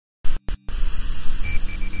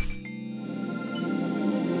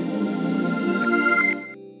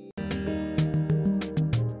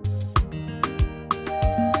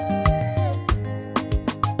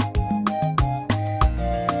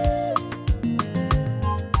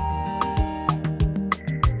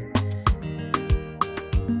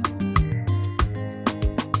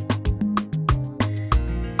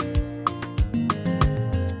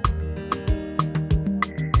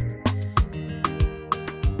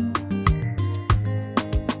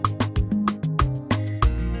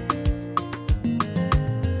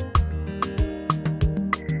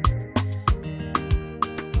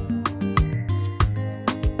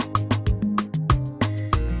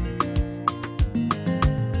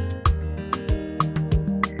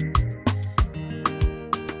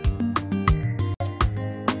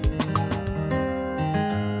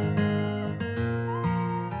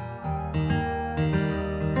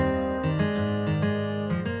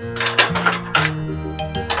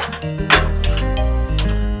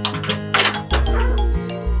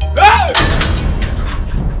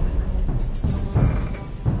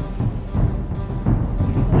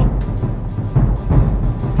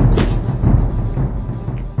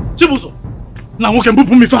Chibuzo, now we can put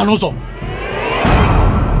me fan also.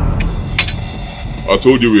 I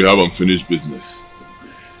told you we have unfinished business.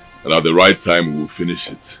 And at the right time, we will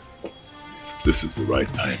finish it. This is the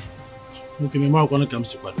right time. Okay, my mom gonna come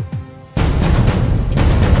see what.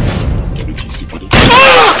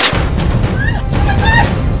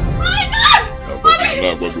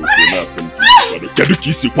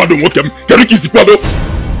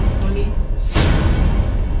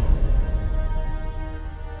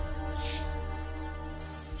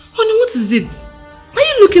 Honey, what is it? Why are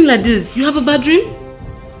you looking like this? You have a bad dream?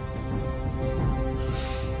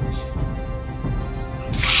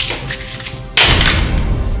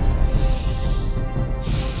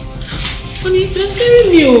 Honey, you're scaring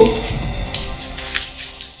me.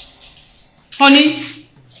 Honey?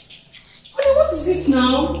 Honey, what is it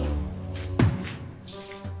now?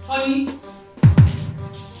 Honey?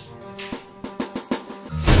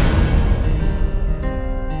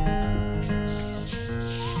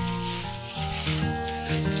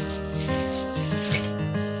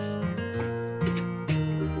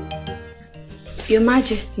 Your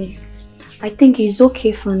Majesty, I think it's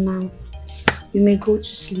okay for now. You may go to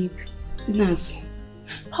sleep. Nurse,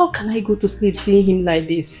 how can I go to sleep seeing him like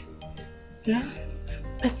this? Yeah?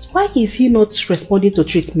 But why is he not responding to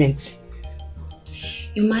treatment?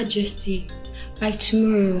 Your Majesty, by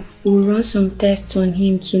tomorrow, we'll run some tests on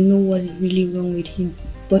him to know what's really wrong with him.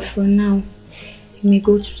 But for now, you may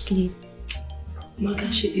go to sleep.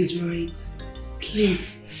 Magashi is right.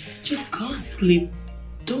 Please, just go and sleep.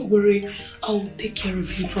 Don't worry, I'll take care of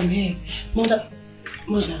him from here. Mother.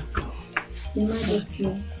 Your Majesty,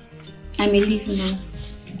 I may leave now.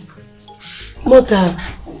 Mother,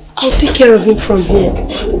 I'll take care of him from here.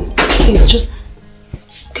 Please, just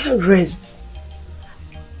get rest.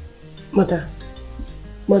 Mother.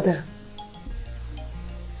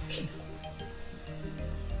 Please.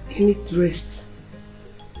 You need rest.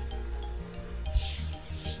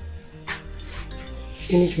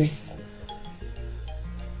 You need rest.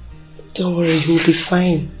 Don't worry, he will be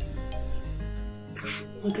fine.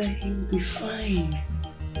 Mother, he will be fine.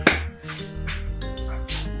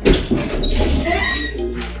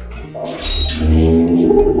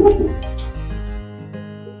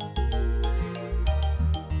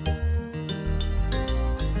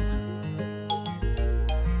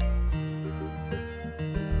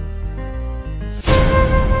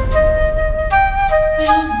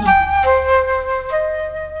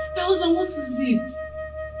 My husband, what is it?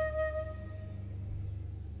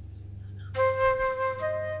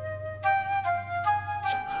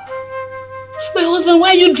 My husband, why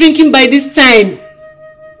are you drinking by this time?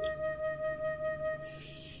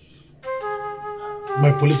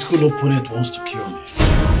 My political opponent wants to kill me.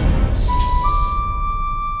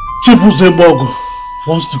 Chibuzo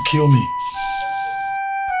wants to kill me.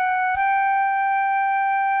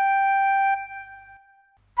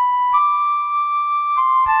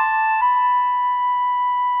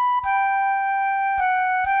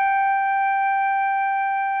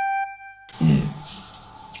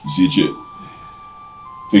 CJ,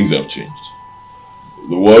 things have changed.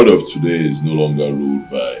 The world of today is no longer ruled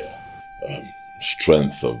by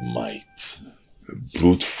strength of might,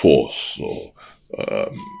 brute force, or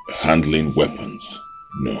handling weapons.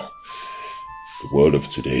 No. The world of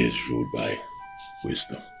today is ruled by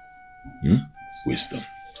wisdom. Wisdom.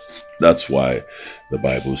 That's why the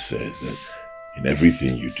Bible says that in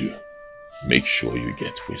everything you do, make sure you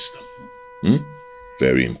get wisdom.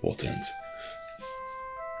 Very important.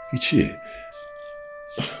 Ichie,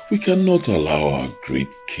 we cannot allow our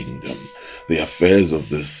great kingdom, the affairs of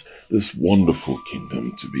this wonderful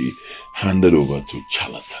kingdom, to be handed over to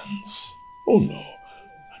charlatans. Oh no.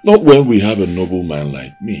 Not when we have a noble man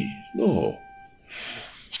like me. No.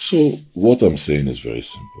 So what I'm saying is very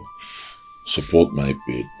simple. Support my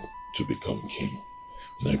bid to become king.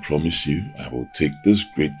 And I promise you, I will take this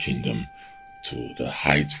great kingdom to the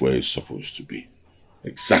height where it's supposed to be.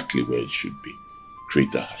 Exactly where it should be.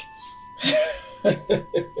 Greater heights.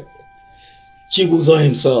 Chibuzo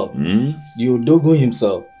himself. The Odogo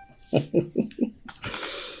himself.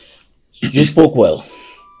 You spoke well.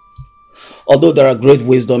 Although there are great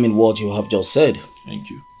wisdom in what you have just said. Thank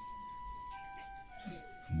you.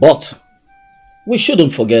 But we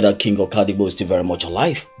shouldn't forget that King Okadibo is still very much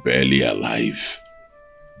alive. Barely alive.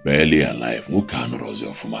 Barely alive.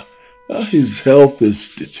 His health is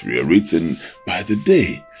deteriorating by the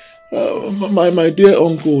day. My dear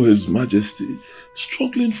uncle, His Majesty,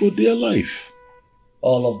 struggling for dear life.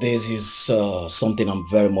 All of this is something I'm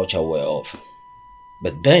very much aware of.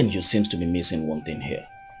 But then you seem to be missing one thing here.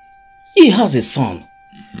 He has a son.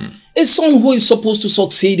 A son who is supposed to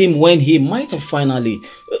succeed him when he might have finally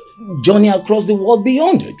journey across the world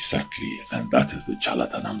beyond. Exactly, and that is the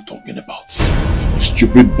charlatan I'm talking about. A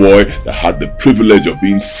stupid boy that had the privilege of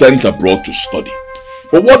being sent abroad to study.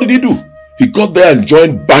 But what did he do? He got there and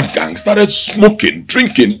joined bad gangs, started smoking,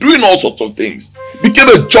 drinking, doing all sorts of things. Became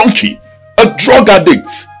a junkie, a drug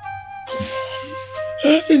addict.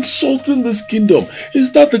 Insulting this kingdom.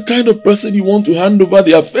 Is that the kind of person you want to hand over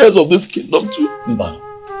the affairs of this kingdom to? Mba,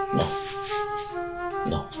 no.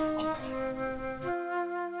 No.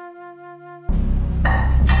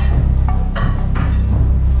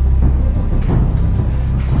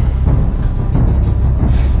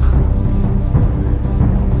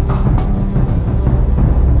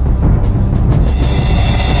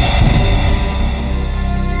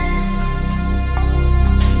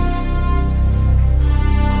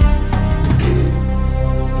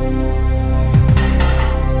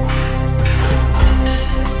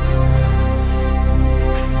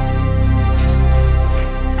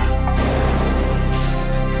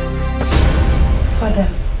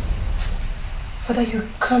 Father, you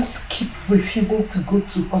can't keep refusing to go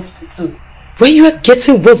to hospital when you are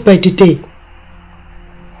getting worse by the day.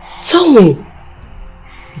 Tell me,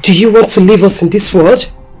 do you want to leave us in this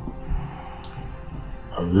world?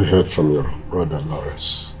 Have you heard from your brother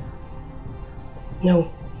Lawrence?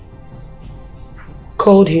 No.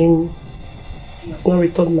 Called him. He has not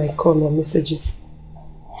returned my call or messages.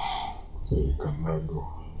 So you can now go.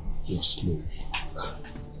 Just leave.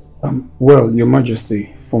 Well, Your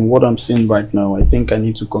Majesty, from what I'm seeing right now, I think I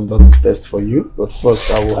need to conduct a test for you. But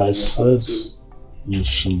first, I said you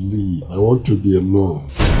should leave. I want to be alone.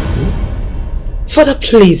 Father,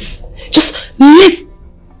 please, just let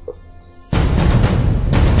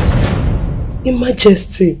Your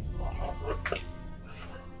Majesty.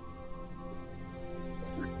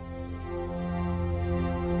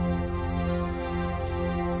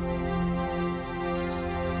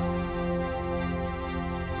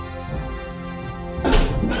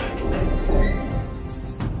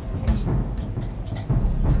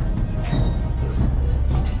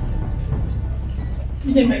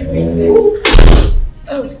 My princess.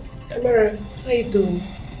 Oh, Amara, how are you doing?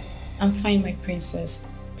 I'm fine, my princess.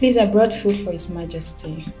 Please, I brought food for His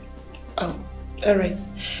Majesty. Oh, alright.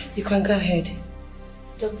 You can go ahead.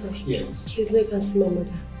 Doctor, yes. Please let us see my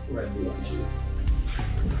mother. Right,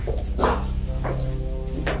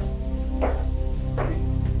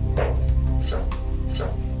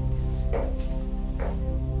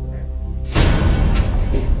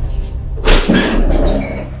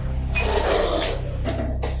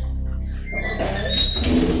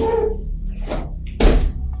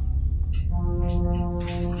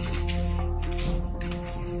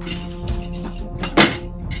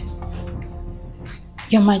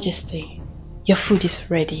 Your Majesty, your food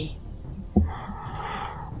is ready.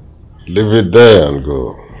 Leave it there and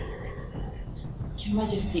go. Your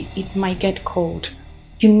Majesty, it might get cold.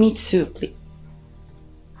 You need to, please.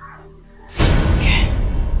 Okay,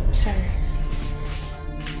 sorry.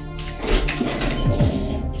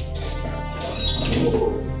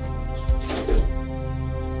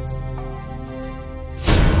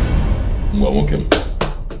 Welcome.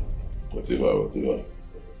 Whatever.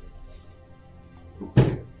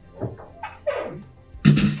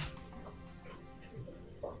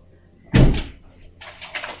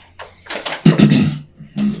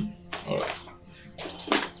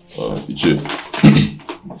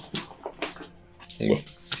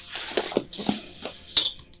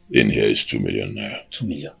 In here is 2 million naira. 2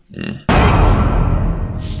 million.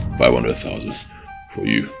 500,000 for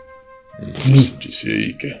you. Me?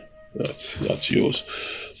 That's yours.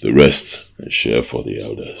 The rest, share for the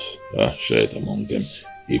elders. Share it among them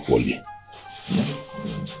equally.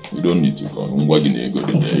 We don't need to go.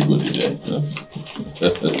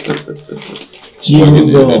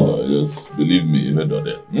 Just believe me,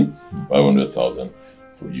 500,000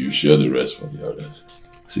 for you. Share the rest for the elders.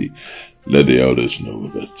 See, let the elders know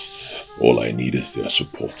that all I need is their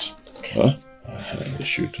support. Okay. And they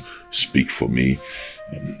should speak for me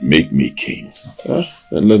and make me king.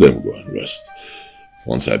 And let them go and rest.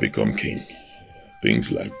 Once I become king,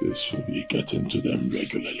 things like this will be getting to them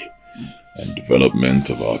regularly. And development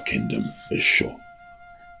of our kingdom is sure.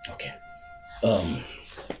 Okay.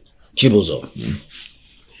 Chibuzo,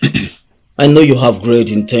 I know you have great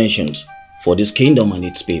intentions for this kingdom and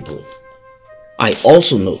its people. I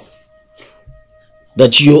also know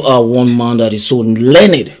that you are one man that is so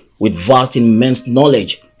learned with vast, immense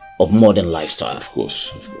knowledge of modern lifestyle. Of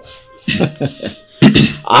course.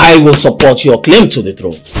 I will support your claim to the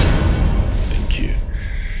throne.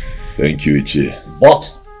 Thank you, Ichi.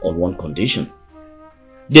 But on one condition.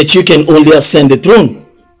 That you can only ascend the throne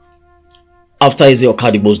after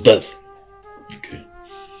Okadibo's death. Okay.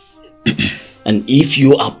 And if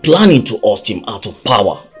you are planning to oust him out of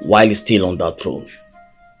power while he's still on that throne,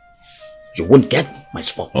 you won't get my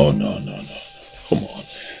support. Oh, no. Come on.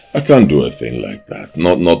 I can't do a thing like that.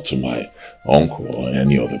 Not to my uncle or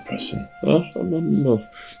any other person. I'm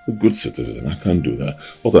a good citizen. I can't do that.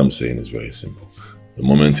 What I'm saying is very simple. The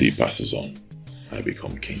moment he passes on, I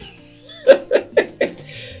become king.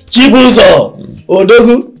 Chibuzo!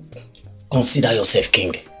 Odogu! Consider yourself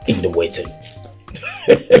king in the waiting.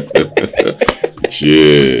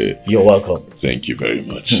 Cheer. You're welcome. Thank you very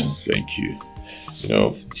much. Thank you. You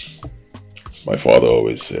know, my father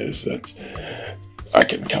always says that I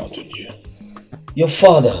can count on you. Your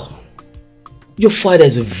father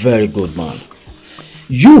is a very good man.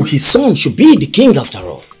 You, his son, should be the king after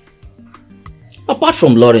all. Apart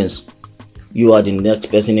from Lawrence, you are the next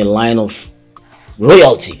person in line of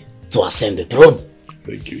royalty to ascend the throne.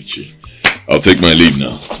 Thank you, Chi. I'll take my leave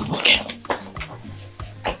now. Okay.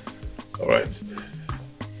 Alright.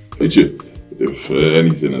 Chi, if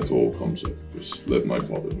anything at all comes up, just let my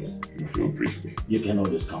father know. He'll brief me. You can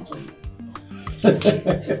always count on me.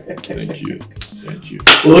 Thank you. Thank you.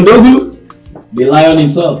 Odogu, the lion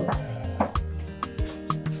himself.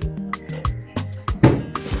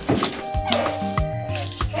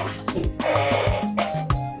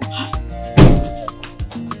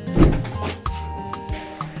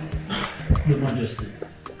 Your Majesty,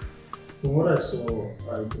 from what I saw,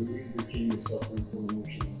 I believe the king is suffering from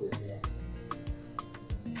emotional breakdown.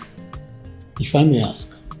 If I may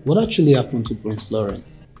ask, what actually happened to Prince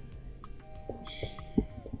Lawrence?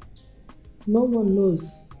 No one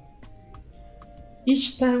knows.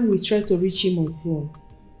 Each time we try to reach him on phone,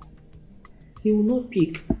 he will not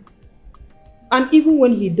pick. And even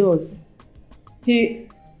when he does,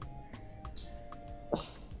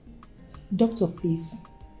 Doctor, please,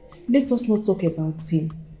 let us not talk about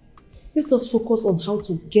him. Let us focus on how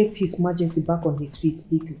to get His Majesty back on his feet,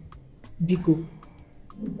 Biko.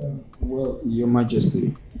 Well, Your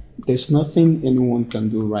Majesty, there's nothing anyone can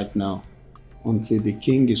do right now until the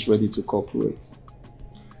king is ready to cooperate.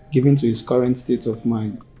 Given to his current state of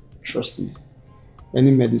mind, trust me,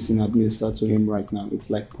 any medicine administered to him right now, it's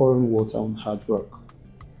like pouring water on hard rock.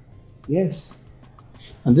 Yes.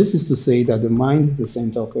 And this is to say that the mind is the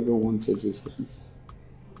center of everyone's existence.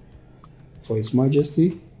 For His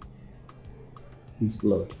Majesty, his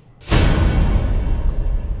blood.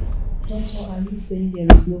 Doctor, are you saying there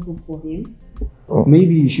is no hope for him?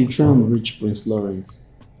 Maybe you should try and reach Prince Lawrence.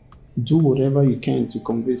 Do whatever you can to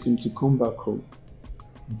convince him to come back home.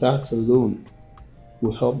 That alone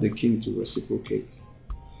will help the king to reciprocate.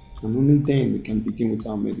 And only then we can begin with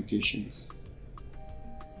our medications.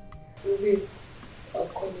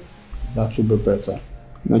 That will be better.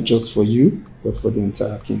 Not just for you, but for the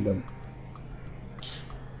entire kingdom.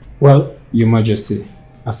 Well, Your Majesty,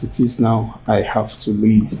 as it is now, I have to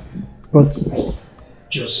leave. But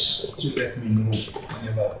Just to let me know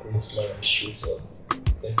whenever Prince Lawrence shows up.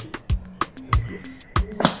 Thank you.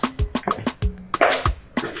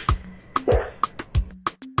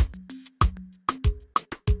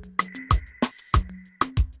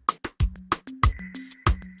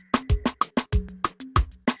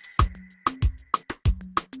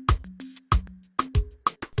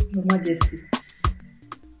 Your Majesty,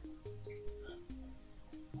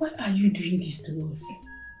 why are you doing this to us?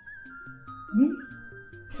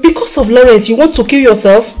 Because of Lawrence, you want to kill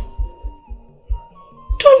yourself?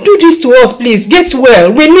 Don't do this to us, please. Get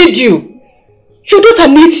well. We need you. Your daughter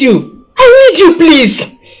needs you. I need you,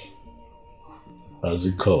 please. Has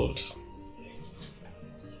he called?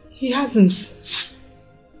 He hasn't.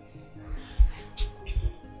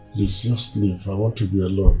 Please just leave. I want to be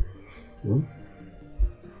alone.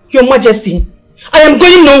 Your Majesty, I am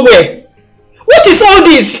going nowhere. What is all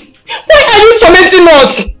this? Why are you tormenting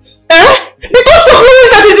us? Because of Louis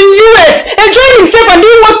that is in the US, enjoying himself and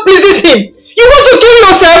doing what pleases him. You want to kill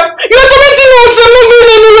yourself? You are tormenting us. I'm not going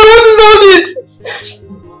anywhere. What is all this?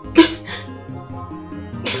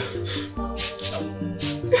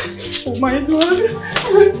 Oh my God.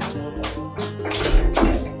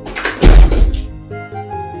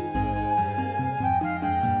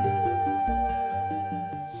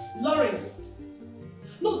 Lawrence,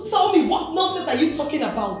 no, tell me, what nonsense are you talking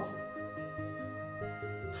about?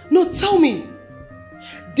 No, tell me.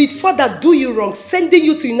 Did father do you wrong sending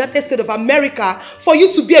you to the United States of America for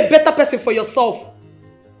you to be a better person for yourself?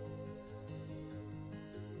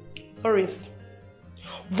 Lawrence,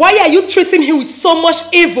 why are you treating him with so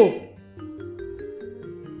much evil?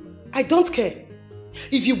 I don't care.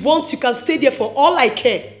 If you want, you can stay there for all I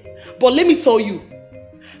care. But let me tell you,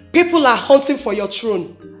 people are hunting for your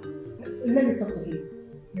throne. Let me talk to him.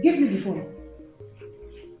 Give me the phone.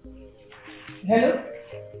 Hello?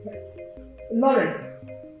 Lawrence,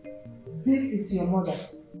 this is your mother.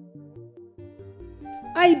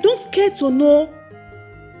 I don't care to know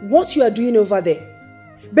what you are doing over there.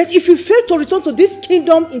 But if you fail to return to this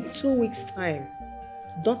kingdom in 2 weeks' time,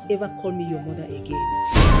 don't ever call me your mother again.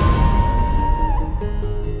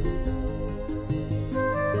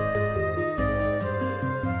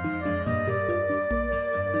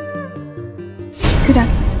 Good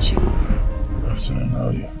afternoon, Chief. Good afternoon, how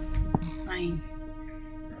are you? Fine.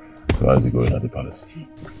 So how's it going at the palace?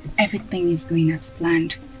 Everything is going as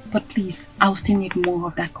planned. But please, I'll still need more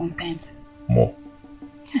of that content. More?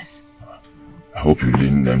 Yes. I hope you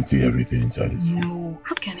didn't empty everything inside it. No,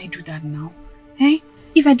 how can I do that now? Hey,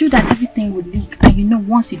 if I do that, everything will leak. And you know,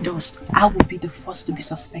 once it does, I will be the first to be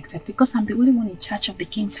suspected because I'm the only one in charge of the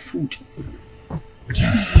king's food.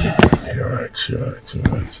 You're right.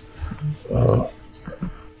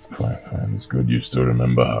 Fine. It's good you still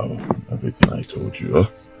remember everything I told you, huh?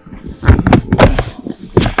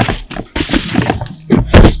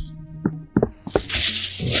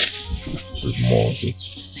 This is more of it.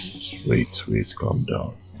 Wait, calm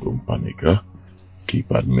down. Don't panic, huh?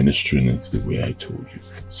 Keep administering it the way I told you.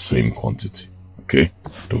 Same quantity, okay?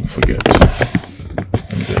 Don't forget.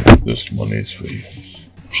 And this money is for you.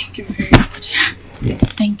 Thank you very much. Yeah.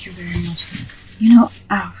 Thank you very much. You know,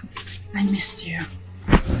 I missed you.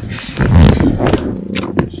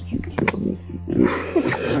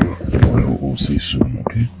 We'll see soon,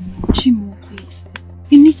 okay? Chimo, please.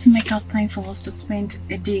 You need to make out time for us to spend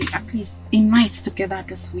a day, at least a night together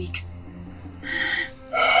this week.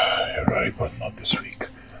 You're right, but not this week.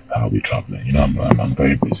 I'll be traveling. You know, I'm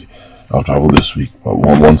very busy. I'll travel this week, but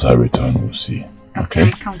once I return, we'll see. Okay?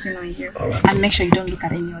 I'm counting on you. Right. And make sure you don't look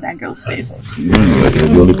at any other girl's face.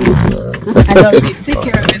 I love you. Take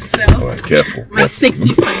care of yourself. Alright, careful. My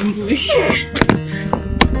sexy fine boy.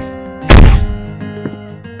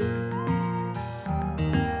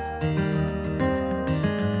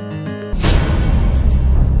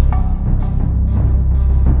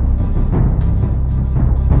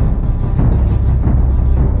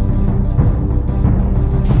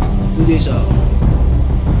 Good day, sir.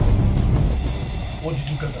 What did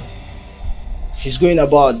you gather? He's going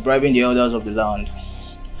about bribing the elders of the land.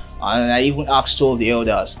 And I even asked 2 of the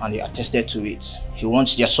elders and they attested to it. He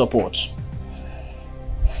wants their support.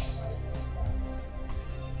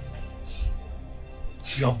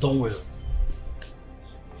 You have done well.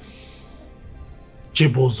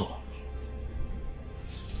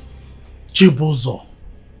 Chibozo.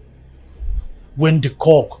 When the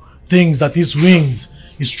cock thinks that his wings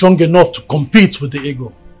is strong enough to compete with the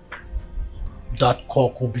eagle, that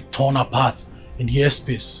cock will be torn apart in the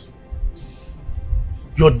airspace.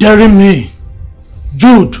 You're daring me,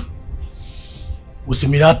 Jude.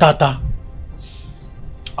 Usimiratata.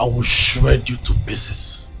 I will shred you to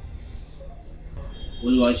pieces.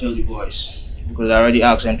 What do I tell the boys? Because I already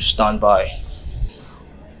asked them to stand by.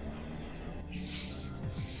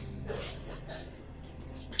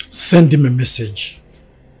 Send him a message.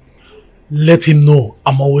 Let him know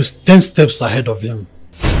I'm always 10 steps ahead of him.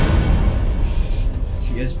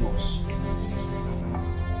 Yes, boss.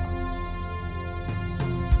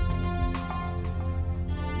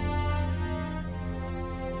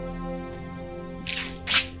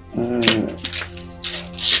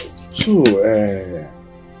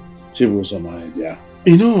 Chibozo, my dear.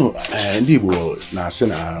 You know, Ndibo na say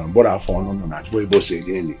na brother for no na Chibozo say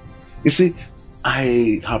again. You see,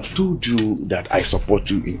 I have told you that I support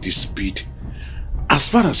you in this bid. As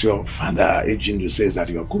far as your father, Ejeta, says that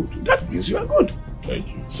you are good, that means you are good. Thank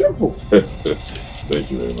you. Simple. Thank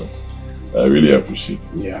you very much. I really appreciate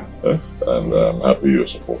it. Yeah. And I'm happy you're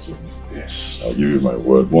supporting me. Yes. I'll give you my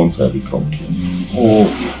word, once I become king, all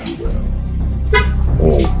will be well.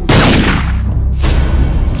 All will be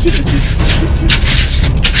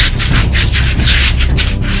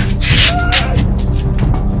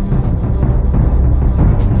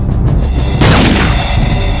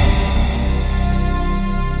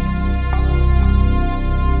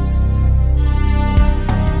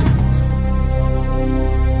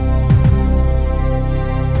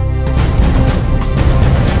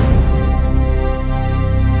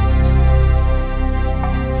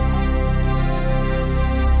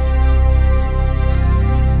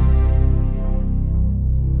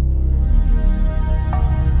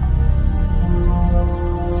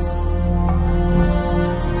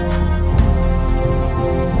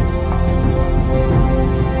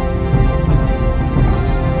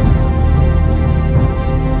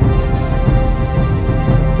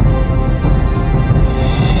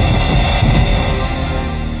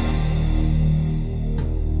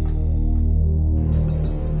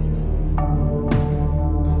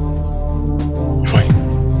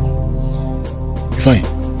Fine.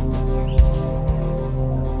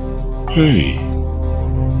 Hey.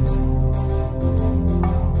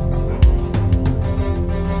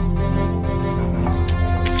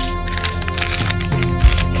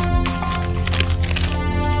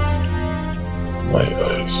 My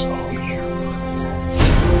eyes on you.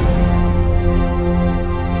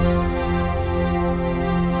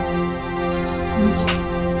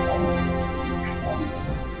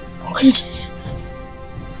 Okay.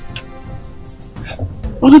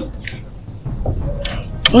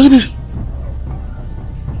 Look at this.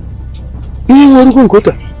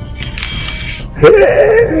 Hey!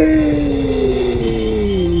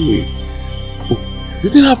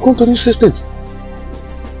 Did they have company assistant?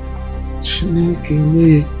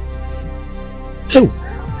 Hey!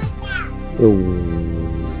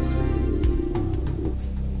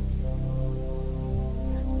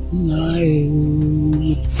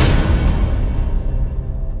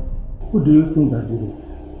 Who do you think that did it?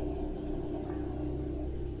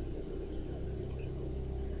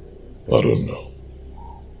 I don't know.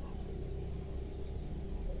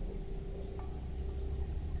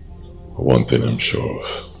 But one thing I'm sure of.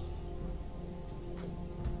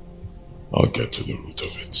 I'll get to the root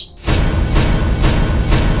of it.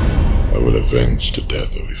 I will avenge the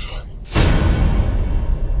death of Ifeanyi.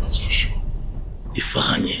 That's for sure.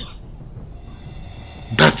 Ifeanyi.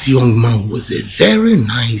 That young man was a very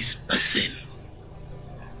nice person.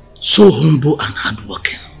 So humble and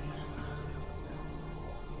hardworking.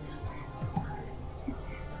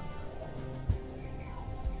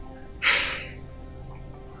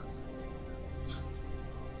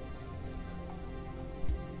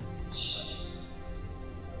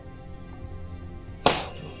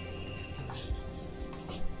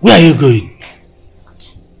 Where are you going?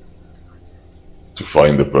 To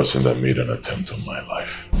find the person that made an attempt on my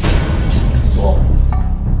life. So,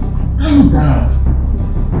 calm down.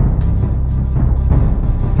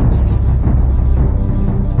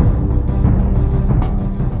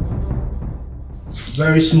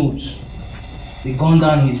 Very smooth. They gunned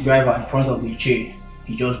down his driver in front of the chair.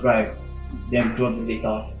 He just bribed, then dropped the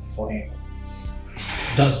data for him.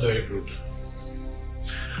 That's very good.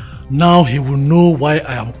 Now he will know why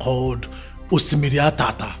I am called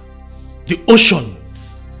Ejeta, the ocean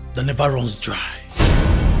that never runs dry.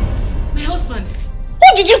 My husband,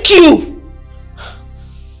 who did you kill?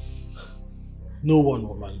 No one,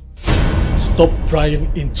 woman. Stop prying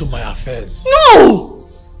into my affairs. No!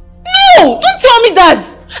 No! Don't tell me that!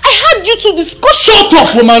 I had you to discuss— Shut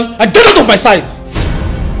up, woman! And get out of my sight!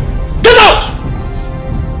 Get out!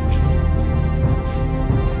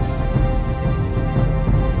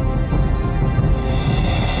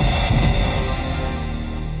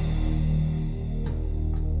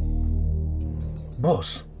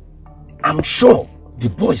 Boss, I'm sure the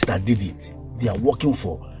boys that did it, they are working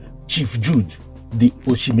for Chief Jude, the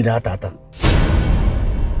Ejeta.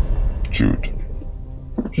 Jude?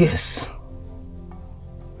 Yes.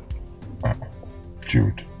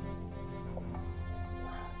 Jude.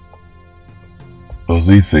 Does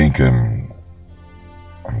he think I'm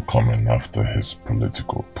coming after his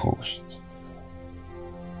political post?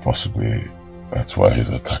 Possibly that's why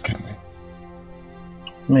he's attacking me.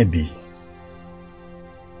 Maybe.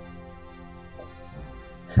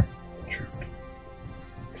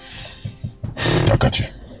 Edochie.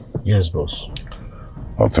 Yes, boss.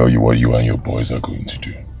 I'll tell you what you and your boys are going to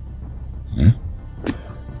do.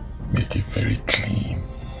 Make it very clean,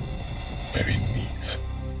 very neat.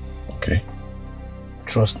 Okay?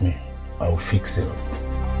 Trust me, I will fix it.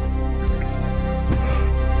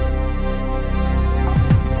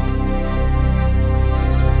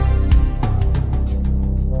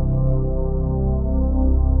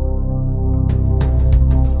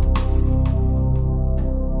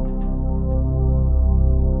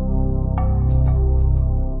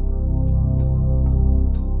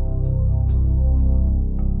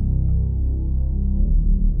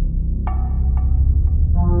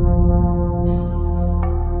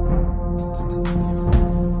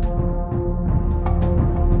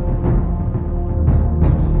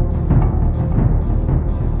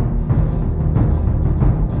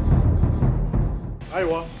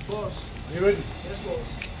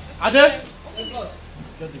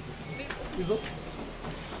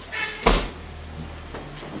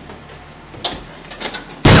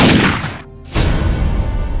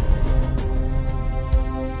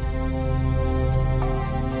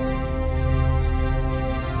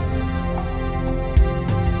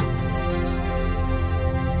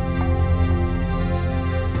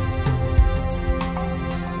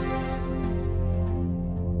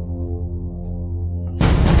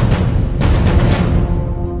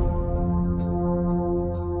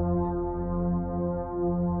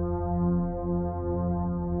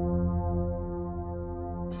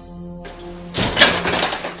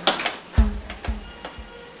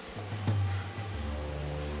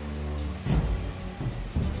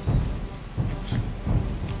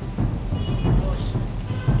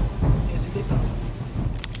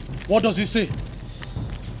 What does he say?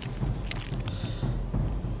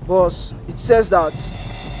 Boss, it says that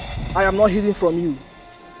I am not hidden from you.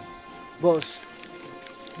 Boss,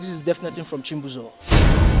 this is definitely from Chimbuzo.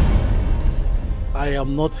 I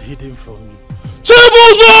am not hidden from you.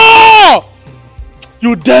 Chimbuzo!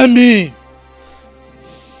 You dare me!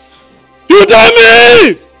 You dare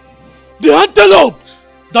me! The antelope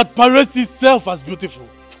that parades itself as beautiful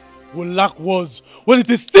will lack words when it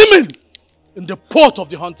is steaming in the pot of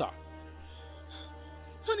the hunter.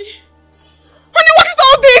 Honey, what is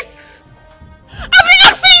all this? I've been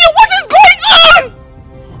asking you, what is going on?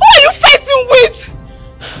 Who are you fighting with?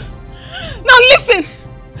 Now listen,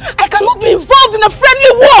 I cannot be involved in a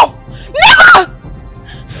friendly war. Never!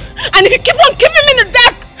 And if you keep on keeping me in the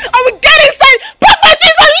dark, I will get inside, pack my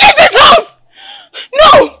things and leave this house!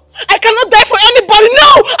 No! I cannot die for anybody,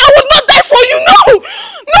 no! I will not die for you, no!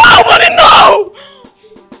 Nobody, no!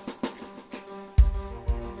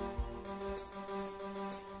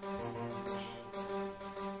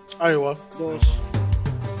 Ariwa, boss,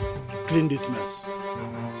 clean this mess.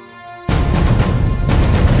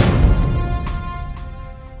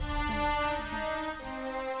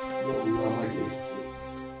 Your Majesty,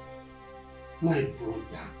 my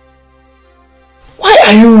brother, why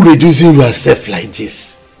are you reducing yourself like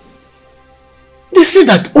this? They say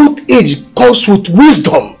that old age comes with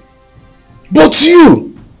wisdom, but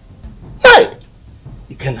you,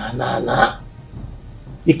 Ikenanana,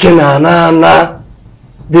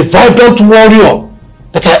 the vibrant warrior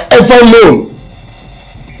that I ever known,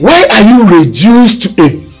 why are you reduced to a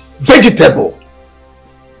vegetable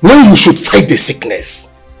when you should fight the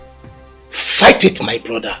sickness? Fight it, my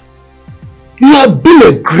brother. You have been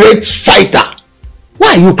a great fighter.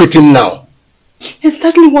 Why are you quitting now?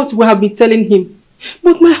 Exactly what we have been telling him.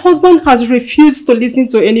 But my husband has refused to listen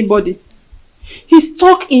to anybody. He's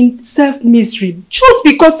stuck in self-misery just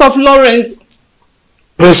because of Lawrence.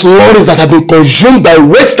 Prince Lawrence that have been consumed by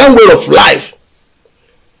Western way of life.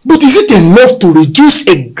 But is it enough to reduce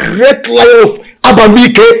a great lion of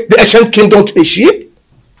Abamike, the ancient kingdom, to a sheep?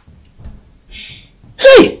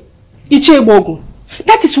 Hey! Ichebogu,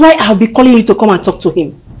 that is why I'll be calling you to come and talk to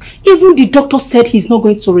him. Even the doctor said he's not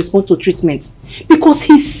going to respond to treatment because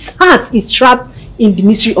his heart is trapped in the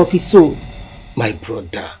mystery of his soul. My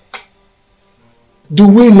brother, do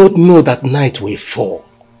we not know that night will fall?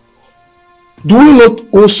 Do we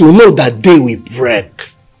not also know that day will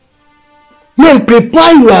break? Men,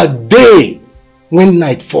 prepare your day when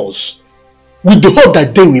night falls with the hope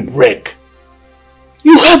that day will break.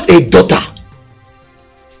 You have a daughter,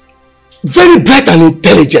 very bright and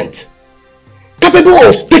intelligent, capable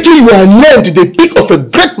of taking your name to the peak of a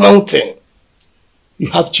great mountain.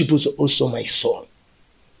 You have Chibuzo also, my son.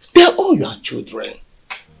 They are all your children.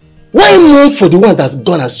 Why mourn for the one that has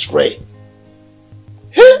gone astray?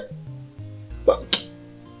 Huh?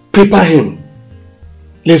 Prepare him.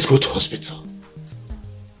 Let's go to hospital.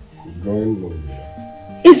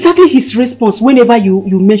 Exactly his response whenever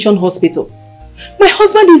you mention hospital. My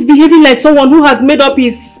husband is behaving like someone who has made up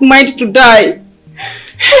his mind to die.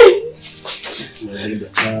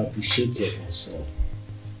 Appreciate yourself.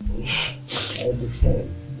 I'll be fine.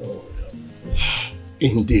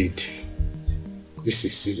 Indeed, this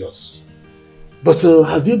is serious. But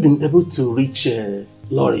have you been able to reach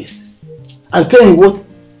Loris and tell him what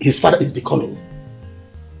his father is becoming?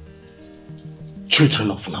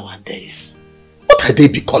 Children of nowadays, what are they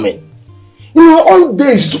becoming? In our old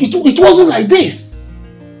days, it wasn't like this.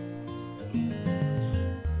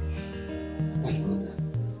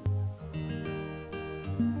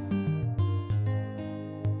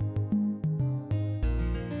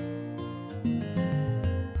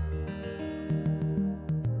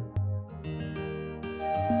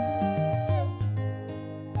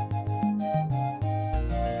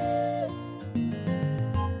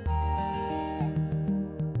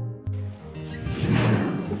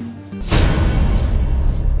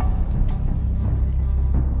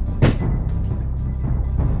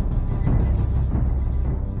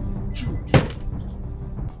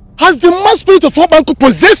 Has the man spirit of Obanku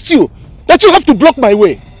possessed you that you have to block my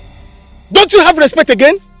way? Don't you have respect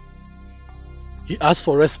again? He asked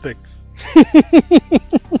for respect.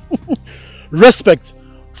 Respect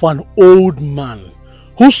for an old man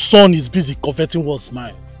whose son is busy coveting what's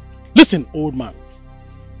mine. Listen, old man.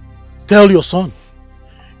 Tell your son,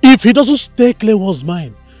 if he doesn't stay clear what's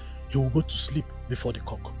mine, he will go to sleep before the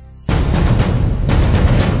cock.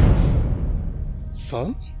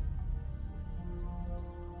 Son?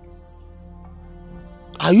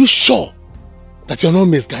 Are you sure that you're not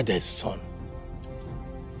misguided, son?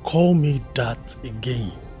 Call me that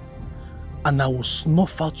again, and I will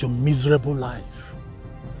snuff out your miserable life.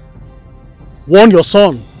 Warn your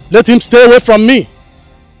son. Let him stay away from me.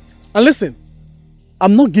 And listen,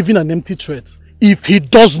 I'm not giving an empty threat. If he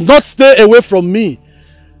does not stay away from me,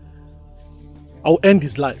 I'll end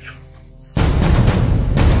his life.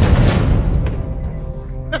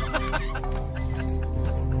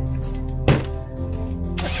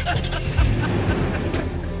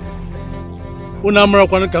 Unamaro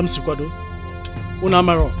kwanu kamsi kwado.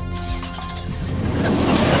 Unamaro.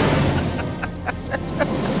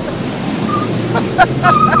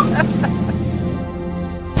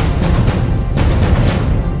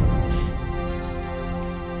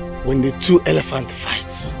 When the two elephants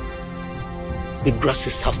fight, the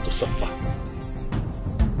grasses has to suffer.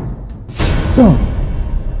 Son,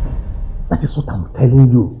 that is what I'm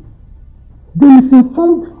telling you. They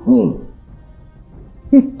misinformed him.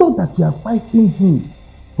 He thought that you are fighting him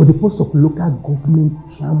for the post of local government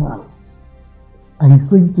chairman. And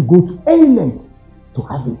he's ready to go to any length to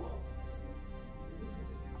have it.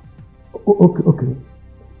 Okay.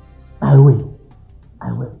 I will.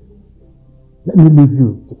 Let me leave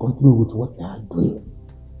you to continue with what you are doing.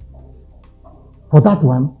 For that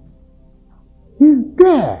one, he's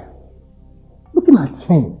there, looking at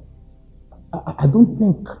him. I don't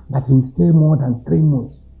think that he will stay more than 3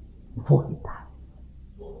 months before he dies.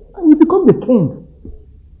 And you become the king.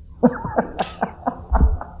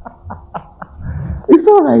 It's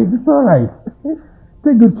alright.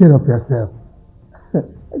 Take good care of yourself.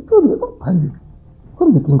 I told you, don't panic.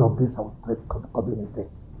 Become the king of this our community.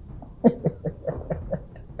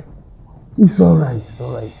 It's alright.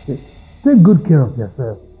 Take good care of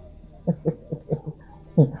yourself.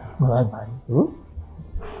 Bye. Oh?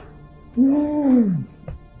 Yeah.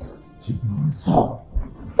 So.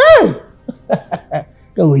 Hey!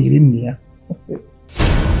 Go in here.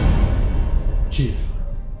 Chief,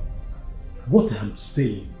 what I'm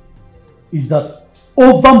saying is that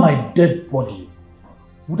over my dead body,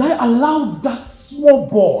 would I allow that small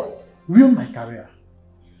boy ruin my career?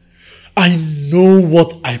 I know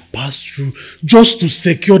what I passed through just to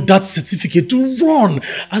secure that certificate to run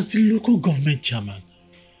as the local government chairman.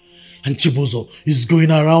 And Chibuzo is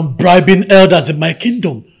going around bribing elders in my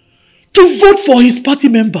kingdom to vote for his party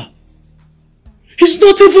member. He's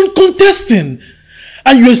not even contesting.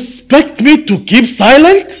 And you expect me to keep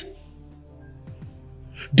silent?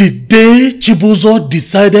 The day Chibuzo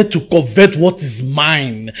decided to covet what is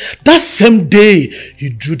mine, that same day he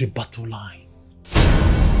drew the battle line.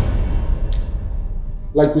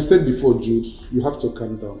 Like we said before, Jude, you have to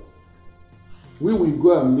calm down. We will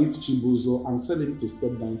go and meet Chibuzo and tell him to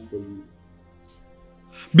step down for you.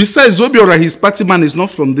 Besides, Obiora, his party man, is not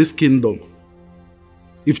from this kingdom.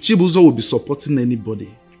 If Chibuzo will be supporting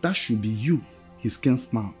anybody, that should be you, his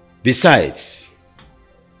kinsman. Besides,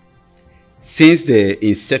 since the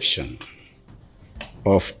inception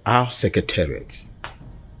of our secretariat,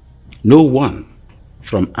 no one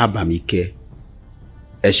from Abamike,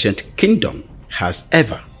 ancient kingdom, has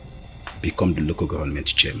ever become the local government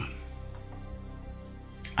chairman.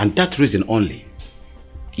 And that reason only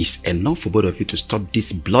is enough for both of you to stop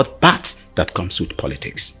this bloodbath that comes with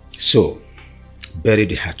politics. So, bury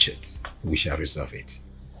the hatchet. We shall resolve it.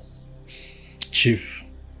 Chief,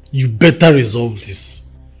 you better resolve this.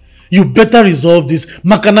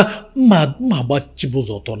 Makana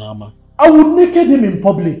I will naked him in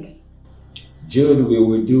public. Jude, we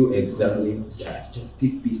will do exactly that. Just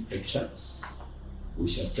give peace a chance. We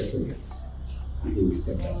shall settle it. And he will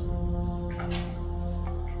step down.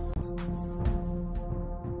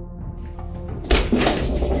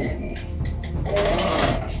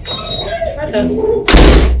 Father.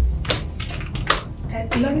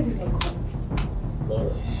 Larry is on call.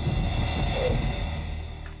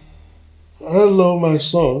 Hello, my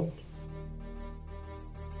son.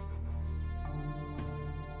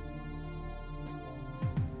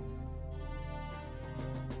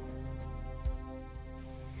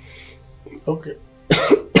 Okay.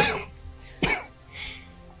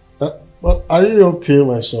 But are you okay,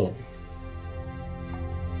 my son?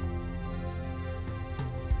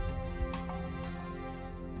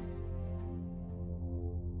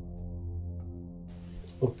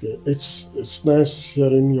 Okay, it's nice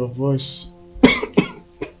hearing your voice.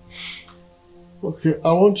 Okay,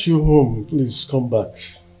 I want you home. Please come back.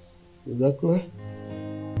 Is that clear?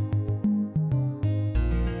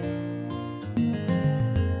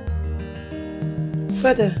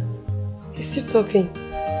 Father, he's still talking.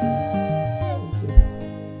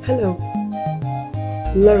 Hello,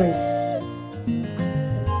 Lawrence.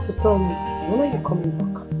 So tell me, when are you coming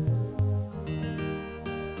back?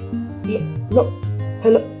 No,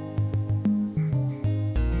 hello.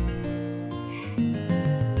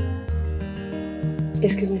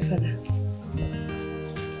 Excuse me, Father.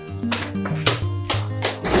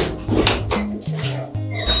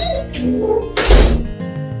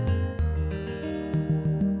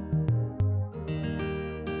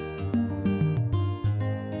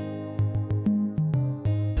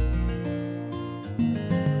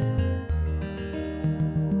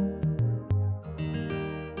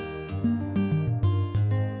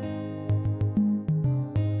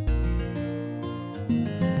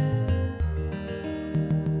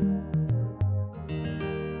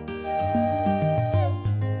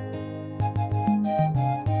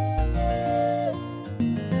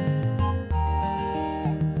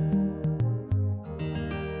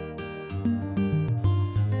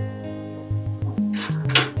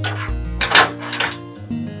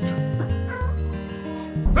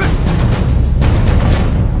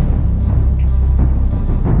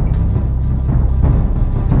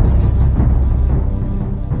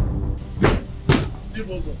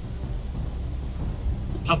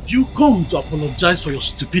 Have you come to apologize for your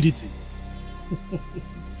stupidity?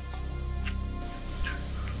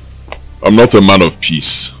 I'm not a man of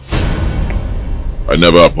peace. I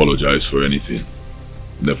never apologize for anything.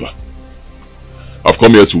 Never. I've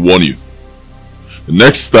come here to warn you. The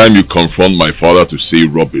next time you confront my father to say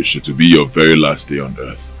rubbish, it will be your very last day on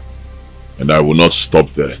earth. And I will not stop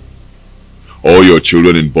there. All your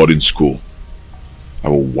children in boarding school, I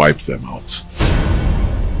will wipe them out.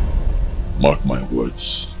 Mark my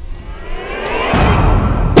words.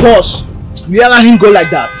 Boss, we allow him go like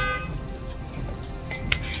that.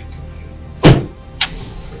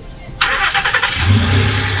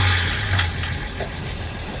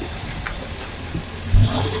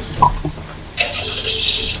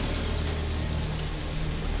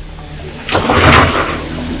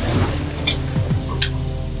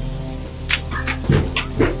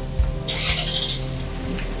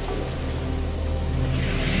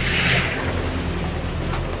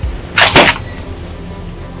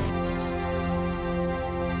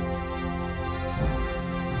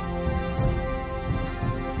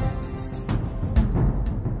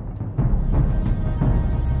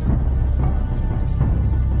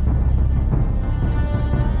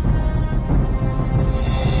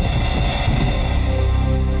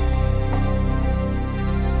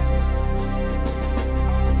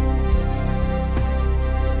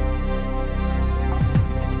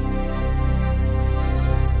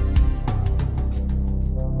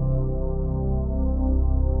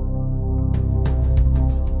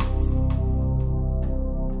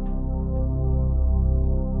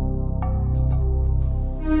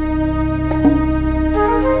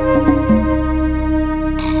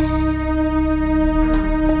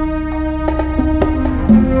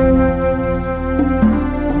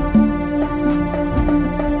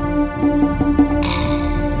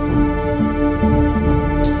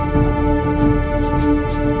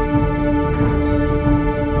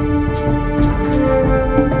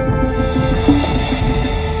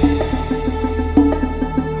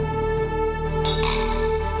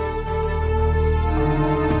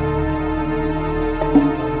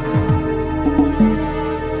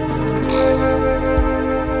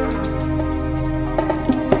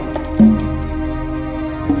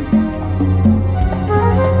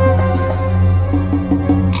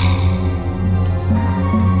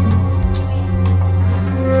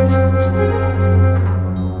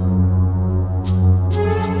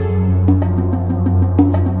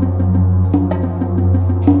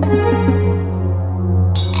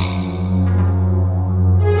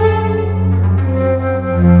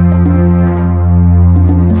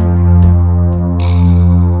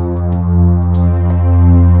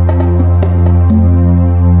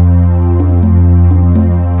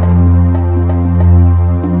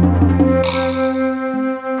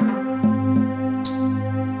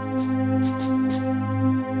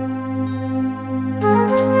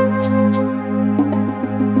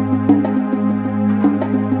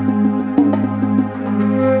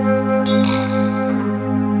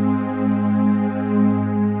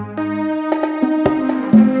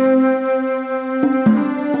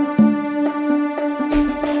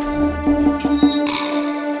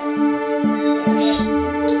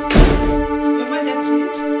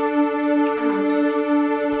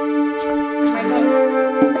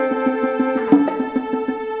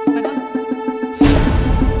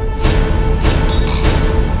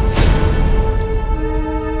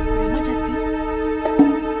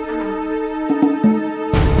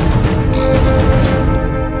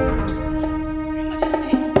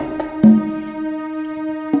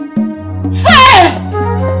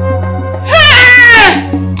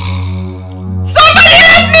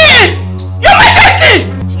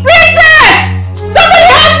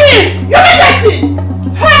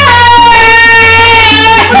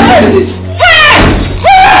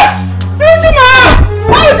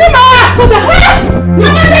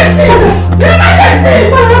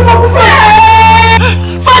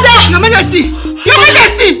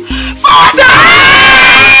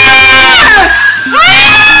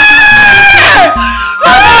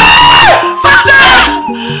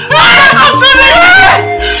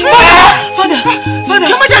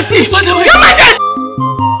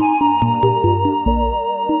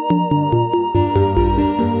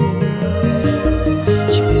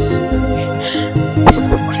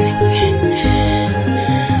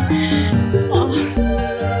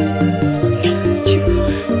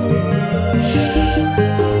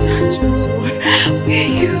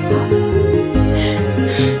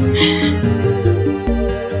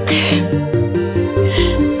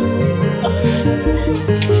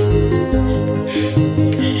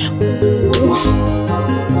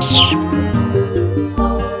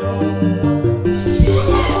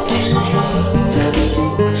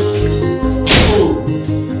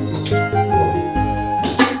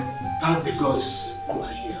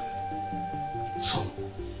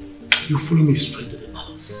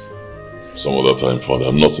 Some other time, Father.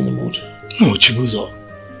 I'm not in the mood. No, Chibuzo.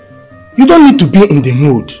 You don't need to be in the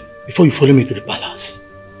mood before you follow me to the palace.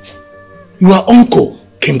 Your uncle,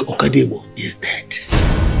 King Okadebo, is dead.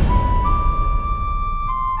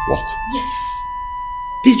 What? Yes.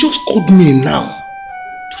 They just called me now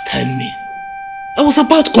to tell me. I was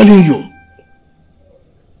about calling you.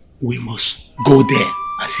 We must go there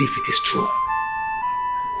and see if it is true.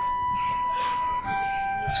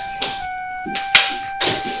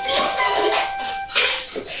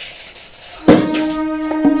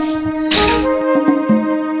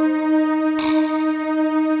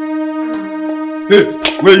 Hey,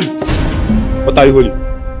 where are you? What are you holding?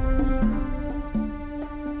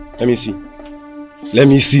 Let me see. Let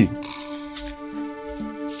me see.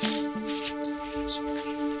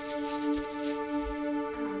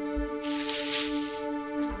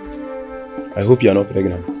 I hope you are not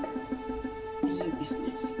pregnant. It's your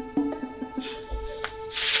business.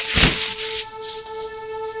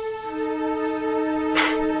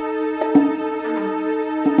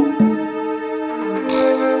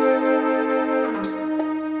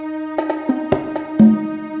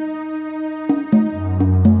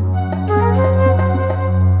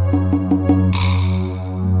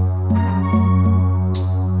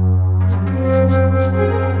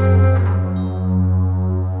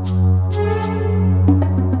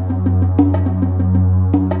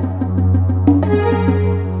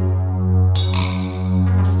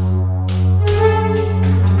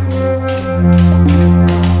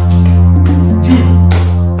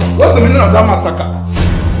 That massacre.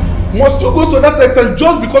 Must you go to that extent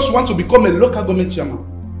just because you want to become a local government chairman?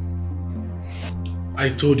 I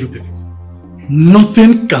told you people,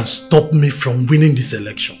 nothing can stop me from winning this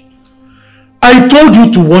election. I told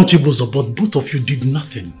you to want Chibuzo, but both of you did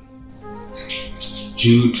nothing.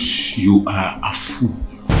 Jude, you are a fool.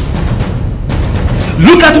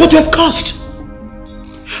 Look at what you have caused.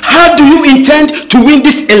 How do you intend to win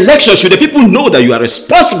this election should the people know that you are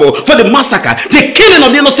responsible for the massacre, the killing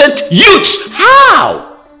of the innocent youths?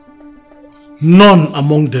 How? None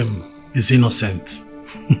among them is innocent.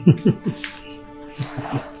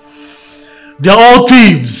 They are all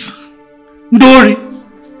thieves. Don't worry.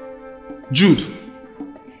 Jude,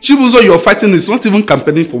 Chibuzo you are fighting is not even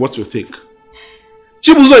campaigning for what you think.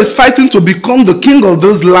 Chibuzo is fighting to become the king of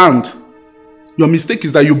this land. Your mistake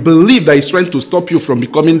is that you believe that he's trying to stop you from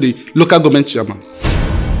becoming the local government chairman.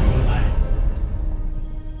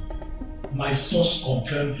 My source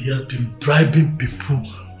confirmed he has been bribing people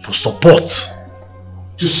for support.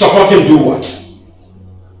 To support him do what?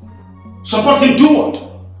 Support him do what?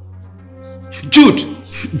 Jude,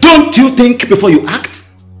 don't you think before you act?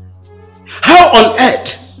 How on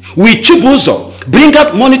earth will Chibuzo bring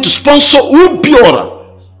out money to sponsor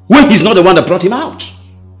Ubiora when he's not the one that brought him out?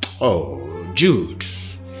 Oh, Jude,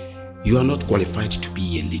 you are not qualified to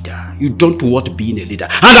be a leader. You don't want being a leader.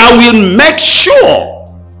 And I will make sure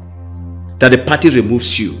that the party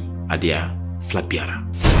removes you at their flag bearer.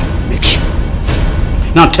 Make sure.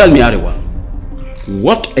 Now tell me, Arewa,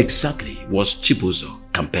 what exactly was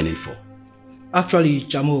Chibuzo campaigning for? Actually,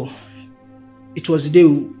 Jamo, it was the day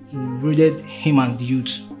we raided him and the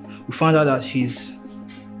youth. We found out that he's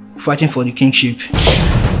fighting for the kingship.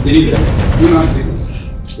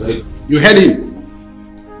 You heard him.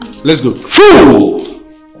 Let's go. Fool!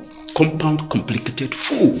 Compound complicated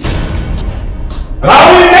fool. I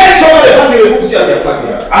will make sure the party removes you at their flag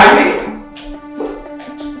bearer. I will.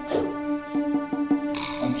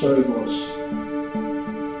 I'm sorry, boss.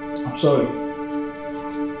 I'm sorry.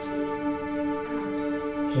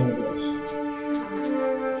 Sorry, boss.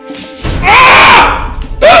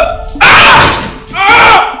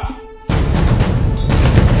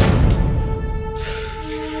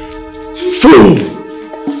 Fool!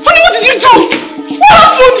 Honey, what did you do? What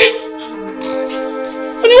happened?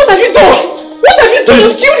 Honey, what have you done? What have you done?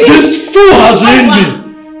 You've killed him! This fool has ruined me!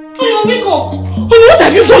 Honey, wake up! Honey, what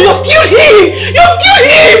have you done? You've killed him! You've killed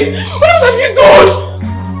him! Honey, what have you done?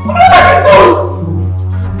 Honey, what have you done?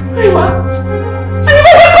 Honey, what? Honey,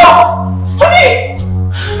 wake up! Honey!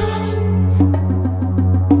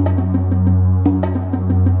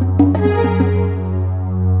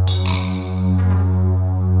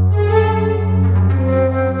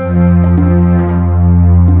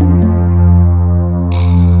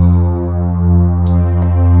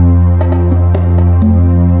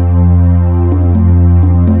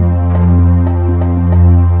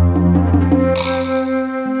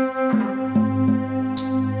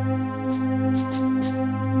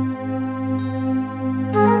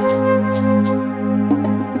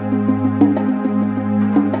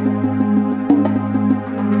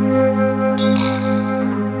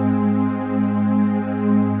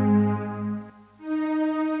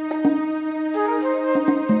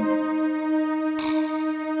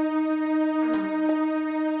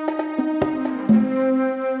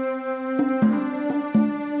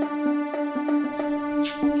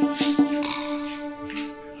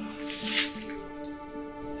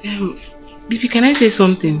 Baby, can I say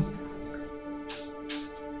something?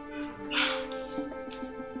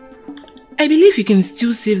 I believe you can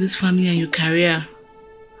still save this family and your career.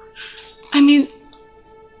 I mean,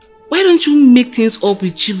 why don't you make things up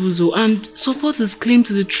with Chibuzo and support his claim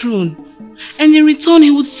to the throne? And in return, he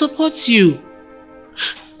would support you.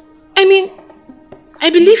 I mean, I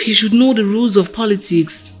believe he should know the rules of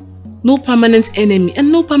politics. No permanent enemy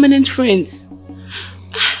and no permanent friends.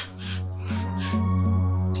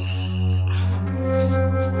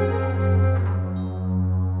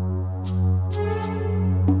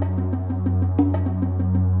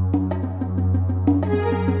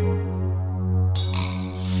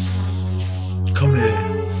 Come here.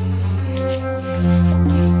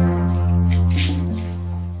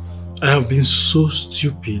 I have been so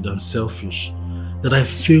stupid and selfish that I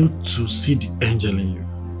failed to see the angel in you.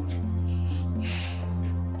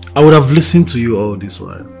 I would have listened to you all this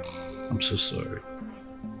while. I'm so sorry.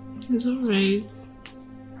 It's alright.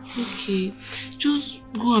 Okay. Just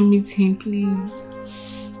go and meet him, please.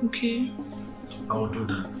 Okay? I'll do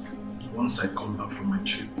that once I come back from my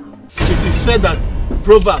trip. It is said that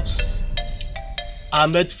proverbs are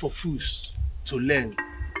meant for fools to learn,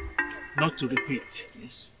 not to repeat.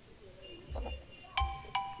 Yes.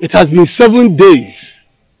 It has been 7 days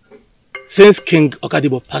since King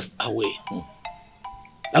Okadibo passed away.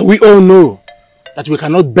 And we all know that we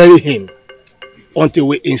cannot bury him until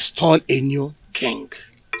we install a new king.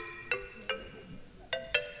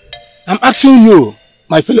 I'm asking you,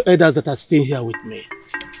 my fellow elders that are staying here with me,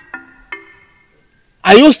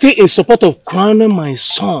 are you still in support of crowning my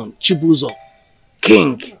son, Chibuzo,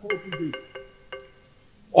 king?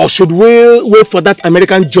 Or should we wait for that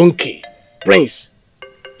American junkie, Prince,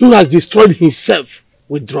 who has destroyed himself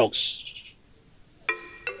with drugs?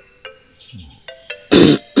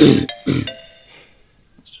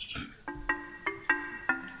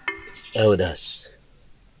 Elders,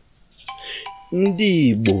 ndị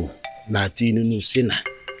Igbo na-atụ ilu sị na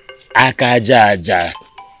aka aja aja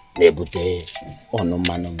na-ebute ọnụ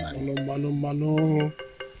mmanụ.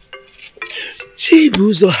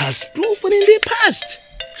 Chibuzo has proven in the past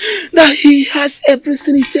that he has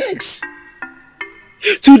everything it takes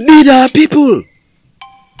to lead our people.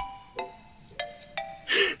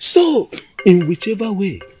 So, in whichever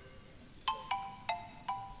way,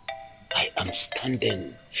 I am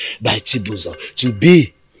standing by Chibuzo to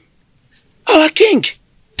be our king.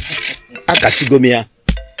 Akachigomia.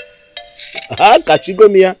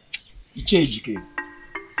 Akachigomia.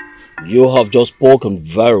 You have just spoken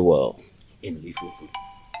very well.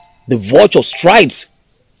 The vulture strides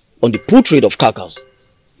on the portrait of Kakas.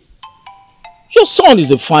 Your son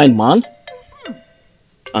is a fine man,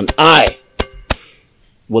 and I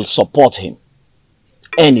will support him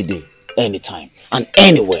any day, anytime, and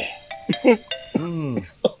anywhere.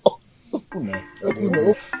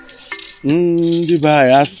 Ndị be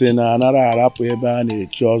anyị asị na anara arapụ ebe a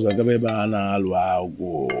na-eche ọzọ gaba ebe a na-alụ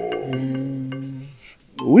agwụ.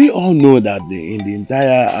 We all know that in the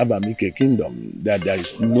entire Abamike kingdom that there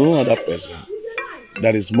is no other person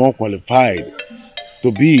that is more qualified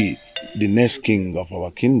to be the next king of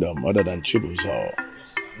our kingdom other than Chibuzo.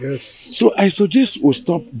 Yes. So I suggest we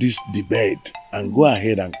stop this debate and go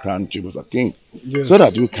ahead and crown Chibuzo king, Yes. so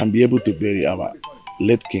that we can be able to bury our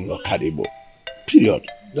late king Okadibo. Period.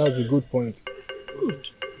 That's a good point. Good.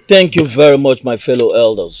 Thank you very much, my fellow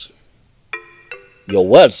elders. Your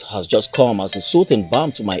words has just come as a soothing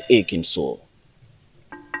balm to my aching soul.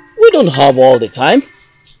 We don't have all the time.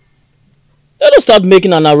 Let us start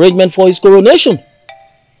making an arrangement for his coronation.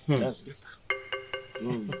 Your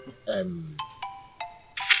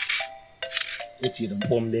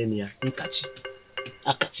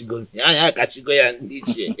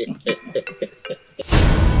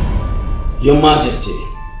Majesty,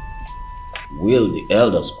 will the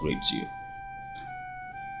elders greet you?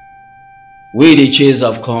 We the chiefs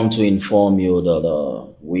have come to inform you that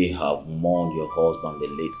we have mourned your husband, the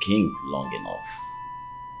late king, long enough.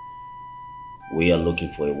 We are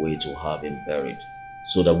looking for a way to have him buried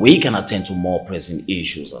so that we can attend to more pressing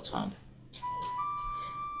issues at hand.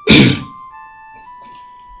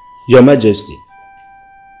 Your Majesty,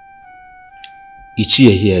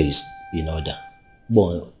 Ichie here is in order.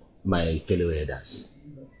 But my fellow elders,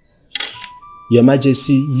 Your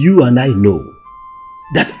Majesty, you and I know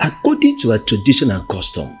that according to our tradition and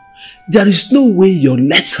custom, there is no way your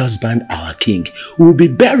late husband, our king, will be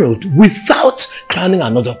buried without crowning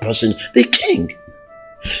another person, the king.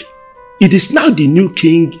 It is now the new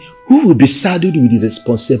king who will be saddled with the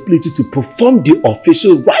responsibility to perform the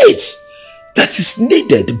official rites that is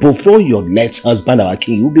needed before your late husband, our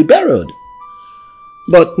king, will be buried.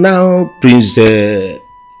 But now Prince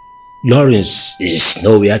Lawrence is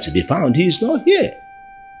nowhere to be found. He is not here.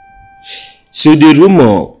 So the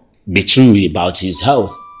rumor be true about his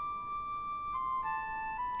health.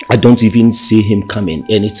 I don't even see him coming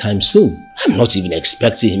anytime soon. I'm not even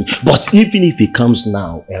expecting him. But even if he comes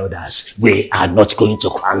now, elders, we are not going to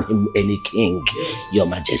crown him any king, yes, Your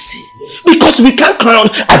Majesty. Yes. Because we can't crown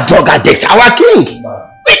a dog addicts our king.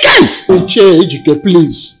 We can't. Ejeka,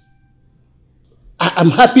 please. I'm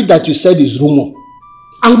happy that you said it's rumor.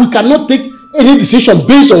 And we cannot take any decision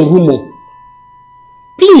based on rumor.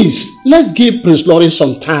 Please, let's give Prince Lawrence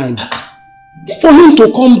some time for him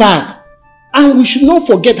to come back. And we should not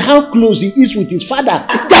forget how close he is with his father.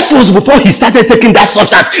 That was before he started taking that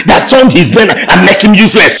substance that turned his brain and make him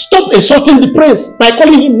useless. Stop insulting the prince by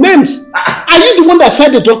calling him names. Are you the one that said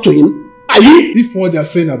they talk to him? Are you? If what they are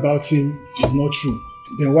saying about him is not true,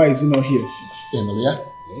 then why is he not here?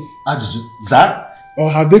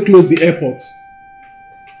 Or have they closed the airport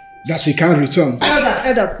that he can't return?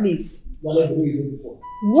 Elders, please.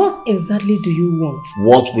 What exactly do you want?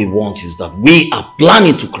 What we want is that we are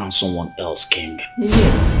planning to crown someone else king.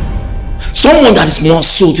 Someone that is more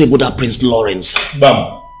suitable than Prince Lawrence.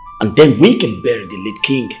 Bam. And then we can bury the late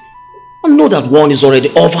king and know that one is already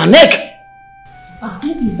off our neck. How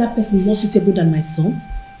is that person more suitable than my son?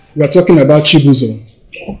 We are talking about Chibuzo.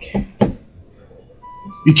 Okay.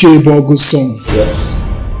 Ichebogu's son. Yes.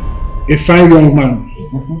 A fine young man,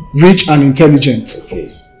 rich and intelligent. Okay.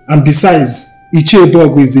 And besides,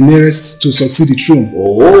 Ichebogu is the nearest to succeed the throne.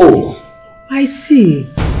 Oh, I see.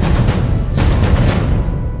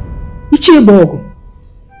 Ichebogu,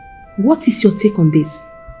 what is your take on this?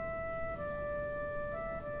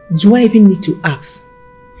 Do I even need to ask?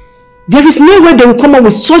 There is no way they will come up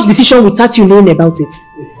with such decision without you knowing about it.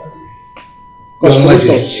 Your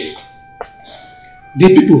Majesty, the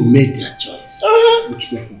people made their choice.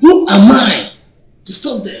 Who am I to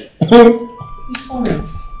stop them? It's alright.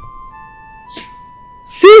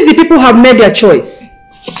 Since the people have made their choice,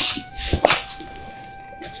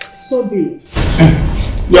 so be it.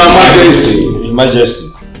 Your Majesty.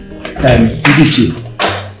 Edochie,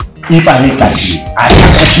 if I may catch you, I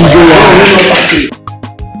can catch you.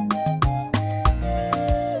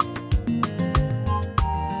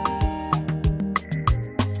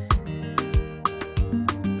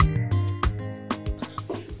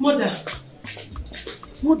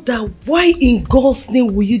 Mother, why in God's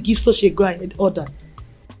name will you give such a go-ahead order?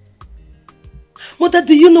 Mother,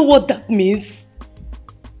 do you know what that means?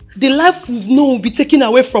 The life we've known will be taken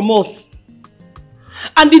away from us.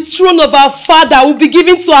 And the throne of our father will be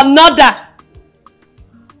given to another.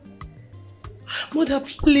 Mother,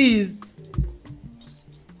 please.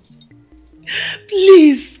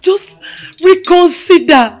 Please, just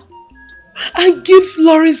reconsider and give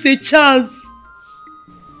Lawrence a chance.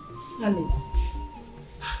 Alice,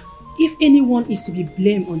 if anyone is to be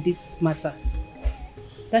blamed on this matter,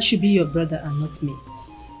 that should be your brother and not me.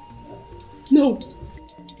 No.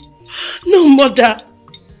 No, Mother.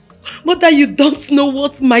 Mother, you don't know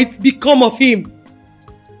what might become of him.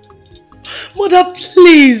 Mother,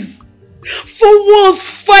 please. For once,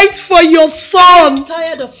 fight for your son. I'm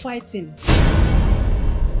tired of fighting.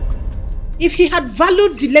 If he had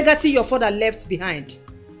valued the legacy your father left behind,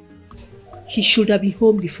 he should have been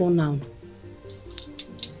home before now.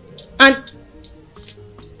 And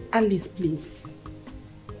Alice, please,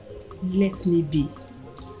 let me be.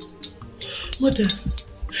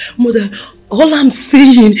 Mother, all I'm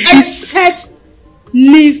saying is... I said,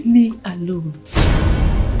 leave me alone.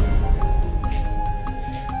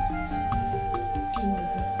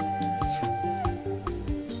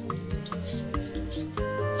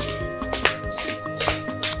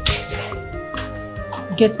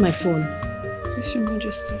 Get my phone. Yes, Your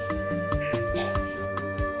Majesty.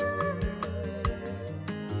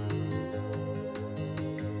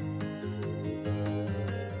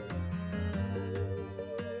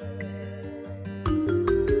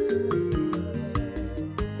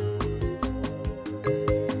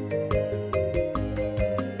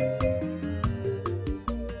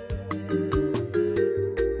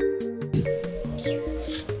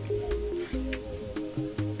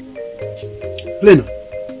 Pleno.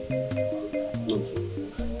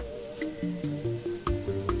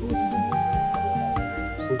 What is it?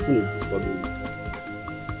 Something is disturbing me.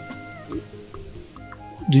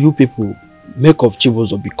 Do you people make of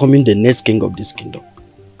Chibuzo becoming the next king of this kingdom?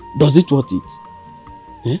 Does it worth it?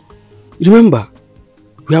 Eh? Remember,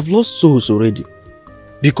 we have lost souls already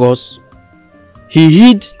because he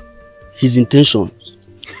hid his intentions.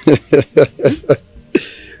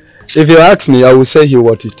 If you ask me, I will say he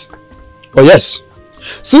worth it. Oh yes,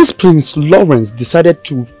 since Prince Lawrence decided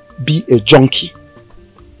to be a junkie,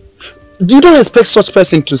 You don't expect such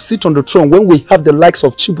person to sit on the throne when we have the likes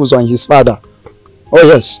of Chibuzo and his father. Oh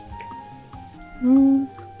yes.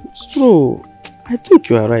 It's true. I think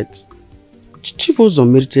you are right. Chibuzo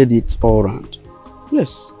merited it all round.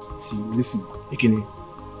 Yes. See, listen, Ekene.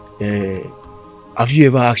 Have you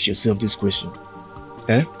ever asked yourself this question?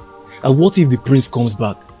 And what if the prince comes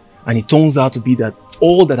back and it turns out to be that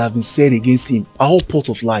all that have been said against him are all pot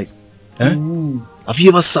of lies? Have you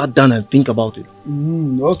ever sat down and think about it?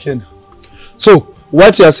 Okay. So,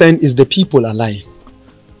 what you are saying is the people are lying.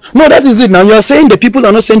 No, that is it. Now you are saying the people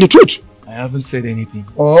are not saying the truth. I haven't said anything.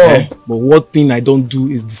 Oh. But one thing I don't do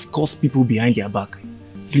is discuss people behind their back.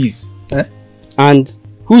 Please. And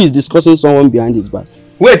who is discussing someone behind his back?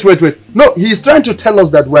 Wait. No, he is trying to tell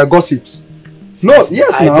us that we are gossips. No,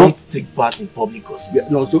 yes, I don't take part in public gossip. Yeah,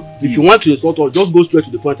 no, so if you want to insult us, just go straight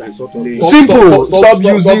to the point and insult us. Simple. Stop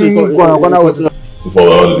using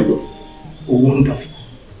Wonderful.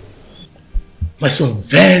 My son,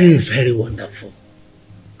 very, very wonderful.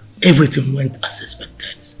 Everything went as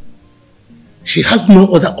expected. She has no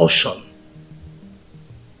other option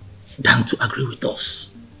than to agree with us.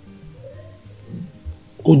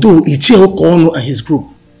 Although Ichie Okono and his group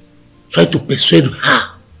tried to persuade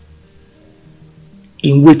her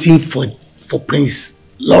in waiting for Prince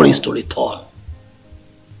Lawrence to return.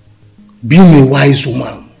 Being a wise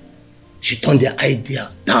woman, she turned their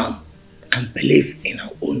ideas down and believed in her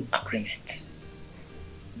own agreement.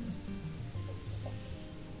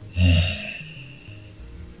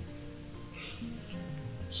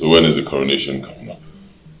 So when is the coronation coming up?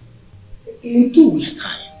 In 2 weeks'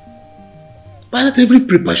 time. By that every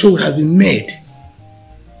preparation would have been made.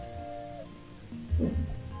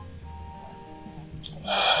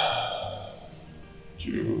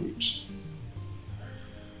 Jude.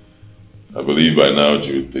 I believe by now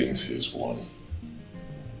Jude thinks he's won.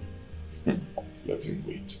 Let him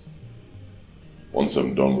wait. Once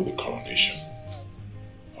I'm done with the coronation,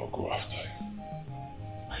 I'll go after him.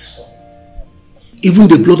 My son, even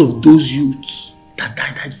the blood of those youths that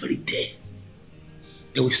died that very day,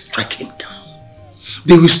 they will strike him down.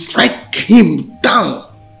 They will strike him down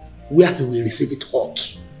where he will receive it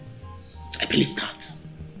hot. I believe that.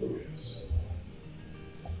 Oh, yes.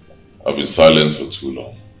 I've been silent for too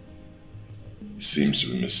long. He seems to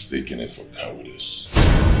be mistaking it for cowardice.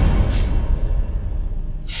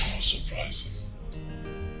 How surprising.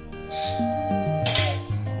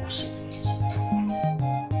 How surprising.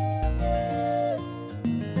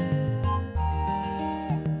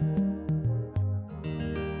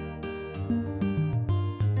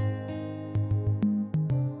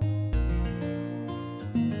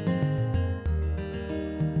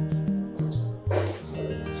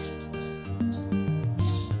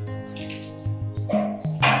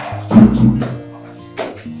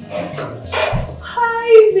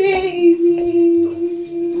 Hi, baby.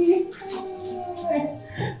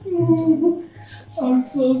 I'm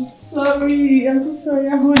so sorry.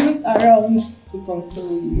 I wasn't around to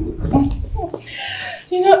console you.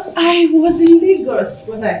 You know, I was in Lagos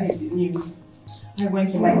when I heard the news. I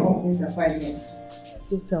went for my company's assignment.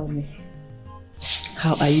 So tell me,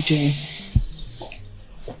 how are you doing?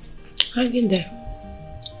 Hanging there.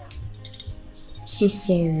 So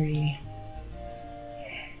sorry.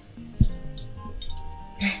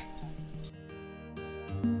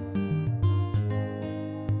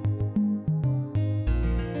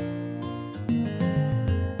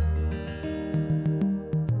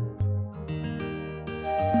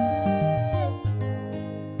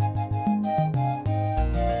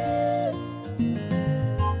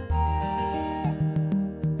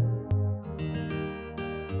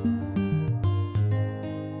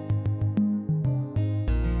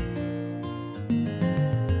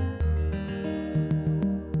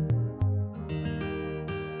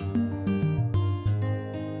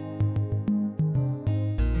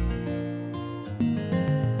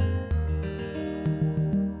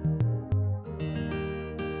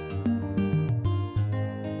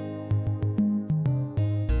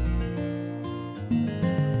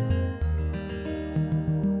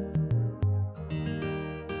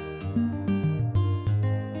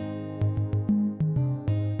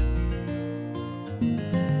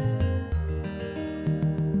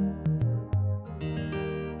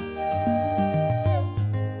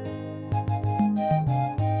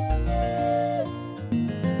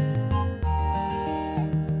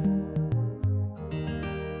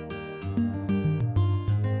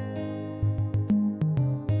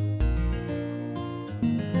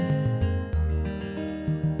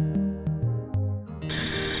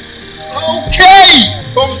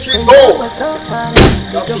 Home sweet home.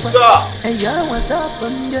 That's what's up.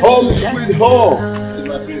 Home sweet home. Is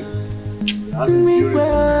my place.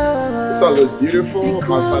 This one looks beautiful.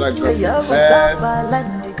 My father got the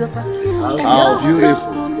best. How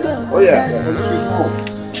beautiful. Oh yeah, let's go home.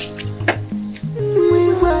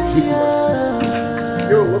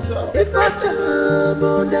 Yo, what's up? It's such a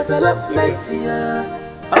good development here.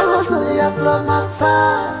 Also, you have from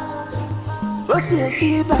afar. What's your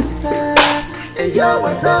see backside? And yo,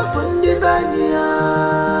 what's up on the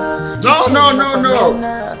banya? No.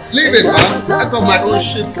 Leave it, man. I got my own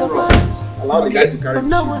shit to run. Allow the guy to carry me.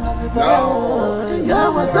 No.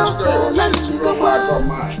 What's up? I got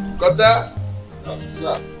mine. Got that? That's what's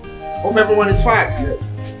up. Hope everyone is fine. Yes.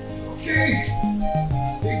 Okay.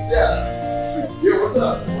 Stay there. Yo, what's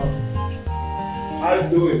up? How you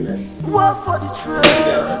doing, man? Work for the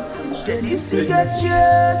truth. Can you see your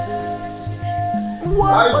chest?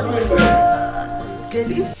 Work for the truth. Can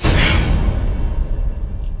you see?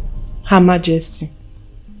 Her Majesty.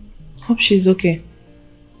 Hope she's okay.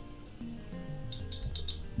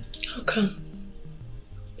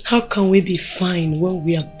 How can we be fine when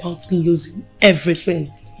we are about to lose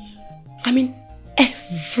everything? I mean,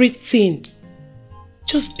 everything.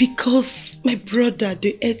 Just because my brother,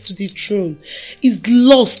 the heir to the throne, is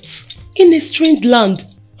lost in a strange land.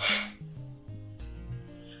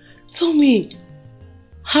 Tell me,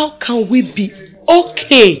 how can we be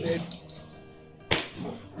okay?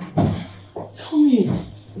 Tell me.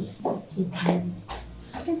 It's okay.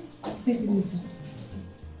 Take it easy.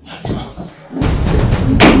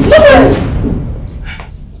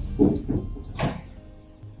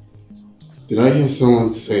 Did I hear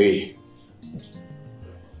someone say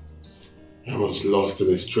I was lost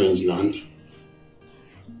in a strange land?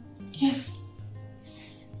 Yes.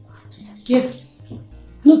 Yes.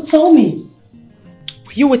 No, tell me.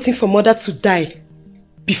 Were you waiting for mother to die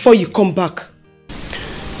before you come back?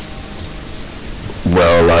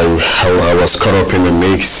 Well, I was caught up in the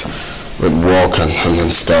mix with work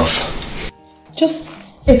and stuff. Just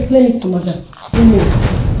explain it to mother.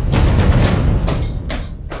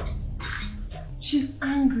 She's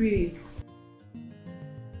angry.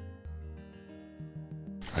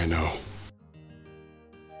 I know.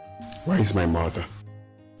 Where is my mother?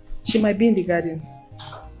 She might be in the garden.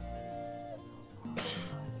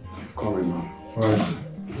 Coming, Mom. Fine.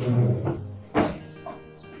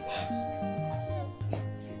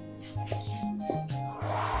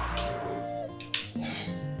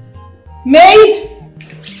 Maid!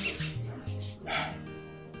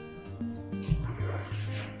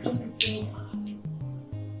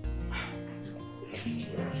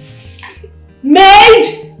 Maid!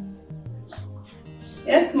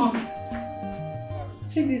 Yes, Mom.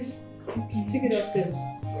 Take this. Okay. Take it upstairs.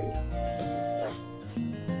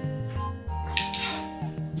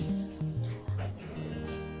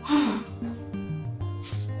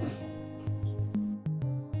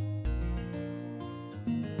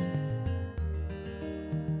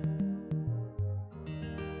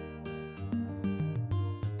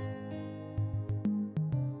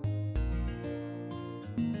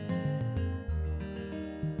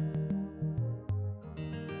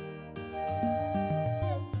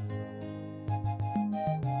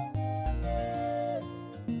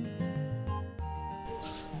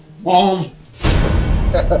 Mom!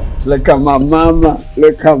 Look at my mama.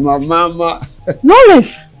 Look at my mama.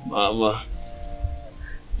 Lawrence! Mama.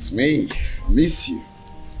 It's me. Miss you.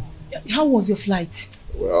 How was your flight?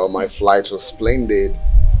 Well, my flight was splendid.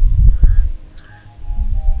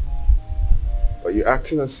 But you're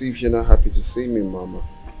acting as if you're not happy to see me, Mama.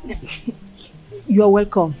 You're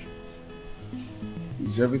welcome.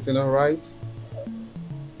 Is everything alright?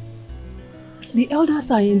 The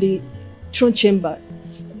elders are in the throne chamber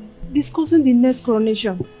discussing the next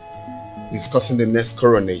coronation. Discussing the next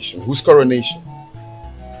coronation? Whose coronation?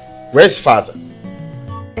 Where's father?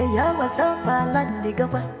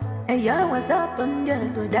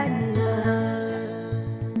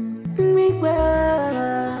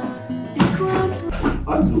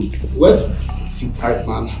 What? Sit tight,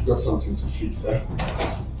 man. Got something to fix, eh?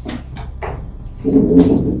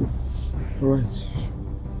 Alright.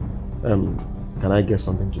 Can I get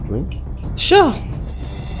something to drink? Sure.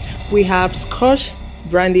 We have scotch,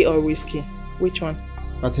 brandy or whiskey. Which one?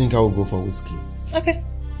 I think I will go for whiskey. Okay.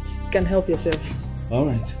 You can help yourself.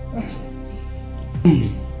 Alright.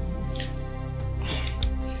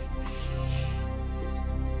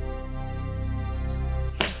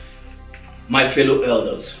 My fellow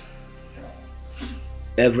elders,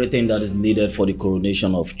 everything that is needed for the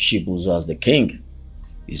coronation of Chibuzo as the king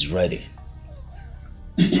is ready.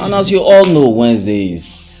 And as you all know, Wednesday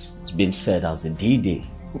is being set as the D-Day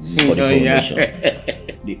for the coronation.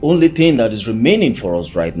 The only thing that is remaining for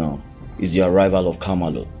us right now is the arrival of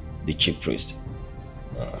Kamalo the chief priest.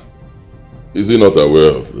 Is he not aware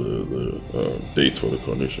of the date for the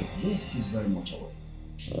coronation? Yes, he's very much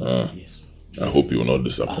aware. Yes. I hope he will not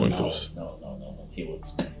disappoint us. No, he won't.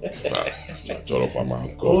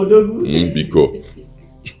 Biko.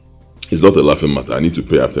 It's not a laughing matter. I need to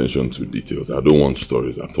pay attention to details. I don't want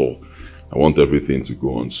stories at all. I want everything to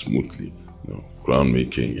go on smoothly. You know, crown me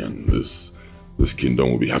king and this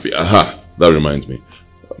kingdom will be happy. Aha! That reminds me.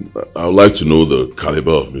 I would like to know the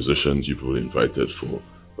caliber of musicians you people invited for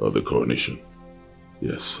the coronation.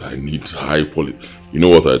 Yes, I need high quality. You know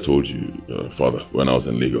what I told you, Father, when I was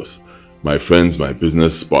in Lagos? My friends, my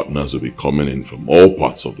business partners will be coming in from all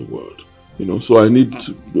parts of the world. You know, so I need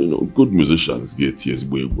good musicians. Get yes,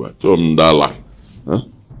 huh?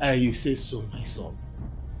 You say so, my son.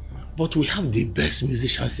 But we have the best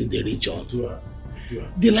musicians in the region.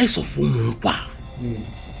 The likes of Umumpa,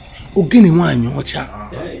 Ogini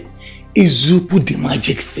Wanyocha, Izupu, the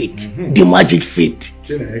magic feet. The magic feet.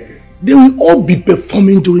 They will all be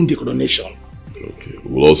performing during the coronation. Okay.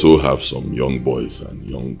 We'll also have some young boys and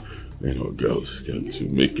young girls to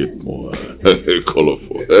make it more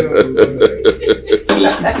colorful. I'm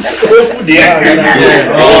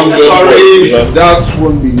sorry, that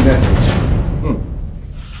won't be necessary.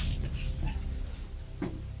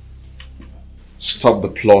 Stop the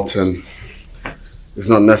plotting. It's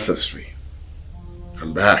not necessary.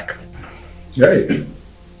 I'm back. Hey.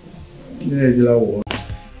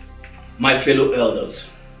 My fellow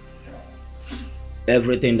elders,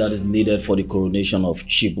 everything that is needed for the coronation of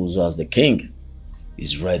Chibuzo as the king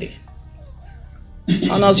is ready.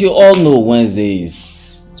 And as you all know, Wednesday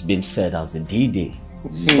is being set as the D-Day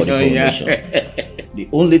for the coronation. The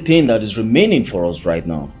only thing that is remaining for us right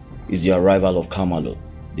now is the arrival of Kamalo,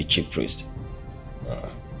 the chief priest.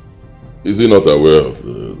 Is he not aware of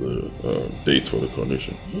the date for the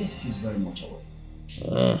coronation? Yes, he's very much aware.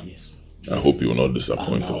 Yes. I hope he will not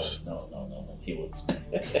disappoint us. No, he won't.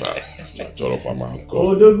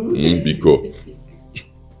 Biko.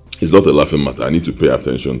 It's not a laughing matter. I need to pay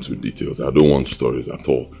attention to details. I don't want stories at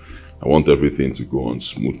all. I want everything to go on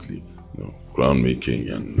smoothly. You know, crown me king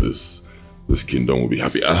and this kingdom will be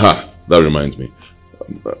happy. Aha! That reminds me.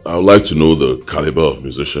 I would like to know the caliber of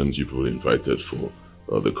musicians you people invited for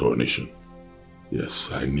the coronation.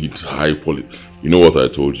 Yes, I need high quality. You know what I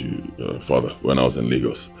told you, Father, when I was in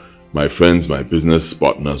Lagos? My friends, my business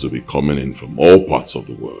partners will be coming in from all parts of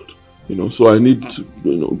the world. You know, so I need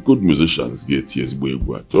good musicians. Get yes,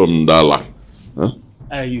 huh?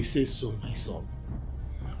 You say so, my son.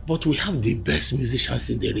 But we have the best musicians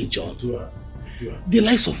in the region. The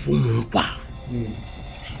likes of Umumpa,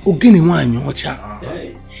 Ogini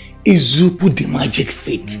Wanyocha, Izupu, the magic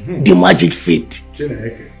feet. The magic feet.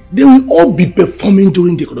 They will all be performing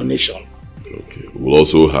during the coronation. Okay. We'll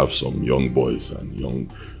also have some young boys and young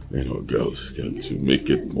girls to make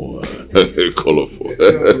it more colorful. I'm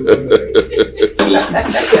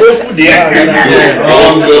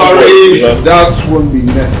sorry, that won't be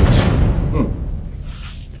necessary.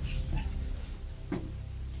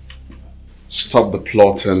 Stop the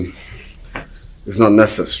plotting. It's not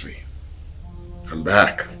necessary. I'm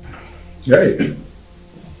back. Hey.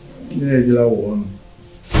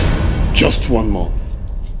 Just 1 month.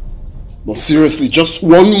 No, seriously, just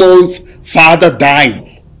 1 month, father died.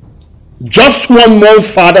 Just 1 month,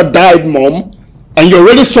 father died, mom. And you're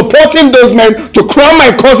already supporting those men to crown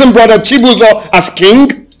my cousin brother Chibuzo as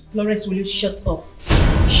king? Lawrence, will you shut up?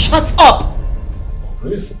 Shut up! Oh,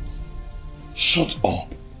 really? Shut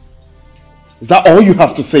up. Is that all you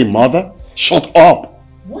have to say, mother? Shut up.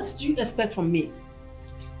 What do you expect from me?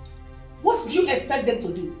 What do you expect them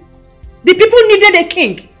to do? The people needed a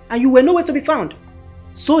king and you were nowhere to be found.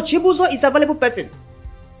 So Chibuzo is a valuable person.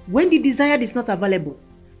 When the desired is not available,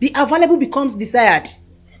 the available becomes desired.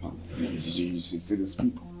 You see these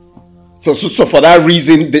people. So for that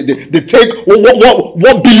reason, they take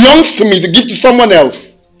what belongs to me to give to someone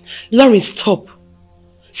else. Lawrence, stop.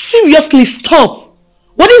 Seriously, stop.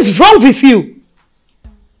 What is wrong with you?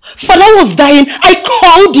 Father was dying. I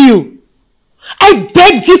called you. I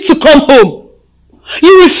begged you to come home.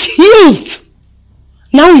 You refused.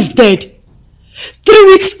 Now he's dead. 3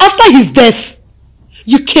 weeks after his death,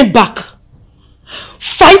 you came back.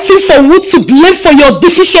 Fighting for who to blame for your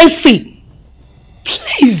deficiency.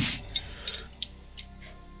 Please.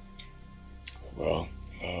 Well,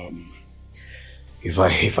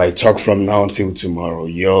 if I talk from now until tomorrow,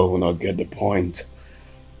 you all will not get the point.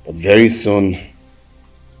 But very soon,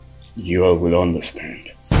 you all will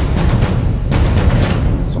understand.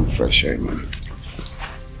 Some fresh air, man.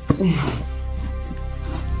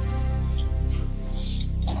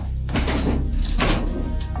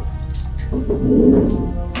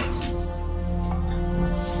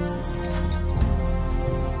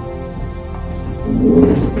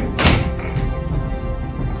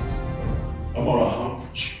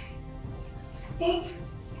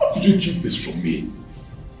 could you keep this from me?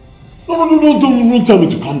 No, don't tell me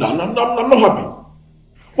to calm down. I'm not happy.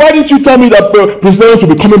 Why didn't you tell me that Prince Lawrence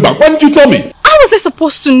will be coming back? Why didn't you tell me? How was I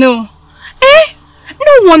supposed to know?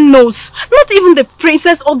 No one knows. Not even the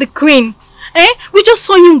princess or the queen. We just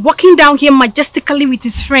saw him walking down here majestically with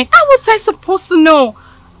his friend. How was I supposed to know?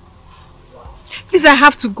 Please, I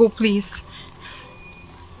have to go, please.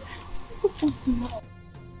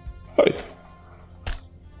 Hey.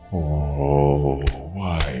 Oh,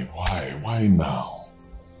 why now?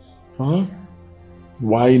 Huh?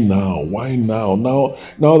 Why now?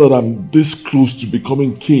 Now that I'm this close to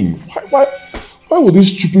becoming king, why would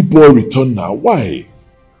this stupid boy return now? Why?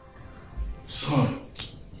 Son,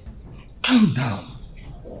 calm down.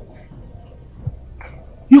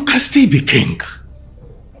 You can still be king.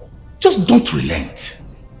 Just don't relent.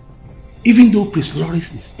 Even though Prince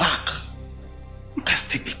Lawrence is back, you can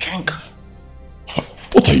still be king.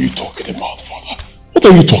 What are you talking about, father? What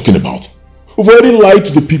are you talking about? We've already lied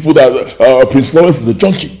to the people that Prince Lawrence is a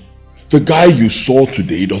junkie. The guy you saw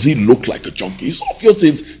today, does he look like a junkie? It's obvious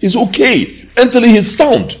he's okay. Mentally he's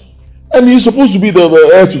sound. And he's supposed to be the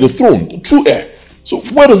heir to the throne, the true heir. So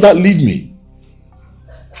where does that leave me?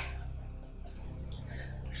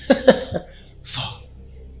 So,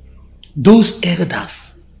 those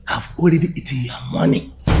elders have already eaten your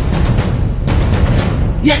money.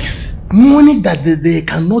 Yes, money that they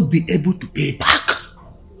cannot be able to pay back.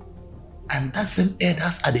 And that same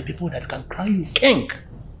elders are the people that can crown you king.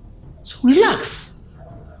 So relax.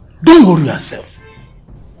 Don't worry yourself.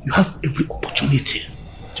 You have every opportunity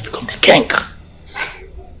to become the king.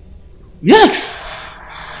 Yes.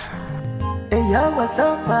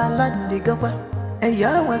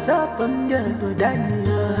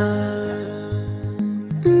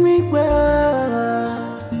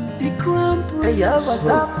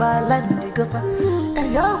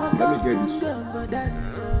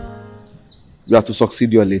 You have to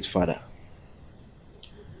succeed your late father.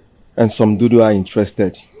 And some Dudu are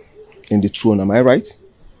interested in the throne, am I right?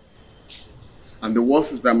 And the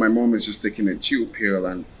worst is that my mom is just taking a chill pill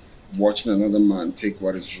and watching another man take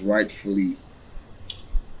what is rightfully...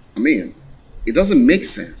 I mean, it doesn't make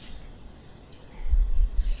sense.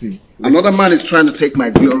 See, another man is trying to take my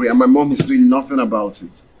glory and my mom is doing nothing about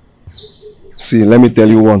it. See, let me tell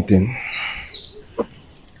you one thing.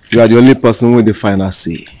 You are the only person with the final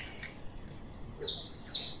say.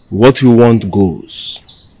 What you want goes.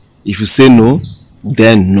 If you say no,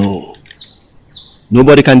 then no.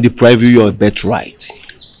 Nobody can deprive you your birthright.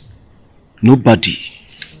 Nobody.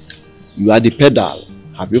 You are the pedal.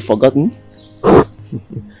 Have you forgotten?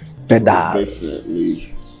 Pedal.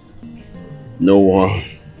 Definitely. No one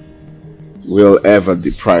will ever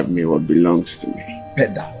deprive me what belongs to me.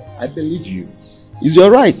 Pedal. I believe you. Is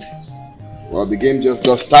your right. Well, the game just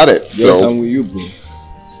got started. Yes, I'm with you, bro.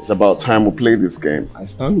 It's about time we play this game. I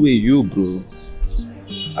stand with you, bro.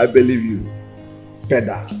 I believe you.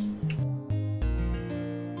 Pedal.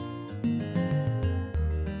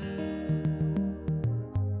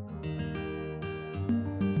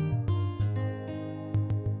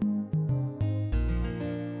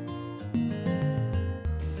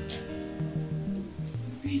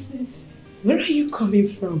 Princess, where are you coming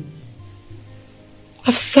from?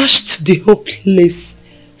 I've searched the whole place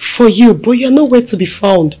for you, but you're nowhere to be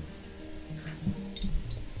found.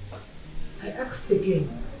 I asked again,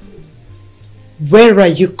 where are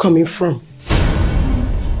you coming from?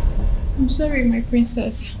 I'm sorry, my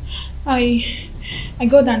princess. I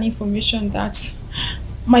got an information that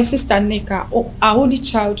my sister Neka, our only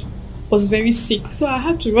child, was very sick. So I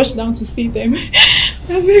had to rush down to see them.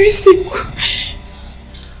 They're very sick.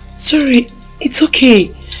 Sorry, it's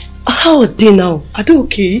okay. How are they now? Are they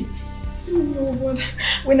okay? No, but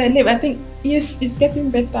when I leave, I think, yes, it's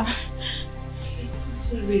getting better. I'm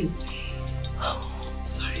so sorry. Oh, I'm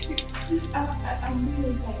sorry. Please, I'm really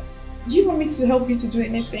inside. Do you want me to help you to do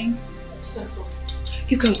anything? That's all.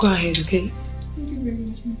 You can go ahead, okay? Thank you very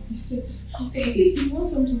much, my princess. Okay. Please, if you want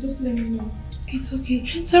something, just let me know. It's okay.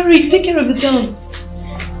 Sorry, take care of the dog.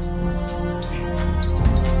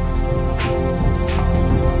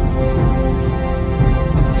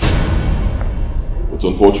 It's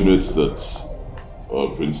unfortunate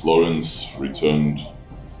that Prince Lawrence returned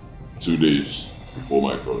 2 days before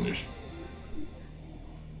my coronation.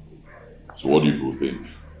 So what do you people think?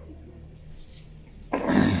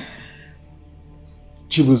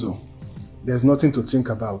 Chibuzo, there's nothing to think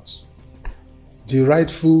about. The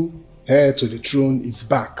rightful heir to the throne is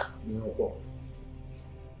back.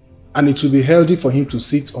 And it will be healthy for him to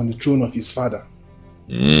sit on the throne of his father.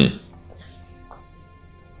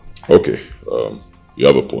 Okay, you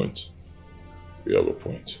have a point. You have a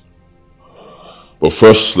point. But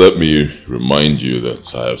first, let me remind you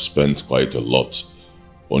that I have spent quite a lot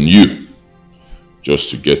on you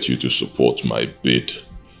just to get you to support my bid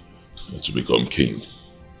to become king.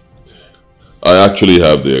 I actually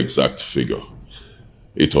have the exact figure,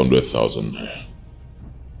 800,000.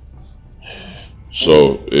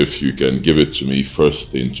 So, if you can give it to me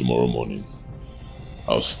first thing tomorrow morning,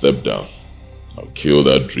 I'll step down. I'll kill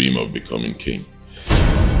that dream of becoming king.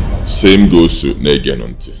 Same goes to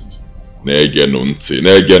Negenonte.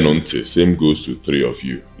 Same goes to 3 of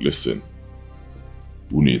you. Listen.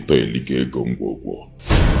 I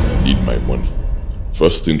need my money.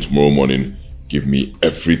 First thing tomorrow morning, give me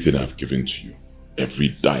everything I've given to you. Every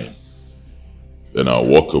dime. Then I'll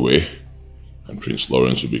walk away and Prince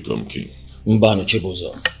Lawrence will become king. Mbano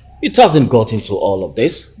Chibuzo, it hasn't got into all of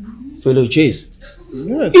this. Fellow Chase,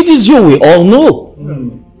 it is you we all know.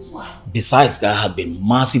 Besides, there had been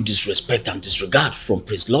massive disrespect and disregard from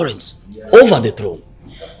Prince Lawrence over the throne.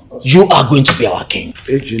 You are going to be our king.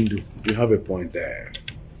 Hey Jindu, you have a point there.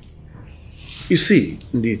 You see,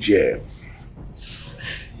 Niger,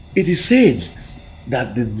 it is said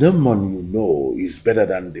that the demon you know is better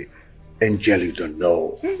than the angel you don't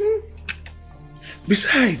know.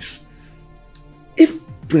 Besides, if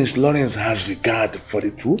Prince Lawrence has regard for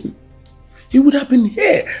the throne, he would have been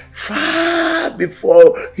here far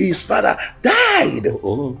before his father died.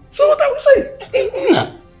 So what I would say?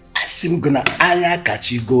 Asimguna anya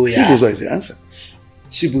kachigoya. Chibuzo is the answer.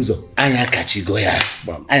 Chibuzo anya kachigoya.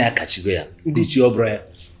 Anya kachigoya. Ndi chiobra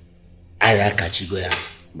anya kachigoya.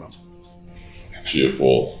 Chief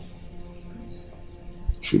Paul,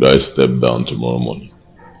 should I step down tomorrow morning?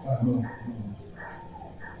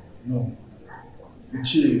 No.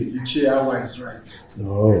 Ejeta Awa is right.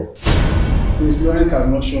 No. Prince Lawrence has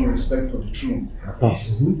not shown respect for the throne.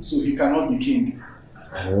 So he cannot be king.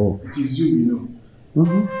 Oh. It is you we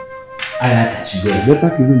know. Better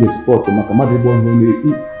give him the spot to Makamadi born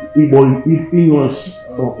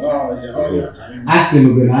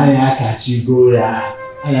Asimguna anya kachigoya.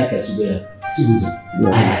 Anya kachigoya. Chibuzo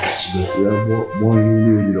anya kachigoya. More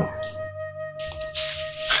you know.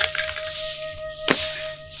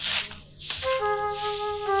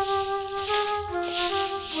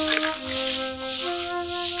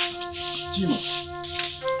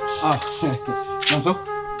 So,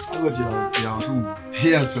 I got your room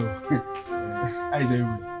here, so how is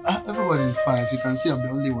everybody? Everybody is fine. As you can see, I'm the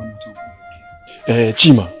only one at home.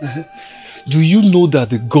 Chima, do you know that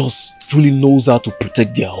the gods truly knows how to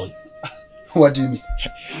protect their own? What do you mean?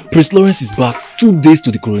 Prince Lawrence is back 2 days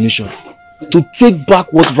to the coronation to take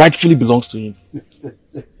back what rightfully belongs to him.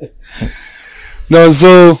 Now,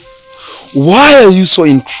 so why are you so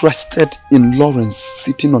interested in Lawrence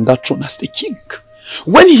sitting on that throne as the king,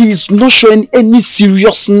 when he is not showing any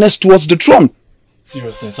seriousness towards the throne?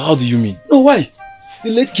 Seriousness? How do you mean? No, why?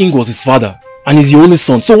 The late king was his father and he's the only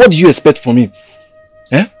son. So what do you expect from him?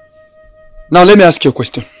 Eh? Now let me ask you a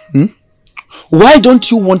question. Why don't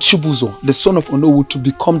you want Chibuzo, the son of NOLLYWOOD, to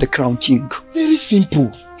become the crown king? Very simple.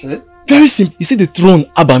 Okay. Very simple. You see, the throne,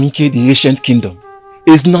 Abamike, the ancient kingdom,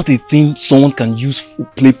 is not a thing someone can use to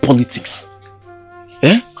play politics.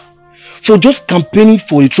 Eh? So just campaigning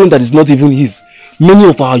for a throne that is not even his, many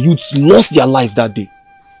of our youths lost their lives that day.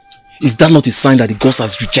 Is that not a sign that the gods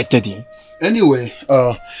has rejected him? Anyway,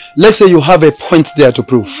 let's say you have a point there to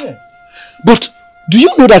prove. Yeah. But do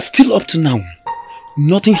you know that still up to now,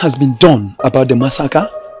 nothing has been done about the massacre?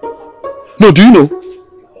 No, do you know?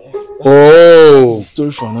 That's a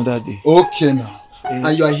story for another day. Okay now.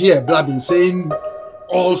 And you are here blabbing, saying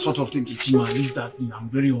all sorts of things. Chima, leave that thing. I'm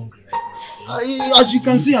very hungry right now. As you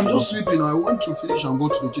can see, I'm just sweeping. I want to finish and go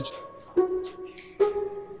to the kitchen.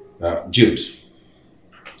 Jude,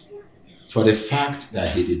 for the fact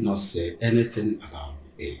that he did not say anything about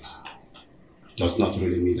it does not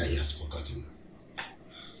really mean that he has forgotten.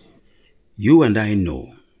 You and I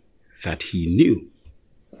know that he knew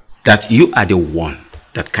that you are the one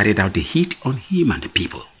that carried out the heat on him and the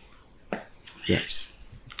people. Yes.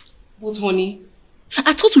 But honey,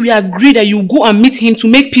 I thought we agreed that you go and meet him to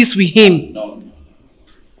make peace with him. No.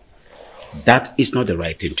 That is not the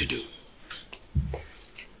right thing to do.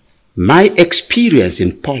 My experience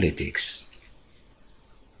in politics,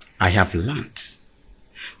 I have learned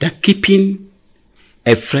that keeping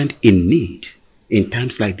a friend in need in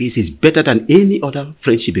times like this is better than any other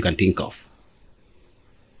friendship you can think of.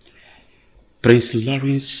 Prince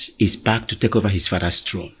Lawrence is back to take over his father's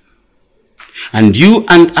throne. And you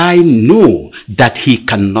and I know that he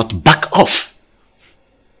cannot back off.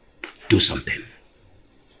 Do something.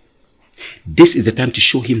 This is the time to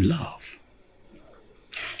show him love.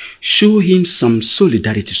 Show him some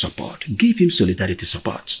solidarity support. Give him solidarity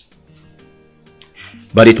support.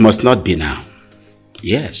 But it must not be now.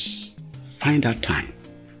 Yes. Find out time.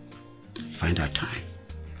 Find out time.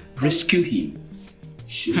 Rescue him.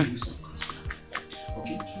 Show him some concern.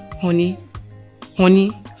 Okay. Honey,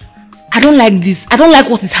 I don't like this. I don't like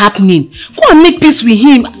what is happening. Go and make peace with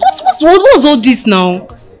him. What's all this now?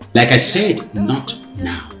 Like I said, not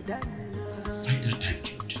now. Find out time,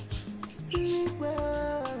 Jude.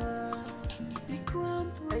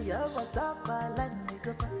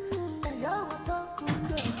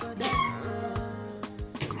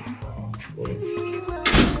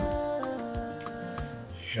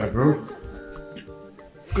 Yeah, bro.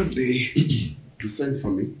 Good day. You sent for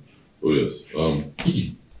me? Oh, yes.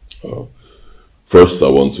 First, I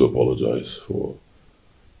want to apologize for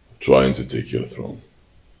trying to take your throne.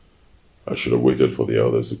 I should have waited for the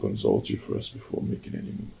elders to consult you first before making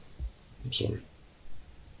any move. I'm sorry.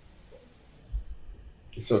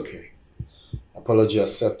 It's okay. Apology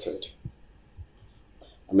accepted.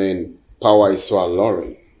 I mean, power is so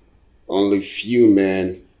alluring. Only few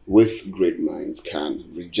men with great minds can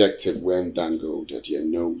reject it when dangled at your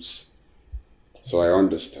nose. So I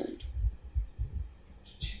understand.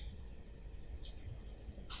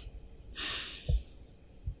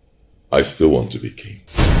 I still want to be king.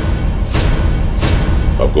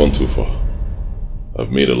 I've gone too far.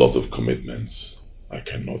 I've made a lot of commitments. I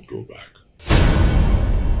cannot go back.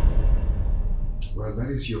 Well, that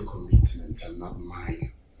is your commitment and not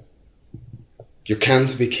mine. You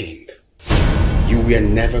can't be king. You were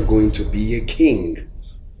never going to be a king.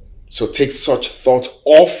 So take such thought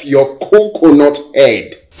off your coconut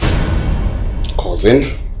head.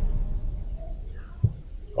 Cousin.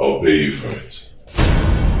 I'll pay you for it.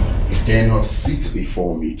 You dare not sit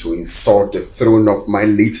before me to insult the throne of my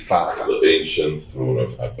late father. The ancient throne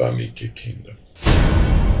of Abamike Kingdom.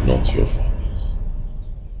 Not your father's.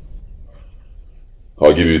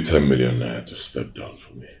 I'll give you 10 million naira to step down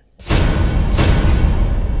for me.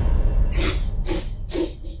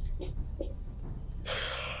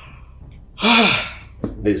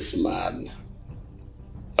 This man.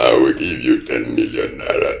 I will give you 10 million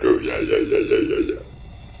naira. Oh, yeah.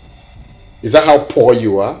 Is that how poor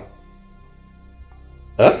you are?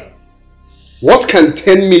 Huh? What can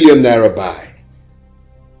 10 million naira buy?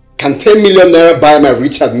 Can 10 million naira buy my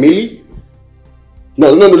Richard Millie?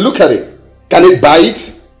 No, look at it. Can it buy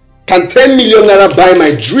it? Can 10 million naira buy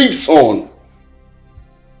my drip son?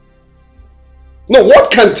 No,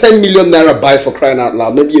 what can 10 million naira buy for crying out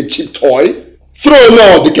loud? Maybe a cheap toy? Throw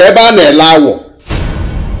no, the keba na lawo.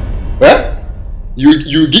 Eh?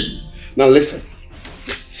 You get. Now listen.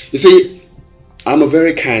 You see, I'm a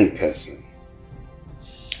very kind person.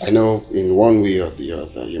 I know in one way or the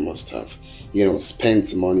other you must have,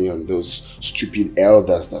 spent money on those stupid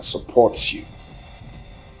elders that support you.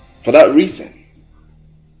 For that reason,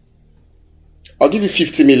 I'll give you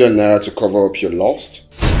 50 million naira to cover up your loss.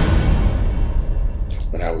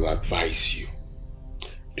 But I will advise you,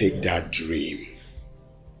 take that dream,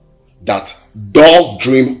 that dog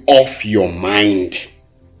dream off your mind.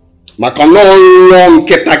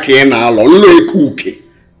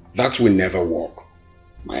 That will never work.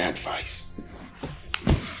 My advice.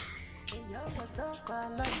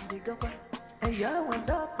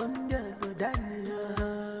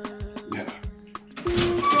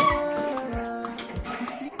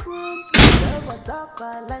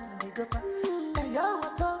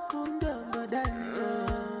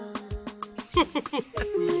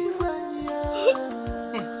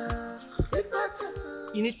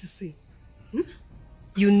 You need to see.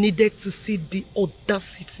 You needed to see the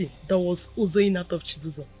audacity that was oozing out of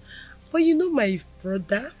Chibuzo. But you know my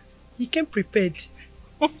brother, he came prepared.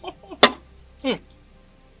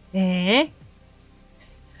 Eh?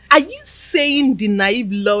 Are you saying the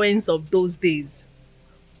naive Lawrence of those days?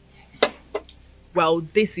 Well,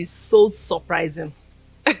 this is so surprising.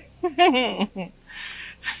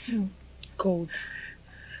 God,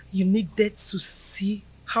 you needed to see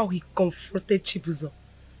how he confronted Chibuzo.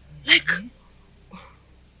 Like,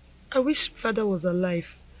 I wish father was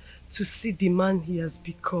alive to see the man he has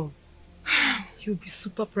become. You'll be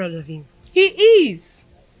super proud of him. He is.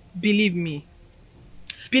 Believe me.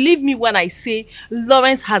 Believe me when I say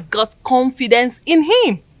Lawrence has got confidence in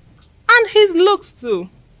him. And his looks too.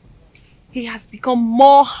 He has become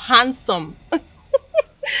more handsome.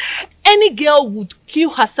 Any girl would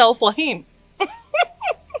kill herself for him.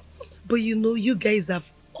 But you know, you guys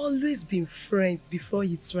have always been friends before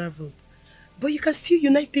you traveled. But you can still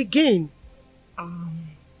unite again.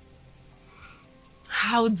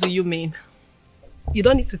 How do you mean? You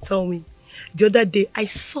don't need to tell me. The other day, I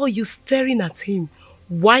saw you staring at him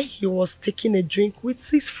while he was taking a drink with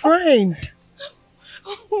his friend.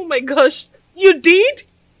 Oh my gosh. You did?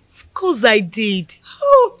 Of course I did.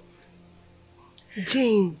 Oh.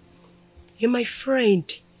 Jane, you're my friend.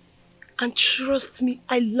 And trust me,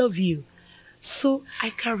 I love you. So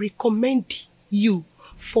I can recommend you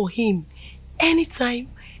for him anytime,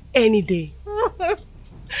 any day.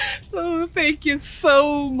 Oh, thank you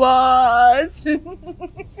so much.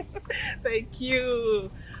 Thank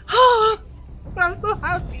you. Oh, I'm so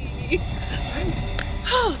happy.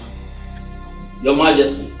 Your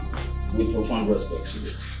Majesty, with profound respect to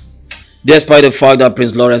you. Despite the fact that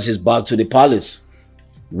Prince Lawrence is back to the palace,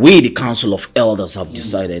 we, the Council of Elders, have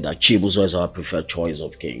decided that Chibuzo is our preferred choice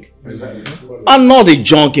of king. Exactly. And not the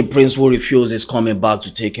junkie prince who refuses coming back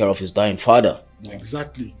to take care of his dying father.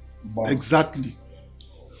 Exactly. Exactly.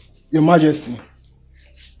 Your Majesty,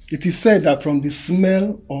 it is said that from the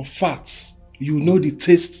smell of fat, you know the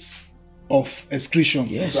taste of excretion.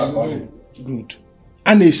 Yes. Good.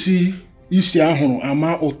 And they see Yes.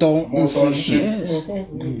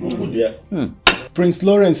 Prince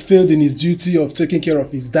Lawrence failed in his duty of taking care of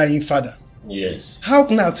his dying father. Yes.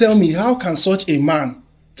 Now tell me, how can such a man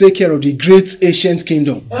take care of the great ancient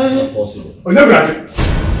kingdom? It's not possible.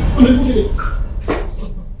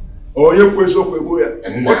 What is your problem?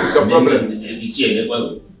 What is your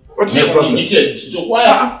problem?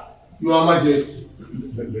 Your Majesty.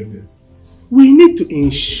 We need to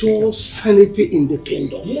ensure sanity in the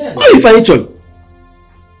kingdom. Yes. What if I tell?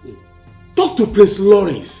 Talk to Prince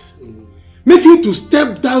Lawrence. Make him to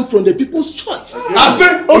step down from the people's choice. I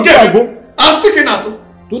say, okay, I say it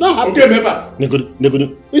do not happen. Okay, member.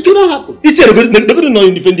 It will not happen.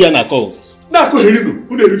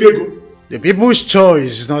 The people's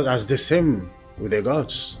choice is not as the same with the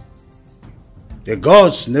gods. The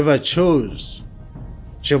gods never chose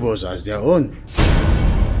Chibos as their own.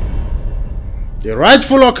 The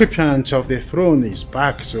rightful occupant of the throne is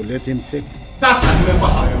back, so let him take it. That can never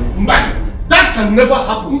happen. That can never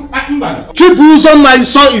happen. Chibuzo, my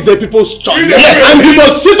son, is the people's choice. Yes, and he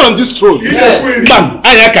must sit on this throne. Yes.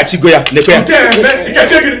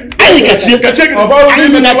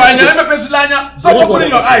 Stop opening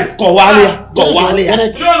your eyes.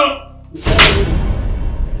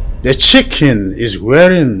 The chicken is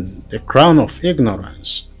wearing the crown of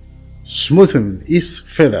ignorance, smoothing its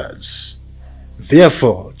feathers,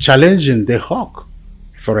 therefore challenging the hawk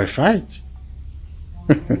for a fight.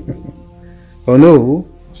 Oh no,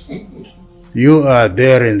 you are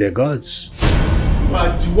there in the gods. You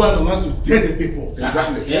are the one who wants to tell the people.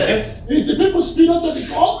 Exactly. Yes. Is the people speak out of the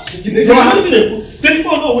gods? It is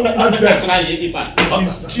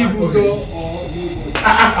Chibuzo or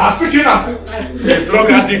a drug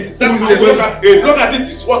addict. A drug addict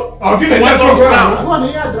is what? I'll give a drug now.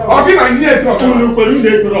 I'll give a drug.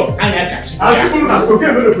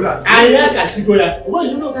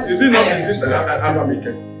 Is it not this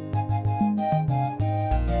Abamike?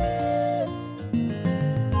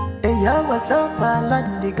 Eya was up a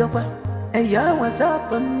land digger. Eya was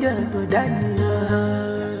up on the Budania.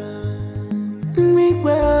 We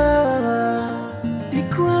were the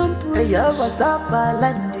crown prince. Eya was up a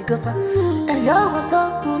land digger. Eya was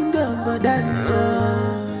up on the Budania.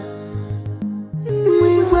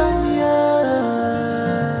 We were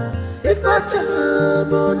if I tell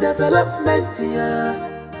no development here.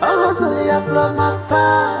 I was a from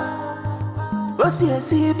afar. Was ye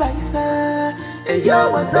see vice? Eya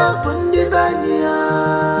was up on the banya.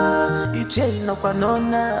 Iche no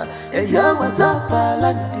panona. Eya was up a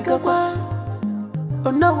landigwa. Oh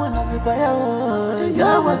no one has a fire.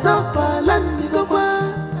 Eya was up a landigwa.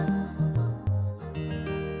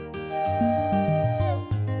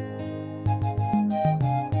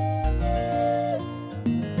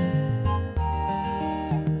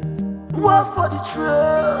 Walk for the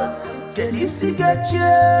throne. Can you see your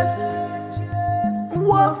chest?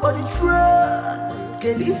 Walk for the throne.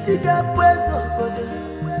 Can you see your presence for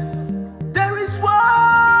them? There is war.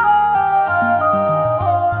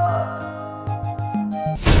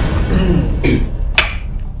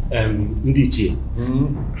 Ndiche.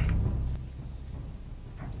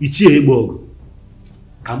 Ichie Ebogo.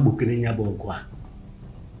 Kambo Kenenya Bogwa.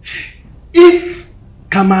 If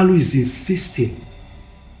Kamalu is insisting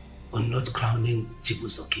on not crowning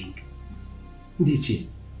Chibuzo king, Ndiche,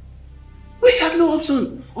 we have no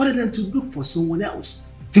option other than to look for someone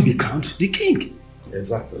else to be crowned the king.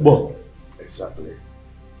 Exactly. But exactly.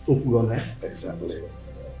 Exactly.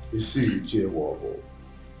 You see, J-Wabo,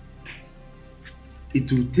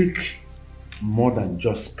 it will take more than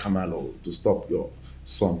just Kamalo to stop your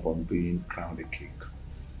son from being crowned the king.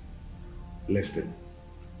 Listen,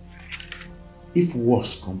 if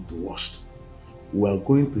worst comes to worst, we are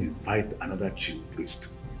going to invite another chief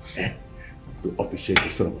priest to officiate the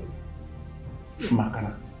ceremony.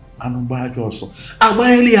 Makana, Anuba Joso.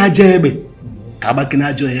 Abayeli Ajebe.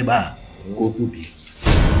 Kabakina Joeba. Gokubi.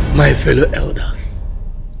 My fellow elders,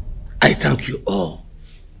 I thank you all.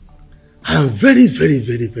 I am very, very,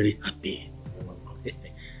 very, very happy.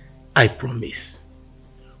 I promise,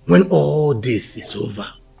 when all this is over,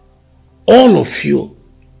 all of you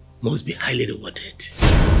must be highly rewarded.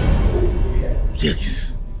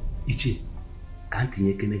 Yes. Ichi, can't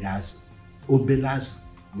you get Obelas,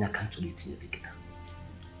 Nyakantoli Tinekita.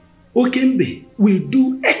 Odimgbe will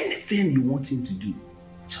do anything you want him to do.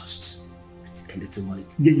 Just a little money.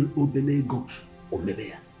 Obelego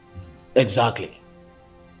Obebeya. Exactly.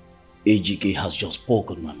 Ejike has just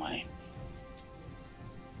spoken my mind.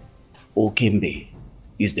 Odimgbe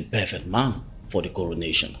is the perfect man for the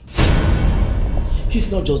coronation. He's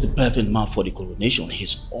not just the perfect man for the coronation,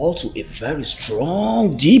 he's also a very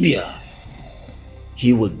strong Dibia.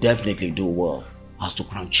 He will definitely do well as to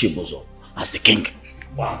crown Chibuzo as the king.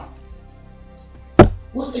 Wow.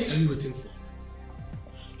 What else are you waiting for?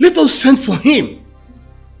 Let us send for him.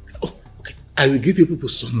 Oh, okay. I will give you people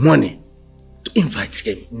some money to invite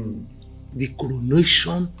him. The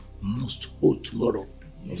coronation must hold tomorrow.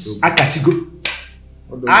 Yes. Akachigo.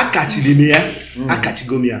 Akachigomia.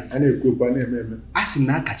 Akachigomia.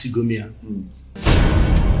 Asimna akachigomia.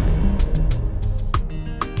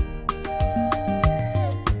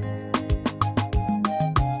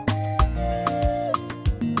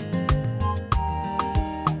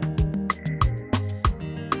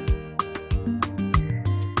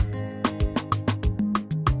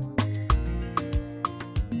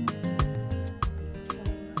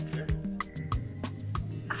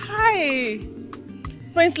 Hi,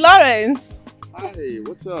 Prince Lawrence. Hi,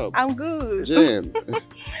 what's up? I'm good. Jen.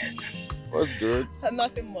 What's good?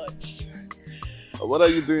 Nothing much. What are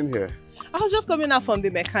you doing here? I was just coming out from the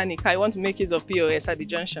mechanic. I want to make use of POS at the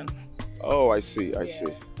junction. Oh, I see. I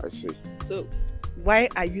see. So, why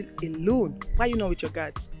are you alone? Why are you not with your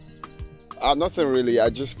guards? Nothing really. I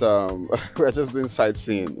just we're just doing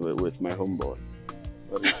sightseeing with my homeboy.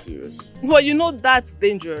 Nothing serious. Well, you know that's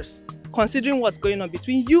dangerous, considering what's going on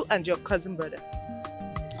between you and your cousin brother.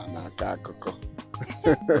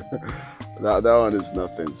 that one is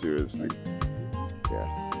nothing, seriously.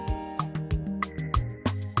 Yeah.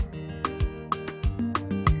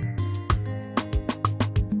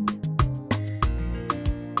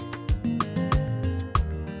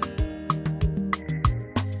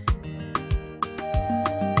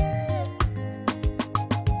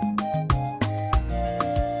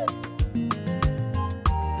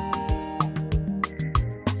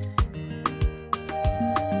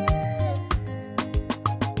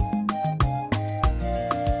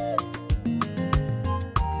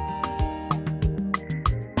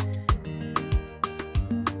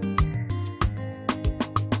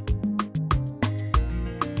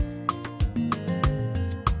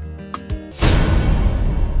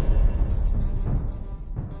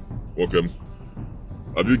 Welcome.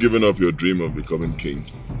 Have you given up your dream of becoming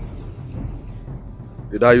king?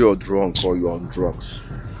 Either you're drunk or you're on drugs.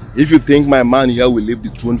 If you think my man here will leave the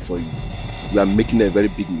throne for you, you are making a very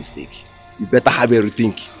big mistake. You better have a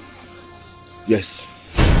rethink. Yes.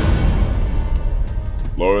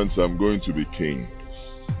 Lawrence, I'm going to be king,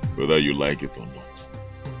 whether you like it or not.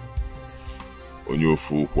 On your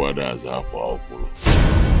full quarters,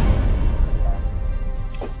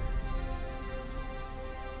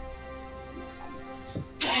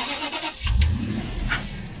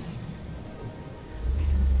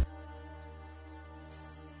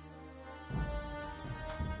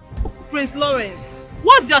 Prince Lawrence,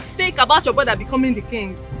 what's your stake about your brother becoming the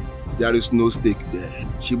king? There is no stake there.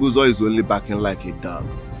 Chibuzo is only backing like a dog.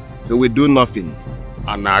 They will do nothing.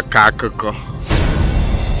 Anakakoko.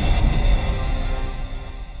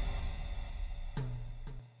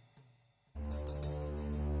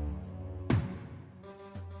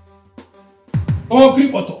 Oh,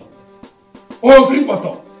 Gripoto! Oh,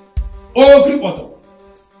 Gripoto! Oh, Gripoto!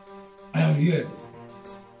 I am here.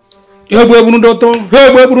 Egbe Brundoto,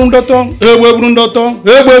 Egbe Brundoto, Egbe Brundoto,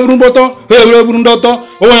 Egbe Brundoto, Egbe Brundoto,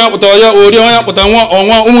 Oya Potoya, Oya Potawa,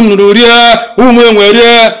 Owa Umunuria,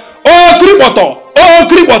 Umweria, Oh, Gripoto! Oh,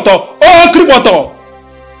 Gripoto! Oh, Gripoto!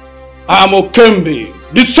 I am Odimgbe,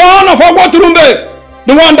 the son of Odimgbe,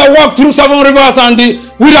 the one that walked through 7 rivers and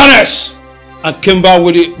the wilderness and came back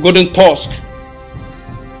with the golden tusk.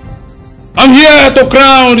 I'm here to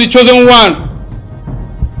crown the chosen one.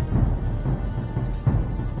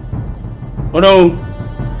 Oh no.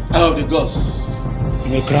 I have the gods.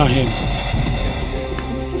 You may crown him.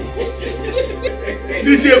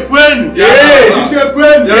 This is a queen. Yeah. This is a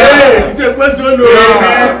queen. Yeah. This is a queen solo.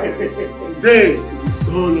 Yeah. They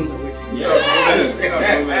solo. Yes.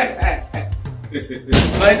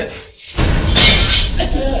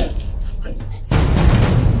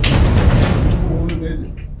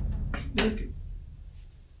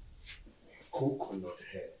 Coconut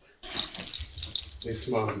head.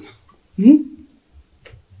 This man.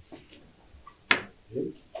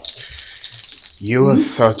 You are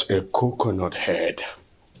such a coconut head.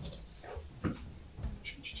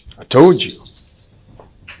 I told you.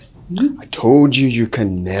 I told you you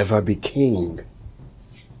can never be king.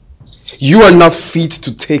 You are not fit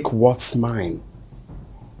to take what's mine.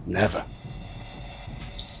 Never.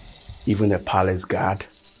 Even a palace guard,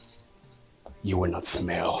 you will not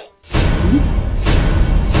smell.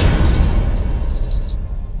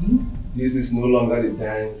 This is no longer the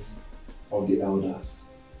dance of the elders,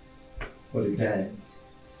 but the dance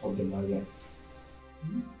of the maggots.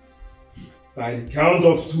 By the count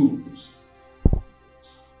of 2,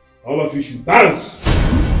 all of you should dance.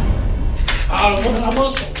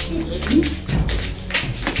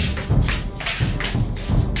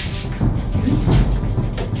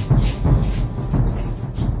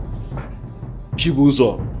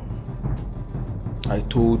 Chibuzo, I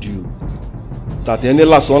told you that any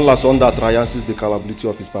last one that triances the capability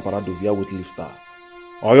of his paparadovia with lifter.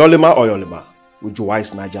 Oyolima, with your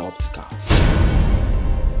wise Niger optical.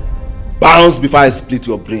 Bounce before I split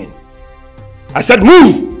your brain. I said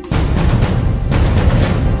move!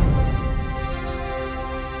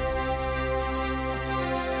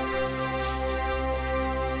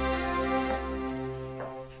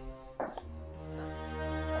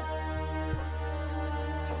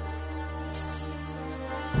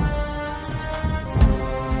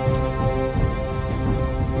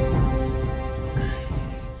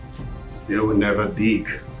 They will never dig.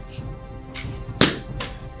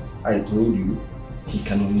 I told you, he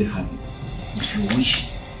can only have it. If you wish,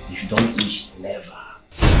 if you don't wish, never.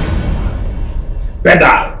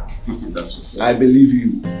 Better! That's what's up. I believe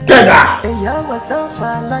you. Better! Hey, yo, what's up,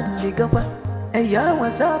 I like the go. Hey, yo,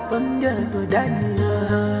 what's up, I'm good, but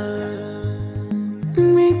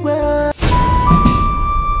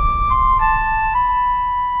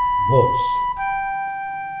Boss,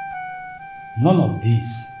 none of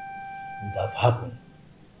this would have happened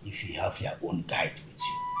if you have your own guide with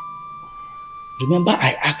you. Remember,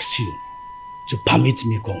 I asked you to permit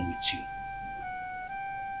me come with you.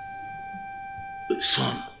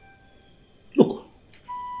 Son, look,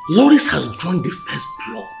 Loris has drawn the first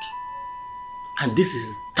blood, and this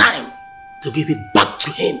is time to give it back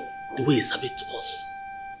to him the way he gave it to us.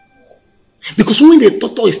 Because when the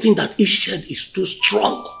tortoise thinks that his shed is too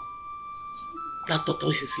strong, that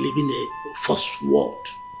tortoise is living a false world.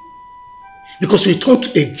 Because we turn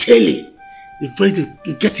to a jelly, we're ready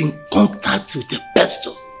to get in contact with a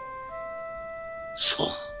pestle.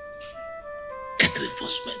 So, get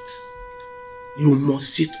reinforcement. You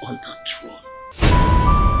must sit on that throne.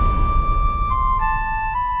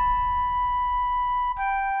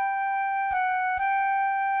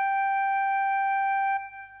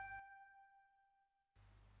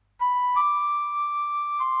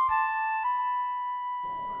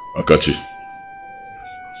 Akachi,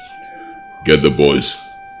 get the boys.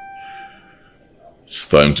 It's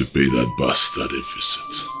time to pay that bastard a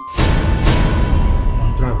visit.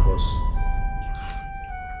 On track, boss.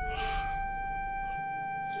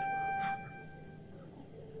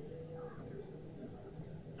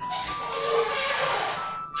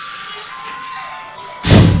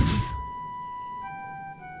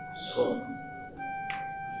 So,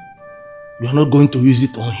 you are not going to use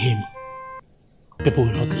it on him. People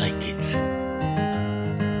will not like it.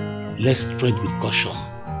 Let's tread with caution,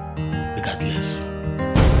 regardless.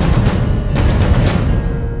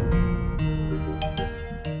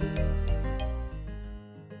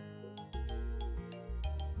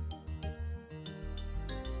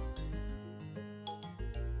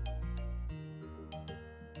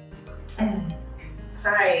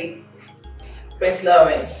 Hi, Prince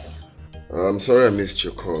Lawrence. I'm sorry I missed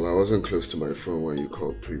your call. I wasn't close to my phone when you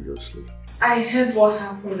called previously. I heard what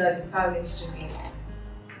happened at the palace today.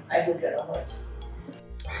 I hope you're not hurt.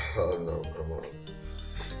 Oh no, come on.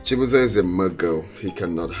 Chibuzo is a muggle. He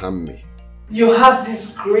cannot harm me. You have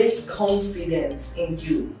this great confidence in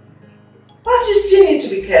you. But you still need to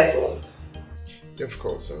be careful. Of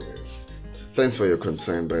course I will. Thanks for your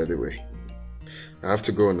concern, by the way. I have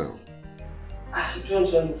to go now. I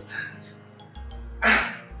don't understand.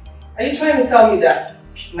 Are you trying to tell me that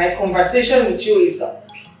my conversation with you is not...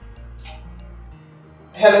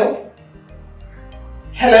 Hello?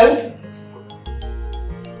 Hello?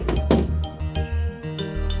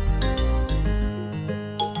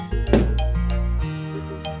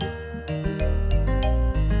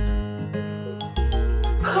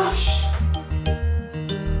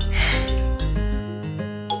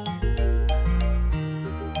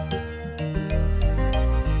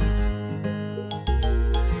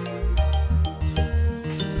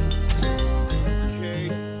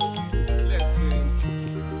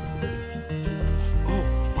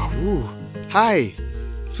 Ooh, hi.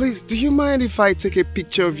 Please, do you mind if I take a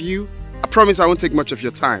picture of you? I promise I won't take much of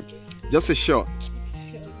your time. Just a shot.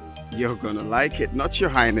 You're gonna like it. Not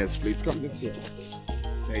your highness, please. Come this way.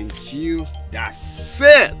 Thank you. That's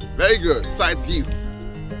it. Very good. Side view.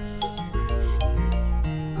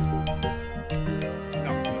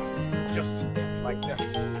 No, just like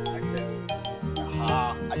this. Like this.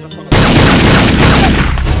 I just want to...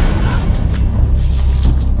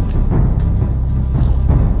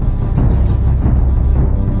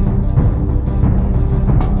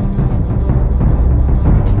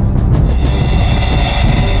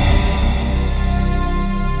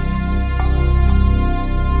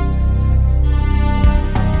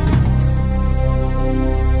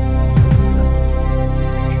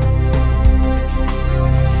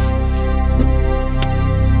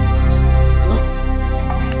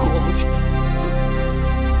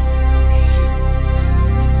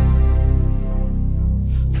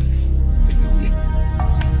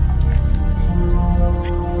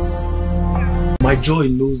 My joy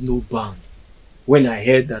knows no bound when I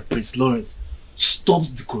heard that Prince Lawrence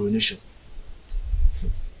stopped the coronation.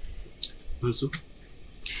 And so,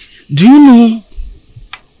 do you know,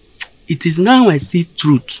 it is now I see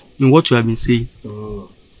truth in what you have been saying.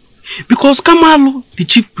 Because Kamalu, the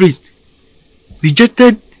chief priest,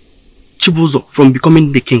 rejected Chibuzo from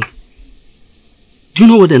becoming the king. Do you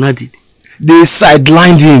know what they now did? They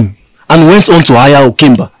sidelined him and went on to hire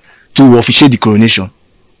Okemba to officiate the coronation.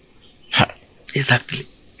 Exactly.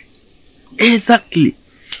 Exactly.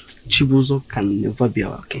 Chibuzo can never be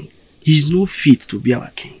our king. He is no fit to be our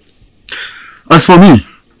king. As for me,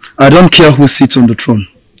 I don't care who sits on the throne.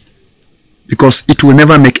 Because it will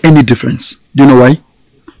never make any difference. Do you know why?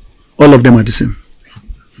 All of them are the same.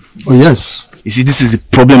 Oh yes. You see, this is the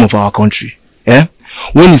problem of our country. Eh?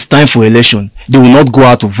 When it's time for election, they will not go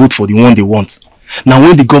out to vote for the one they want. Now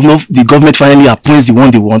when the government finally appoints the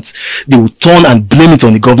one they want, they will turn and blame it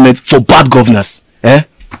on the government for bad governance. Eh?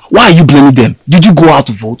 Why are you blaming them? Did you go out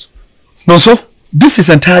to vote? No, so this is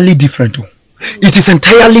entirely different. It is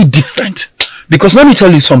entirely different. Because let me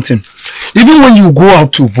tell you something. Even when you go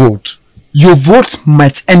out to vote, your vote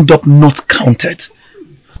might end up not counted.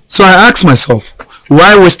 So I ask myself,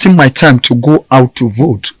 why wasting my time to go out to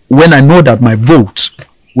vote when I know that my vote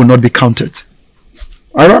will not be counted?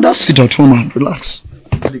 I'd rather sit at home and relax.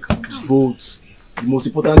 Vote. The most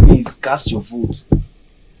important thing is cast your vote.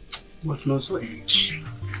 But no, so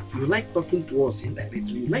you like talking to us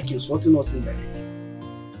indirectly. You like insulting us indirectly.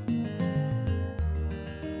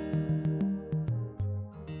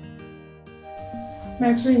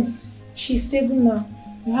 My prince, she's stable now.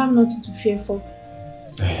 You have nothing to fear for.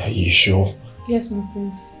 You sure? Yes, my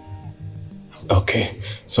prince. Okay,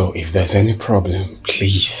 so if there's any problem,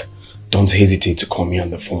 please don't hesitate to call me on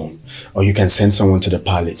the phone. Or you can send someone to the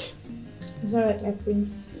palace. It's alright, my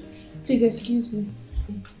prince. Please excuse me.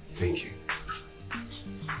 Thank you.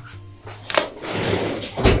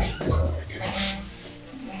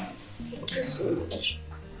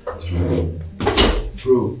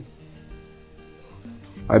 Bro,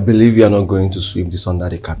 I believe you are not going to sweep this under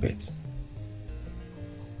the carpet.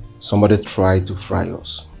 Somebody tried to fry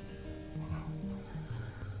us.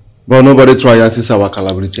 But nobody tried and since our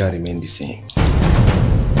collaboration remain the same.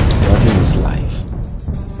 Nothing is life.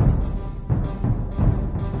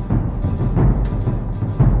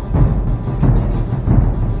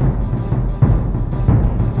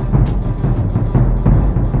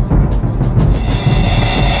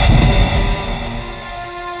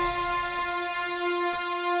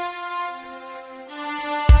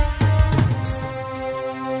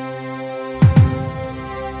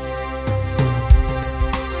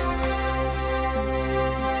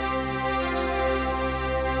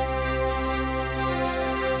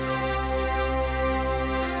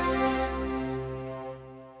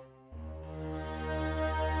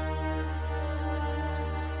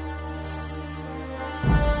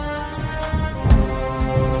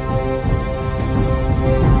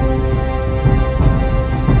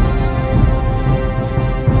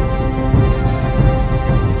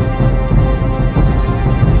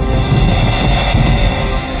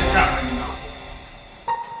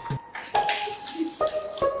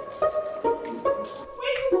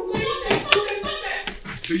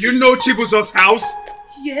 Do you know Chibuzo's house?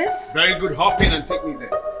 Yes. Very good. Hop in and take me there.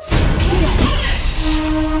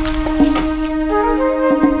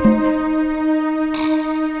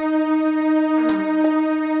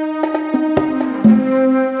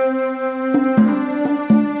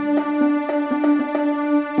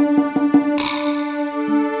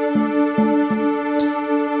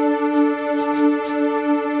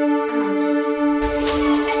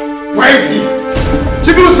 Where is he?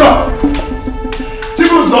 Chibuzo!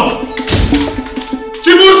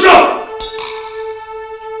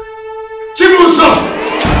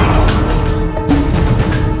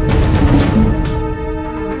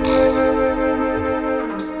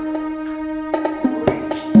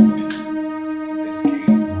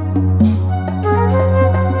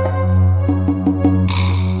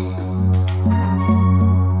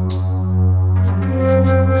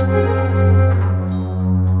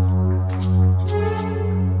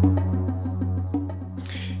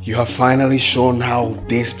 You have finally shown how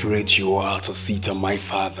desperate you are to sit on my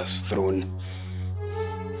father's throne.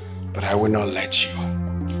 But I will not let you.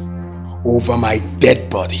 Over my dead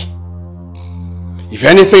body. If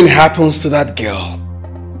anything happens to that girl,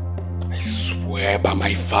 I swear by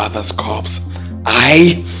my father's corpse,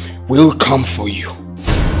 I will come for you.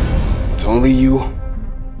 Not only you,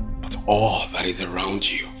 but all that is around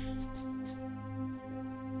you.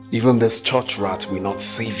 Even this church rat will not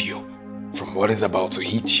save you from what is about to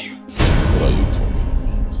hit you. What are you talking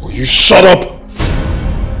about? Will you shut up?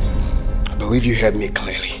 I believe you heard me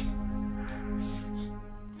clearly.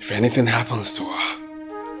 If anything happens to her,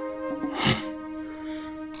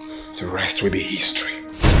 the rest will be history.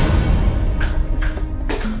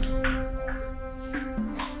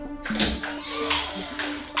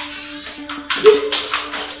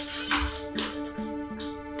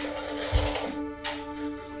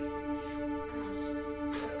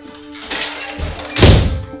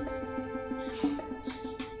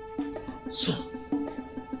 So,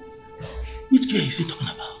 which girl is he talking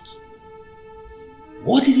about?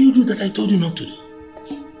 What did you do that I told you not to do?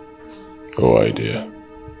 No idea.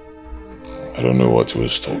 I don't know what he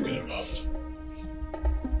was talking about.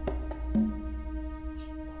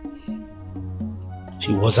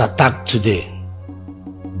 She was attacked today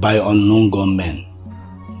by unknown gunmen.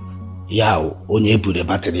 Yao, onye bude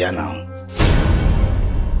battery now.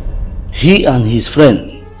 He and his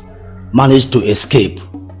friend managed to escape,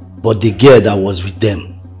 but the girl that was with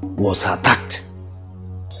them was attacked.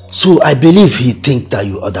 So I believe he thinks that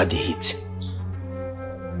you ordered the hit.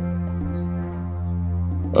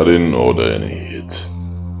 I didn't order any hit.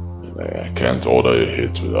 I can't order a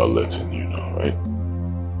hit without letting you know, right?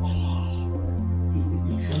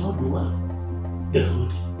 You cannot do well.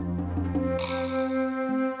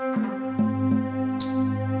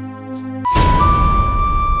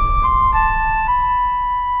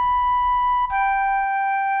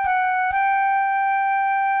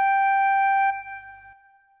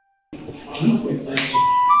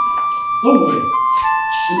 Don't worry.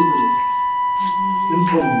 Don't worry.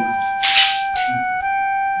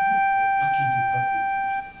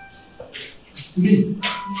 Me.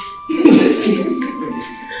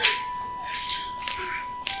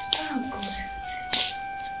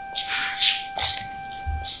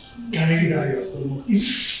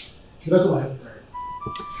 Should I go ahead?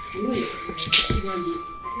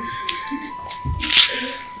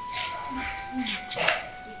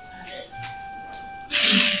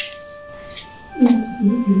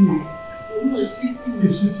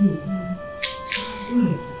 It's sitting.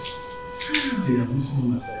 See, I'm missing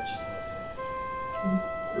my massage.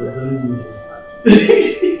 So I don't know.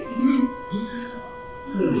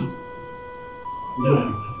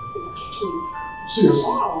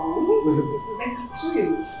 Seriously? Like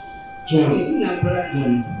twins. Twins?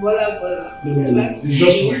 It's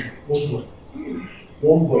just one.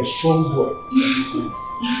 One boy, strong boy. I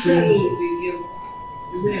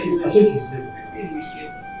think he's dead.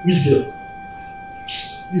 Which girl?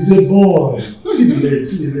 He's a boy. See the leg,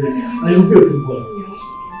 see the leg. And you'll be a footballer.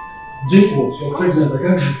 Drink what? You're pregnant, I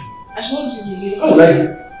can't drink. I told you to leave. I don't like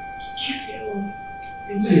it.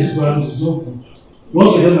 This is bad, it's not good. You want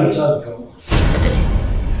to get my child come?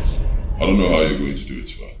 I don't know how you're going to do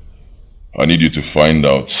it, but I need you to find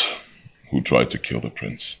out who tried to kill the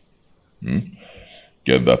prince.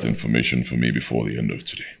 Get that information for me before the end of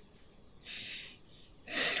today.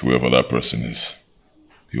 Whoever that person is,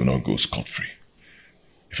 he will not go scot-free.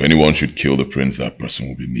 If anyone should kill the prince, that person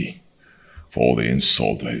will be me, for all the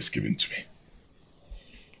insult that he's given to me.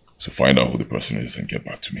 So find out who the person is and get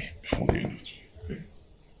back to me before the end of today. Okay?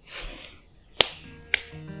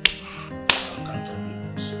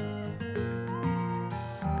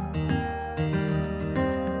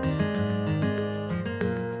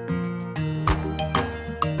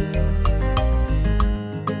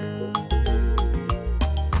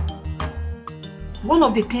 One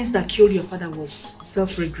of the things that killed your father was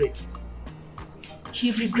self-regret.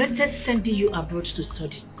 He regretted sending you abroad to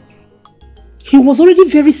study. He was already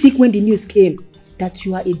very sick when the news came that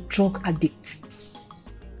you are a drug addict.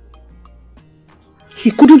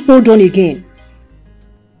 He couldn't hold on again.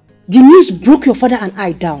 The news broke your father and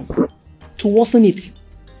I down. To worsen it,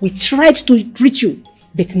 we tried to reach you,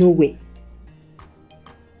 but no way.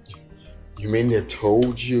 You mean they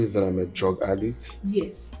told you that I'm a drug addict?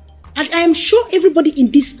 Yes. And I am sure everybody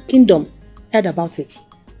in this kingdom heard about it.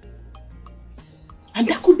 And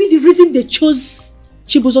that could be the reason they chose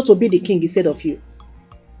Chibuzo to be the king instead of you.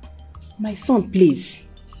 My son, please.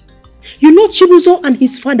 You know Chibuzo and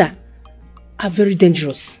his father are very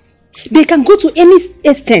dangerous. They can go to any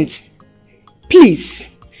extent. Please,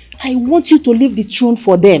 I want you to leave the throne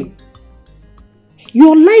for them.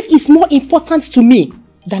 Your life is more important to me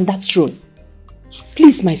than that throne.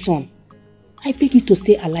 Please, my son, I beg you to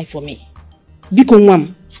stay alive for me.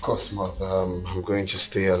 Biko. Of course, mother, I'm going to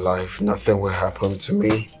stay alive. Nothing will happen to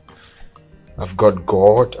me. I've got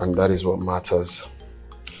God, and that is what matters.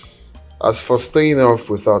 As for staying off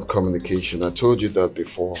without communication, I told you that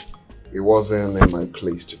before. It wasn't in my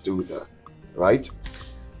place to do that, right?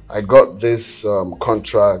 I got this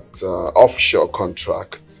contract, offshore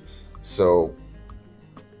contract. So,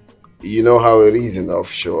 you know how it is in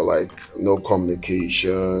offshore, like no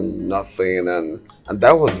communication, nothing, and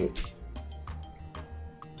that was it.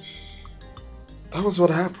 That was what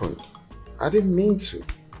happened. I didn't mean to.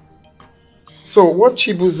 So what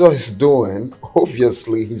Chibuzo is doing,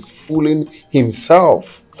 obviously he's fooling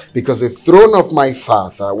himself, because the throne of my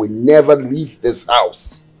father will never leave this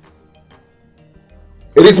house.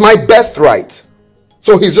 It is my birthright.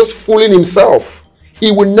 So he's just fooling himself.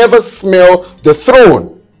 He will never smell the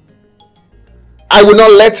throne. I will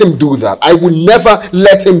not let him do that. I will never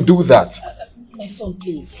let him do that. My son,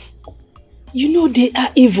 please. You know they are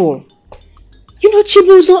evil. You know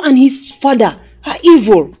Chibuzo and his father are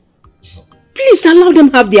evil. Please allow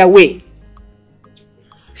them have their way.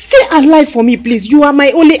 Stay alive for me, please. You are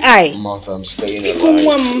my only eye. Martha, I'm staying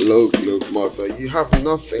alive. Look, Martha, you have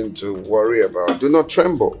nothing to worry about. Do not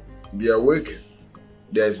tremble. Be awake.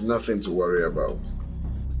 There is nothing to worry about.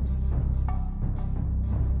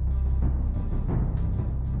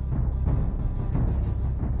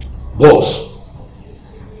 Boss,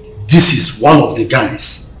 this is one of the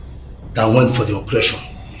guys that went for the operation.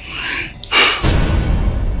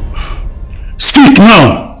 Speak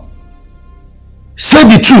now. Say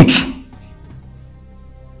the truth.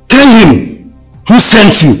 Tell him who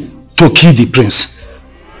sent you to kill the prince.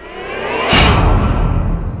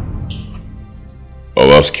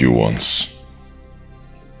 I'll ask you once.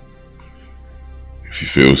 If he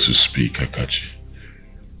fails to speak, Akachi,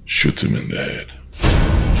 shoot him in the head.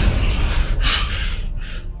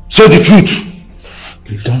 Say the truth.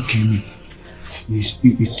 Please don't kill me.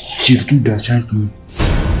 It's Chief Jude that sent me.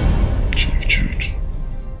 Chief Jude.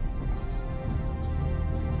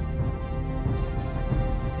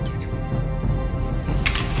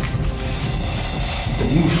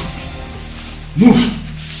 Move.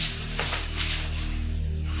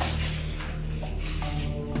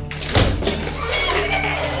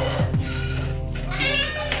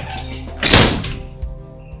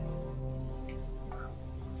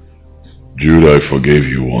 Jude, I forgave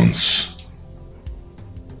you once.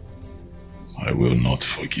 I will not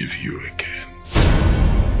forgive you again.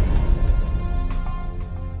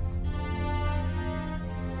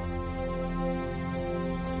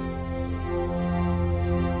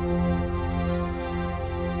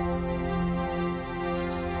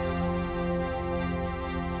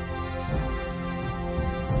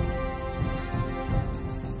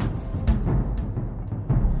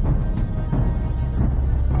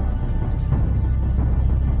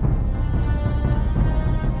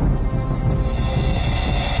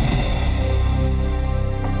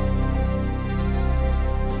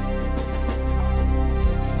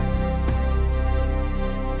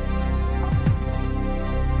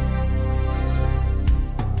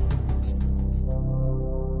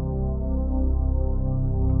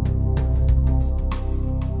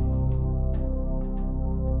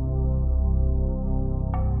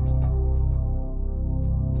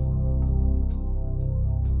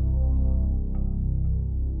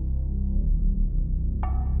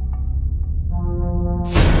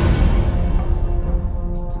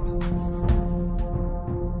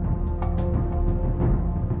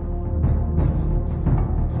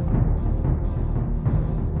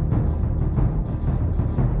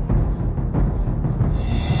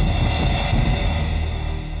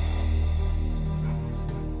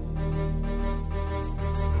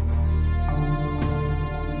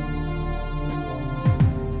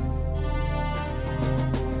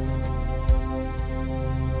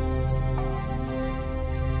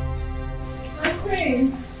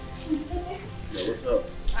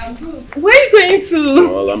 Where are you going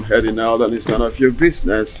to? Well, I'm heading out and it's none of your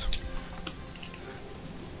business.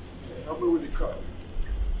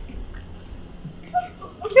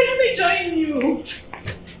 me join you.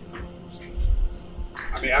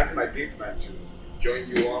 I may ask my date man to join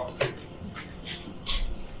you all.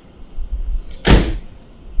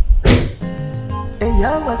 Hey,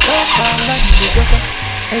 yo, what's up? I like the go.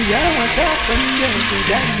 Hey, yo, what's up? I'm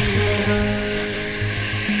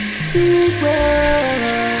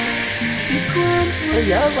Hey,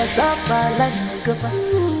 yo, what's up? I like the go.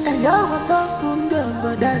 Hey, yo, what's up?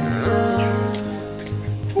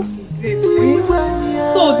 What is it?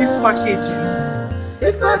 All this packaging.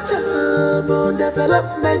 It's a job on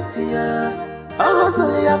development here. Also,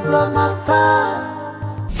 you from afar.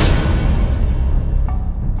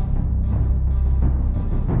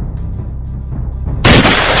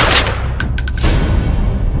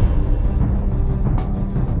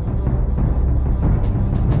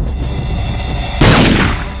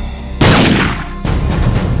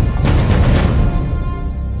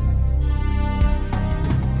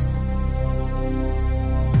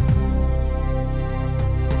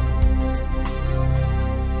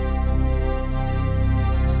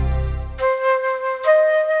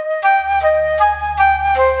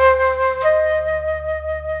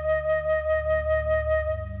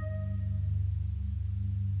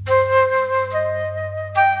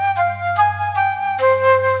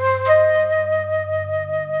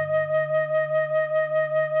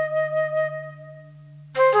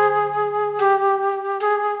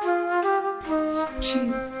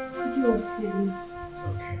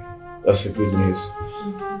 That's a good news.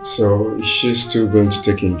 So, is she still going to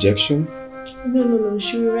take injection? No.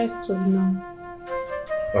 She will rest for now.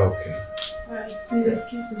 Okay. Alright, please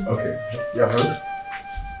excuse me. Okay. Yeah,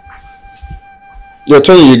 Yeah,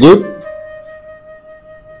 Tony, you good?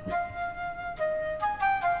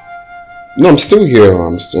 No, I'm still here.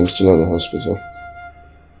 I'm still in the hospital.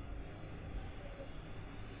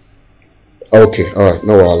 Okay, alright.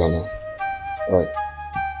 No wahala now. Alright.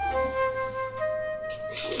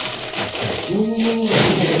 No.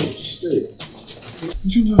 Stay.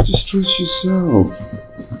 You don't have to stress yourself.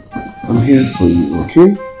 I'm here for you,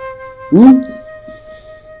 okay?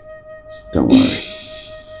 Don't worry.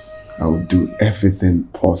 I will do everything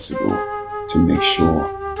possible to make sure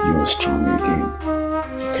you're strong again.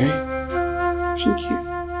 Okay? Thank you.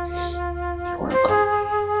 You're welcome.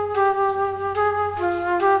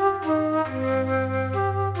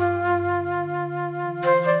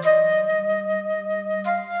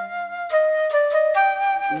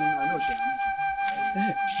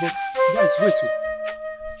 But guys, wait.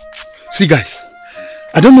 See guys,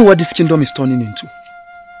 I don't know what this kingdom is turning into.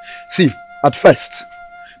 See, at first,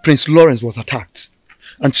 Prince Lawrence was attacked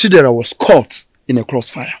and Chidera was caught in a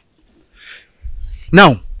crossfire.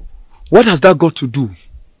 Now, what has that got to do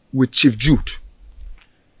with Chief Jude?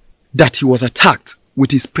 That he was attacked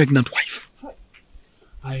with his pregnant wife.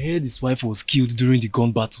 I heard his wife was killed during the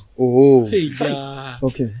gun battle. Oh. Hey, yeah.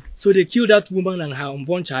 Okay. So they killed that woman and her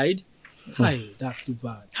unborn child? Hi, that's too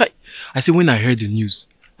bad. Hi. I say when I heard the news,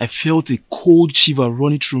 I felt a cold shiver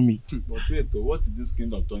running through me. But wait, what is this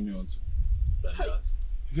kingdom turning on to?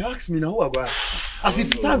 If you ask me now, who are going to As it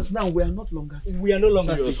stands now, we are not longer sick. We are no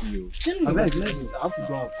longer sick. I have to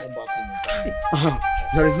go and come back home.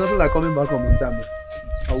 There is nothing like coming back home on time.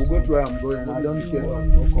 I will go to where I'm going. I don't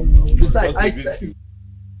care. Besides, I said...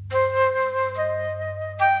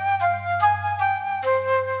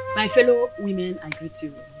 My fellow women, I greet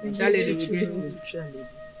you.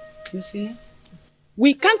 You see?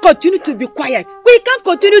 We can't continue to be quiet. We can't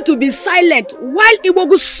continue to be silent while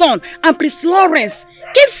Iwogu's son and Prince Lawrence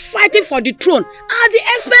keep fighting for the throne at the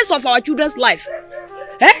expense of our children's life.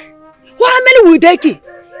 Eh? How many will they kill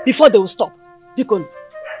before they will stop? Because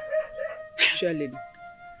Lady,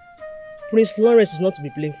 Prince Lawrence is not to be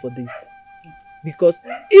blamed for this. Because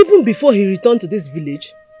even before he returned to this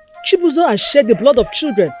village, Chibuzo has shed the blood of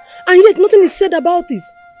children, and yet nothing is said about it.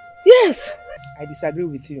 Yes. I disagree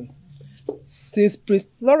with you. Since Prince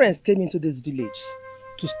Lawrence came into this village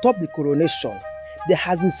to stop the coronation, there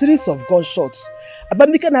has been a series of gunshots.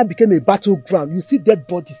 Abamika now became a battleground. You see dead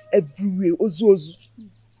bodies everywhere. Ozu.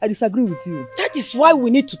 I disagree with you. That is why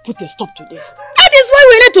we need to put a stop to this. That is why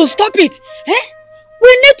we need to stop it. Eh?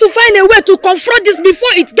 We need to find a way to confront this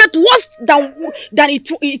before it gets worse than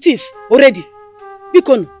it is already.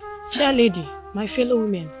 Bikon. Chair lady, my fellow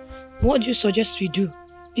women, what do you suggest we do?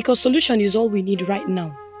 Because solution is all we need right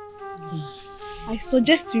now. I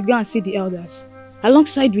suggest we go and see the elders,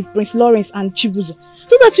 alongside with Prince Lawrence and Chibuzo,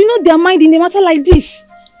 so that we know their mind in a matter like this.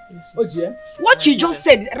 What you just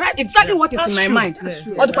said, right? Exactly what is in my mind. That's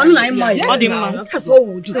what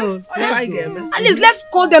we do. So, at least let's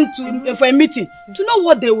call them for a meeting to know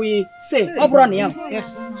what they will say.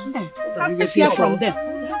 Yes. Let's hear from them.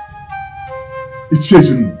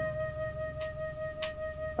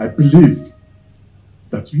 I believe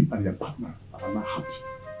that you and your partner are not happy.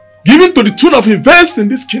 Given to the tune of events in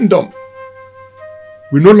this kingdom,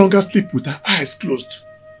 we no longer sleep with our eyes closed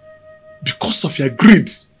because of your greed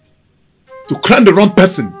to crown the wrong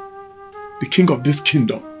person, the king of this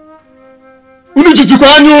kingdom.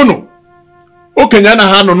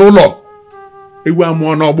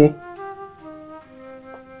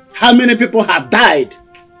 How many people have died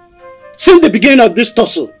since the beginning of this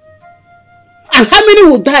tussle? And how many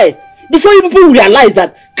will die before you people realize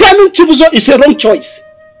that crowning Chibuzo is a wrong choice?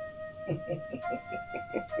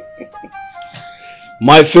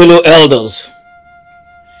 My fellow elders,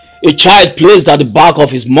 a child placed at the back of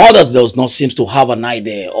his mother's does not seem to have an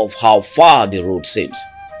idea of how far the road seems.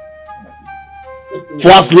 For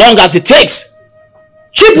as long as it takes,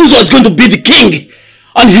 Chibuzo is going to be the king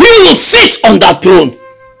and he will sit on that throne.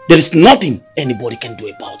 There is nothing anybody can do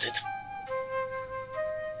about it.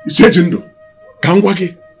 Ichejindo,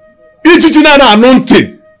 kangwage, ichijina na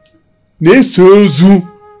anonte, nesozu,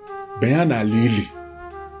 bayana lili.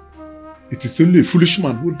 It is only a foolish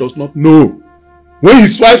man who does not know when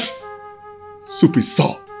his wife soup is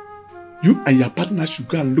sour. You and your partner should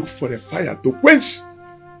go and look for a fire to quench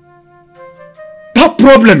that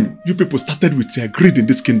problem you people started with your greed in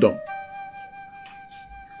this kingdom.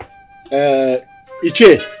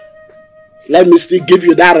 Iche, let me still give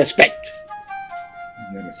you that respect.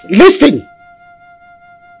 Listen,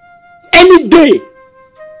 any day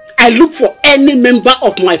I look for any member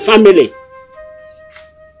of my family,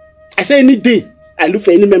 I say any day I look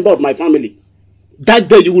for any member of my family, that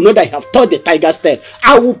day you will know that I have taught the tiger's tail.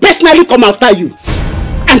 I will personally come after you.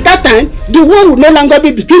 And that time, the war will no longer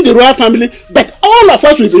be between the royal family, but all of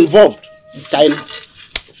us will be involved.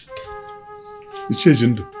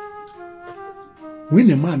 When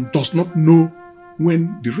a man does not know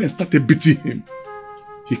when the rain started beating him,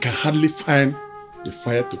 he can hardly find the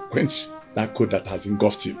fire to quench that cold that has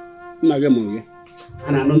engulfed him.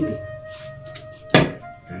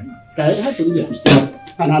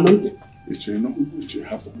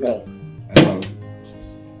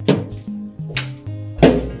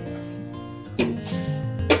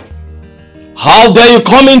 How dare you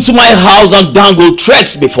come into my house and dangle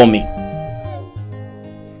threats before me?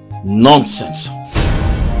 Nonsense.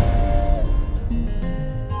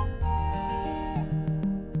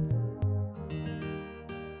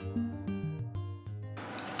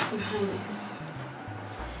 Your Highness,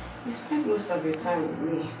 you spend most of your time with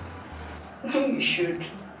me. You should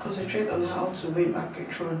concentrate on how to win back your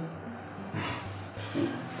throne.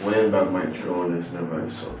 Winning back my throne is never a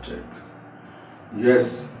subject.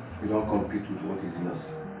 Yes, you don't compete with what is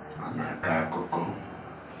yours.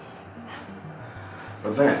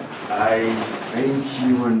 But then, I think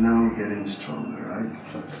you are now getting stronger, right?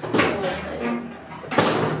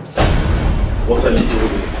 What are you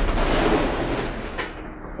doing?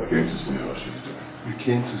 I came to see how she's doing. You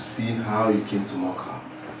came to see how you came to mock her.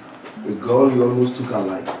 The girl you almost took her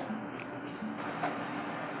life.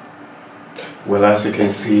 Well, as you can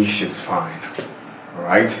see, she's fine.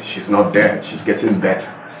 Alright? She's not dead. She's getting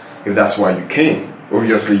better. If that's why you came,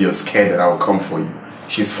 obviously you're scared that I will come for you.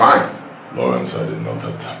 She's fine. Lawrence, I did not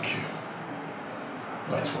attack you.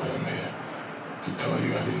 That's why I'm here. To tell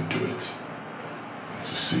you I didn't do it. And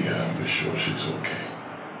to see her and be sure she's okay.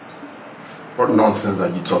 What nonsense are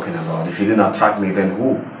you talking about? If you didn't attack me, then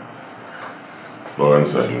who?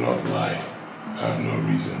 Lawrence, I do not lie. I have no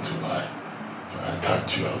reason to lie. If I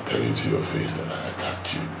attacked you, I'll tell you to your face that I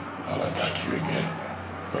attacked you. I'll attack you again.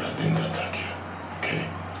 But I didn't attack you. Okay?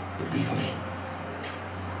 Believe me.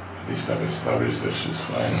 At least I've established that she's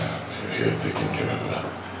fine. You're here taking care of her.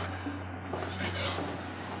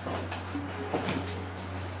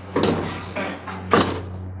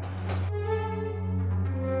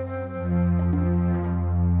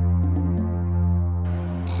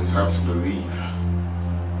 It's hard to believe.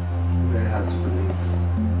 Very hard to believe.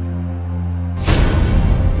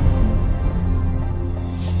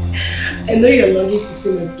 I know you're longing to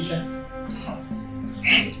see my brother.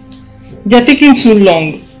 They're taking too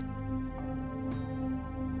long.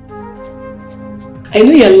 I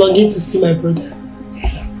know you're longing to see my brother.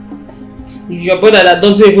 Your brother that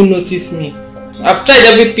doesn't even notice me. I've tried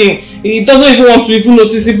everything. He doesn't even want to even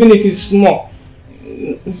notice, even if it's small.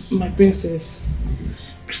 My princess,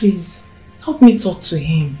 please, help me talk to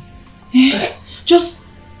him. Just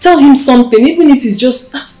tell him something, even if it's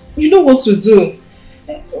just, you know what to do.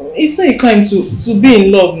 It's not a crime to be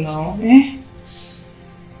in love now.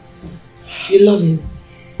 You love him.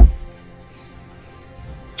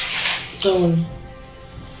 Don't worry.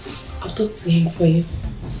 I'll talk to him for you.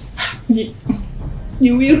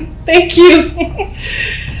 You will? Thank you.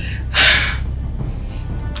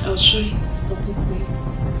 Sure.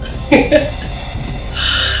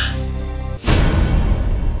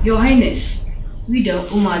 Your Highness, we the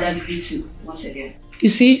Umada greet you once again. You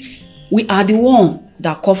see, we are the one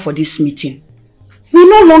that called for this meeting. We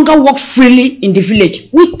no longer walk freely in the village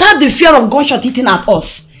without the fear of gunshot hitting at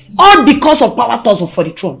us, all because of power tussle for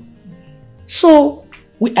the throne. So,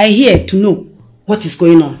 we are here to know what is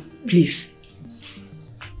going on. Please.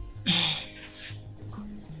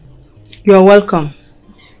 You are welcome.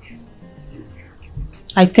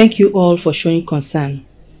 I thank you all for showing concern.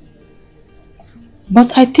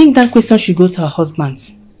 But I think that question should go to our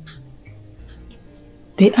husbands.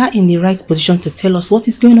 They are in the right position to tell us what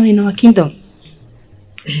is going on in our kingdom.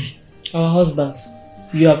 Our husbands,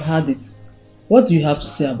 you have heard it. What do you have to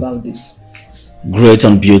say about this? Great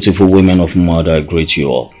and beautiful women of mother, I greet you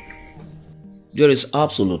all. There is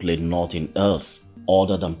absolutely nothing else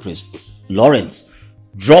other than Prince Lawrence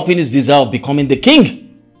dropping his desire of becoming the king.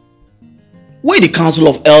 We, the council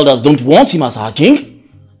of elders, don't want him as our king.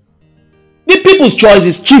 The people's choice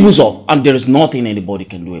is Chibuzo, and there is nothing anybody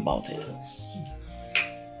can do about it.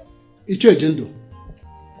 Ejeta,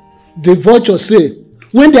 the vultures say,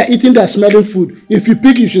 when they are eating their smelling food, if you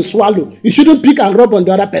pick, you should swallow. You shouldn't pick and rub on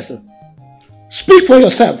the other person. Speak for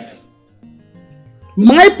yourself.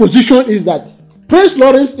 My position is that Prince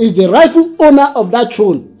Lawrence is the rightful owner of that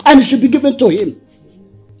throne, and it should be given to him.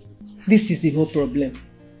 This is the whole problem.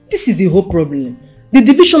 This is the whole problem. The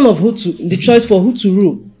division of the choice for who to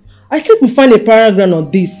rule. I think we'll find a paragraph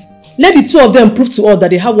on this. Let the two of them prove to us that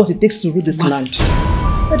they have what it takes to rule this land.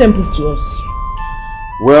 Let them prove to us.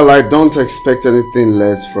 Well, I don't expect anything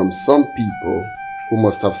less from some people who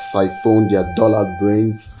must have siphoned their dollar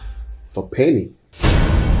brains for penny.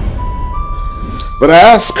 But I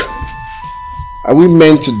ask, are we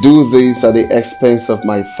meant to do this at the expense of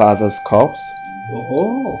my father's corpse?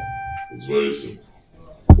 Oh, it's very simple.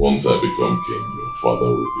 Once I become king, your father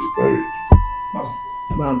will be buried.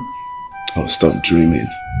 Ma'am. Oh, stop dreaming.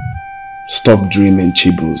 Stop dreaming,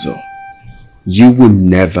 Chibuzo. You will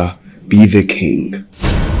never be the king.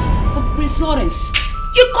 But Prince Lawrence,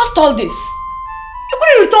 you caused all this. You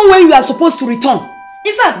couldn't return when you are supposed to return.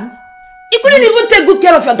 In fact, you couldn't even take good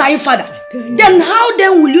care of your dying father. Then how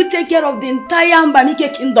then will you take care of the entire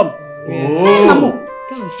Mbamike kingdom? Oh.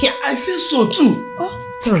 Yeah, I said so too.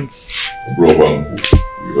 Brother,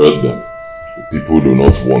 you heard them. The people do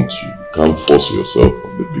not want you. You can't force yourself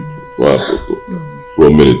on the people.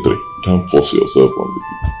 From military, you can't force yourself on the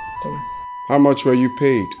people. How much were you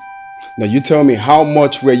paid? Now you tell me how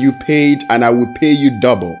much were you paid and I will pay you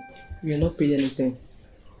double. We are not paid anything.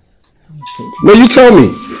 No, you tell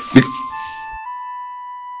me.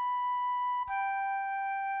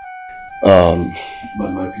 But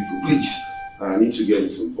my people, please, I need to get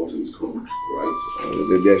this important call, right?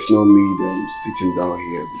 There's no need sitting down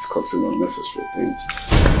here discussing unnecessary things.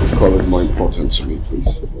 This call is more important to me,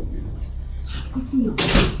 please.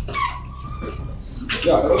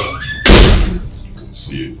 Yeah,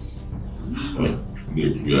 see it.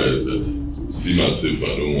 Look, guys, see myself, I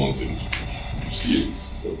don't want him to see it.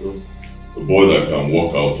 The boy that can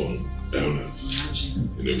walk out on elders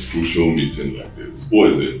in a crucial meeting like this, boy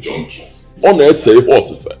is a junkie.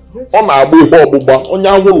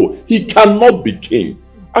 He cannot be king.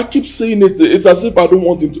 I keep saying it, it's as if I don't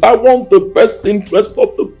want him to. I want the best interest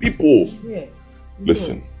of the people. Yes.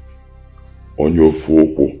 Listen, on your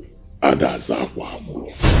foko, that's the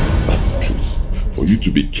truth. For you to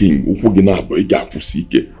be king,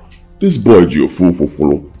 this boy your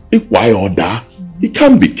foko, he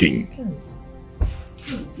can't be king.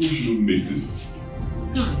 Who shouldn't make this mistake?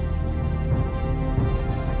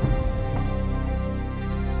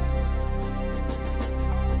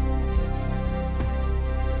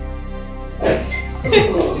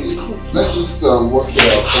 Let's just work it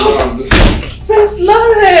out. Prince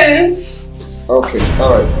Lawrence! Okay,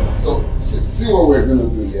 alright. So, see what we're gonna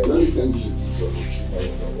do here. Let me send you the details.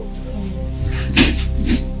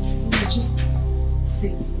 Just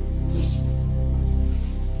sit.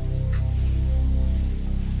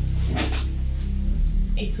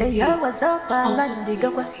 It's okay. Hey, what's up?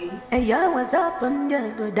 Hey, what's up?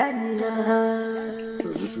 So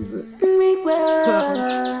this is it.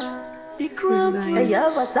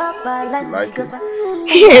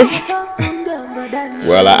 Yes.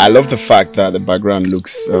 Well, I love the fact that the background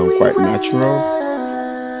looks quite natural.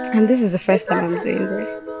 And this is the first time I'm doing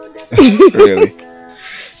this. Really?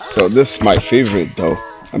 So this is my favorite though.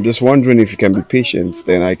 I'm just wondering if you can be patient,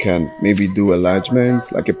 then I can maybe do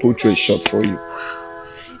enlargement, like a portrait shot for you.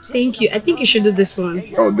 Thank you. I think you should do this one.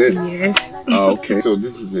 Oh, this? Yes. Oh, okay. So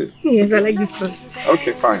this is it? Yes, I like this one.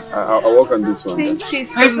 Okay, fine. I'll work on this one. Thank you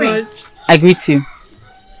so much. I greet you.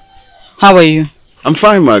 How are you? I'm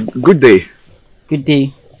fine, ma. Good day. Good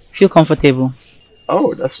day. Feel comfortable.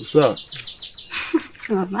 Oh, that's what's up.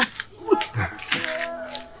 Mama. Oh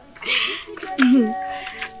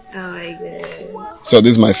my god. So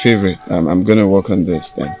this is my favorite. I'm gonna work on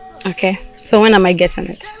this then. Okay. So when am I getting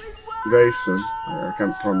it? Very soon. I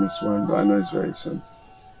can't promise when, but I know it's very soon.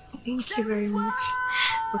 Thank you very much.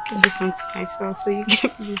 I'll keep this one to myself, so you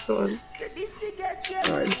give me this one.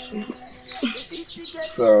 Alright.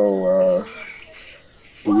 So,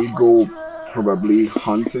 will we go probably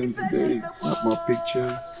hunting today? Snap more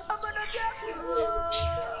pictures?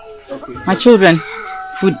 Okay, My children,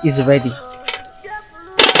 food is ready.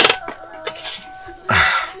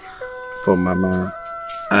 For Mama,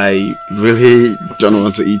 I really don't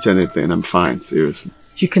want to eat anything. I'm fine, seriously.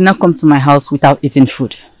 You cannot come to my house without eating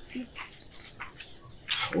food.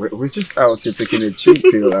 We're just out here taking a cheap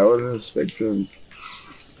pill. I wasn't expecting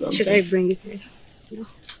something. Should I bring it here?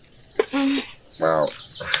 Wow.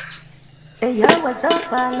 Hey, yo, what's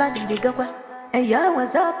up? I like the go. Hey, yo,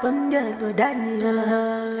 what's up? I'm good,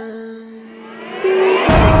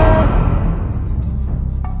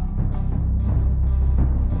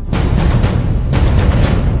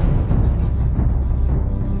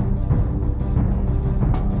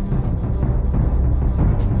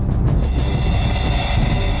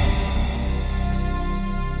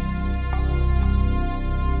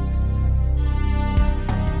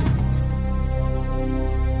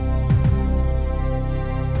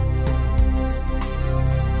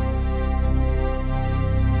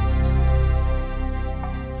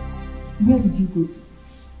 Where did you go to?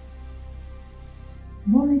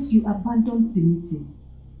 Lawrence, you abandoned the meeting.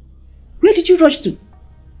 Where did you rush to?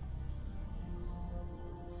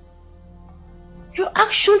 Your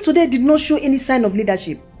action today did not show any sign of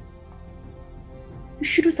leadership. You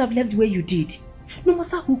shouldn't have left where you did. No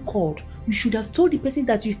matter who called, you should have told the person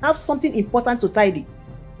that you have something important to tidy.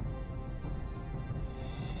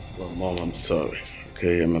 Well, Mom, I'm sorry.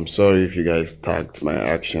 Okay, I'm sorry if you guys tagged my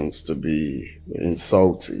actions to be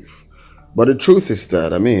insultive. But the truth is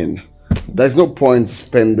that, I mean, there's no point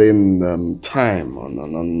spending time on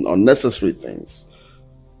unnecessary things.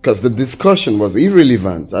 Because the discussion was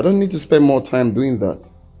irrelevant. I don't need to spend more time doing that.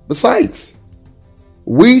 Besides,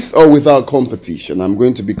 with or without competition, I'm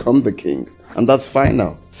going to become the king. And that's fine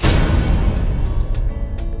now.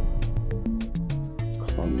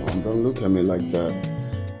 Come on, don't look at me like that.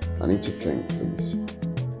 I need to think, please.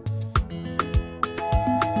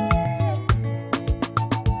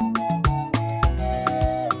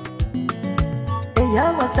 Hey,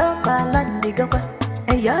 yo, what's up? I like the go.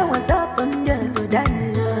 Hey, yo, what's up? I'm good,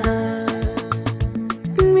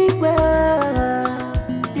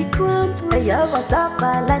 Hey, yo, what's up?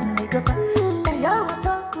 I like the go. Hey, yo, what's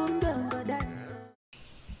up?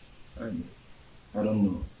 I don't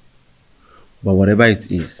know. But whatever it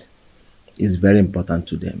is, it's very important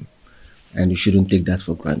to them. And you shouldn't take that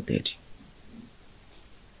for granted.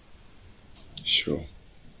 Sure.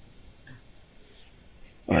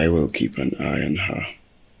 I will keep an eye on her.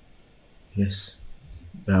 Yes.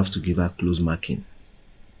 We have to give her close marking.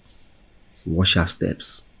 Watch her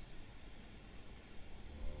steps.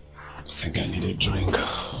 I think I need a drink.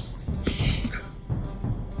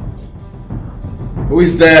 Who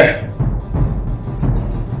is there?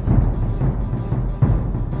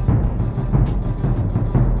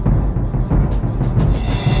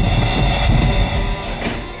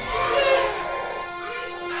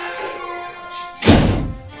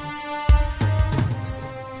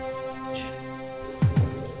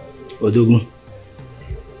 Odogun.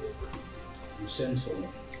 You sent for me.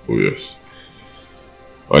 Oh yes.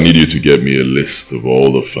 I need you to get me a list of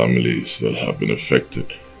all the families that have been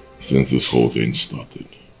affected since this whole thing started.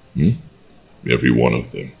 Every one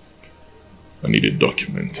of them. I need it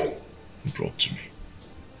documented and brought to me.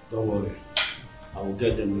 Don't worry. I will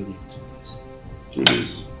get them ready in 2 days. 2 days?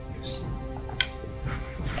 Yes.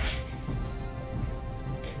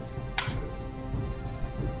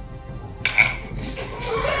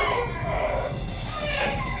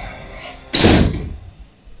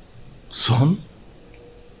 Son,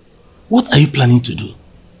 what are you planning to do?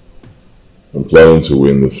 I'm planning to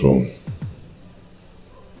win the throne.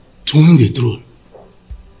 To win the throne?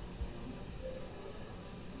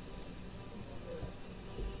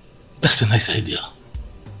 That's a nice idea.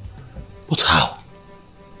 But how?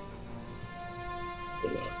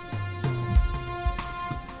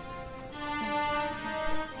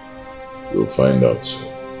 You'll find out soon.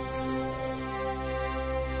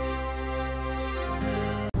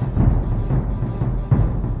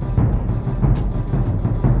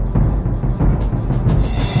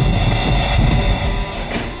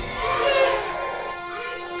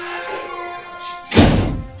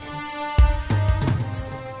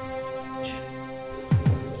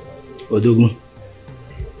 Odogun,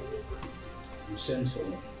 you sent for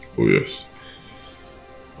me. Oh yes.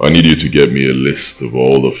 I need you to get me a list of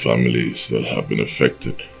all the families that have been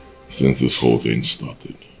affected since this whole thing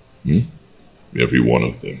started. Every one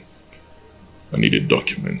of them. I need it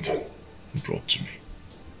documented and brought to me.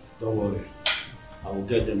 Don't worry. I will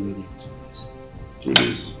get them ready in 2 days. 2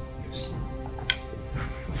 days? Yes.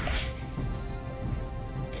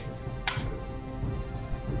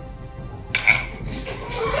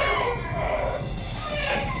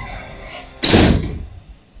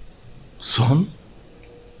 Son,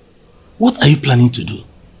 what are you planning to do?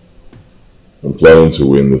 I'm planning to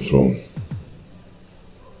win the throne.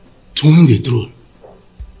 To win the throne?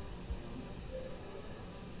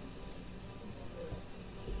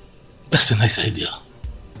 That's a nice idea.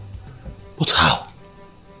 But how?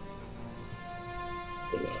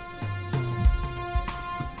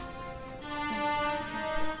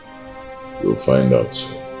 You'll find out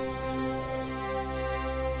soon.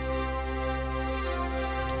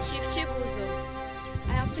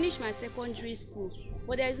 I have finished my secondary school,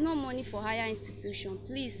 but there is no money for higher institution.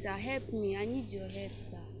 Please, sir, help me. I need your help,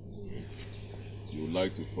 sir. You would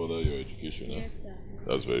like to further your education, huh? Yes, sir.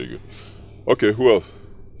 That's very good. Okay, who else?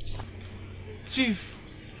 Chief,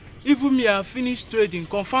 even me, I have finished trading,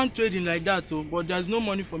 confirmed trading like that, but there's no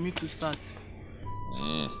money for me to start.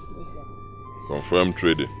 Yes, sir. Confirmed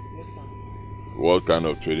trading? Yes, sir. What kind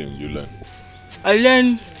of trading did you learn? I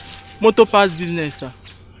learned motor parts business, sir.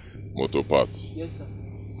 Motor parts? Yes, sir.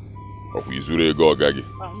 Okuzure ego ogagi.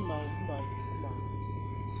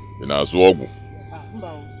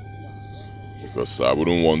 Because I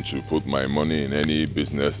wouldn't want to put my money in any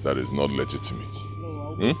business that is not legitimate.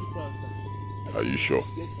 No, Are you sure?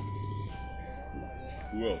 Yes, sir.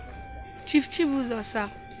 Who else? Chief Chibuzo, sir.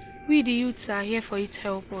 We the youths are here for you to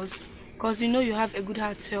help us. Because we know you have a good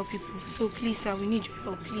heart to help people. So please, sir, we need your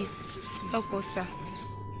help. Please, help us, sir.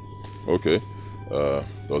 Okay.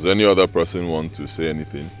 Does any other person want to say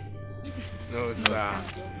anything? No, sir.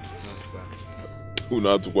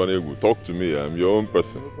 No, sir. Talk to me. I'm your own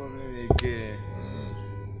person.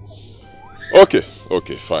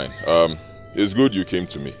 Okay, fine. It's good you came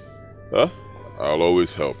to me. Huh? I'll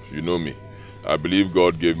always help. You know me. I believe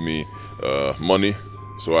God gave me money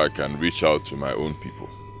so I can reach out to my own people.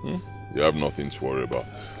 You have nothing to worry about.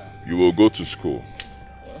 You will go to school.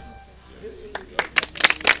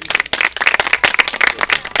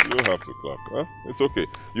 You don't have to clap. Huh? It's okay.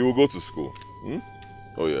 You will go to school.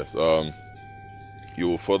 Oh yes. You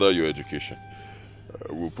will further your education.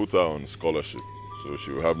 We'll put her on scholarship, so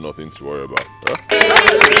she will have nothing to worry about. Huh?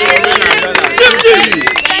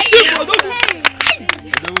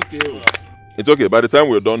 It's okay. By the time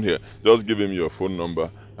we're done here, just give him your phone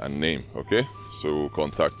number and name, okay? So we'll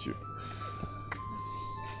contact you.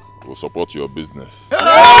 We'll support your business.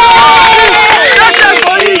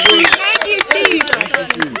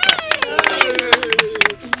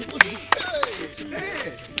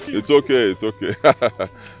 It's okay.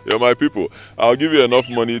 You're my people. I'll give you enough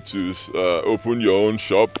money to open your own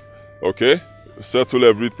shop, okay? Settle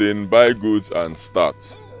everything, buy goods and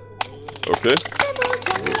start. Okay?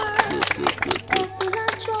 Good.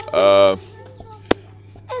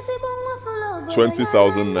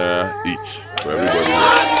 20,000 naira each for everybody.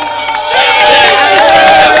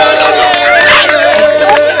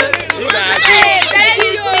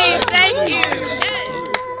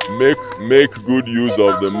 Make good use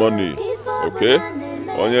of the money, okay?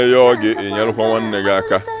 Onye yogi inyelukwa nwanne gị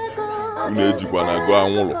aka. Unu ejikwa na go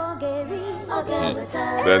anwụrụ.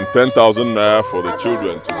 Then 10,000 naira for the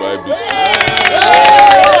children to buy biscuits.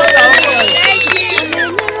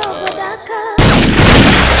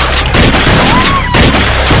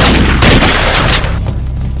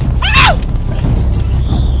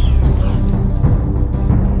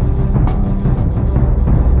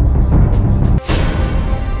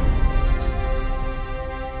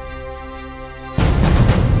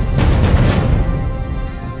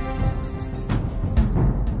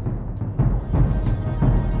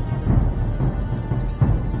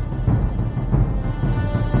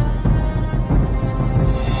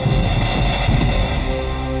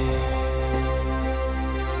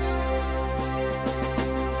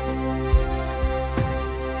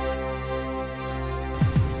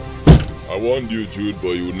 I warned you, Jude,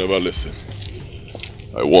 but you would never listen.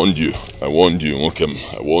 I warned you, Mokem.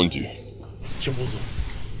 I warned you. Chibuzo,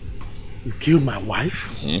 you killed my wife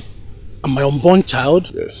and my unborn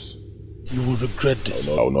child? Yes. You will regret this.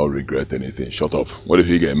 I will not regret anything. Shut up. What if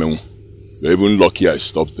you get me? You're even lucky I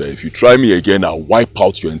stopped there. If you try me again, I'll wipe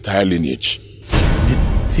out your entire lineage.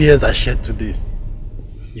 The tears I shed today,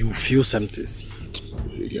 you will feel something.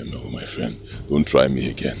 Again, no, my friend. Don't try me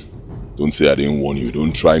again. Don't say I didn't warn you.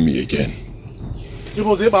 Don't try me again. Shut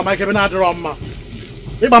up,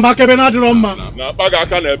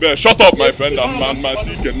 my friend, and man,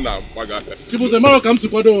 tomorrow comes to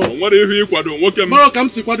Kwado. What if you Kwado? Tomorrow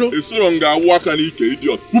comes to Kwado. It's so long I walk and eat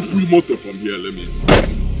idiot. Who pull motor from here, let me.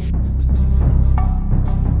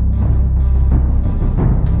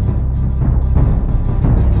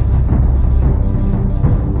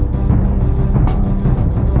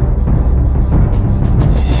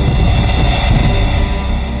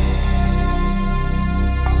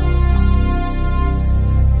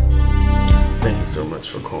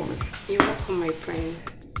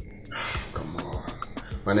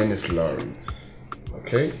 My name is Lawrence.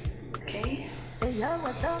 Okay? Okay.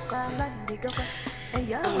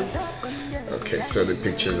 Okay, so the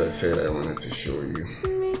pictures I said I wanted to show you.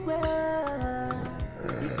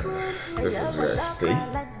 This is where I stay.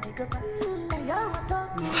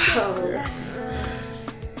 Yeah.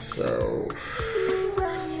 So,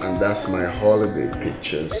 and that's my holiday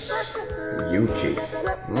pictures in UK.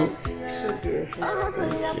 So beautiful.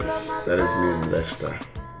 Thank you. That is me in Leicester.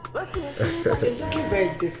 It's looking very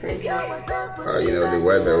different. You know, the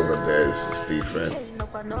weather over there is different.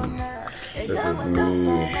 This is me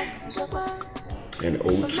in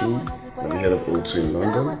O2. Have you heard of O2 in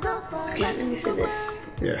London? Okay, let me see this.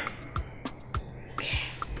 Yeah.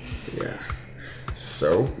 Yeah.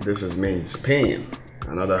 So, this is me in Spain.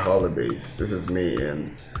 Another holidays. This is me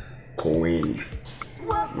in Coin.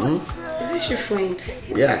 Is this your friend?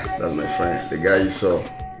 Yeah, that's my friend. The guy you saw.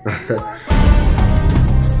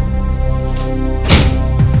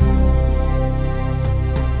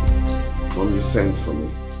 What you sent for me?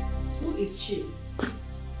 Who is she?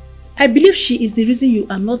 I believe she is the reason you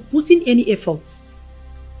are not putting any effort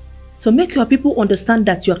to make your people understand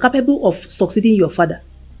that you are capable of succeeding your father.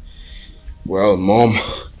 Well, Mom,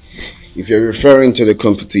 if you're referring to the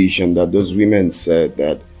competition that those women said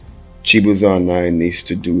that Chibuzo and I needs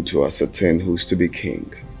to do to ascertain who's to be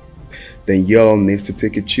king, then y'all needs to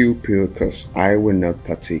take a chill pill because I will not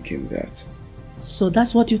partake in that. So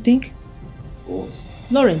that's what you think? Of course.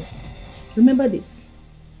 Lawrence, remember this.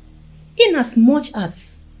 In as much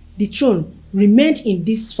as the throne remained in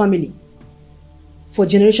this family for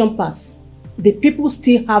generations past, the people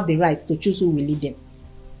still have the right to choose who will lead them.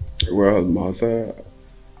 Well, Mother,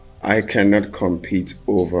 I cannot compete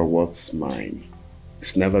over what's mine.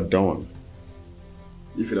 It's never done.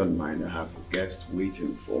 If you don't mind, I have a guest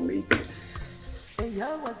waiting for me.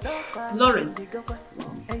 Lawrence, it's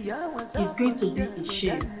going to be a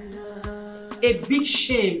shame. A big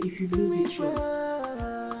shame if you lose the throne.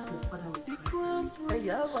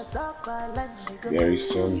 Very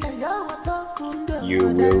soon, you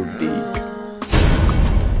will be.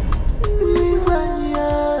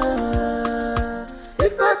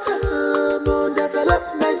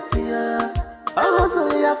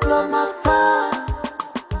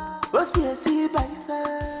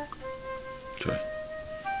 Okay.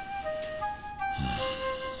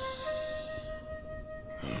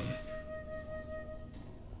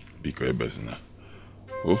 Biko Ebezina.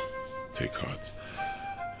 Oh, take heart.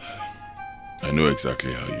 I know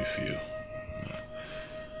exactly how you feel.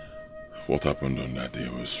 What happened on that day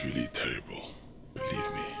was really terrible.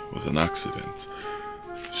 Believe me, it was an accident.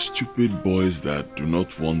 Stupid boys that do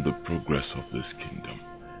not want the progress of this kingdom.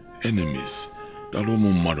 Enemies.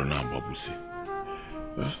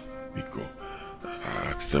 Biko,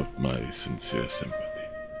 I accept my sincere sympathy.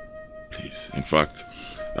 Please. In fact,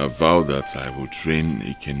 I vow that I will train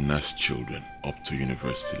Ikenna's children up to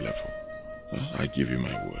university level. I give you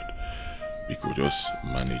my word. Biko, just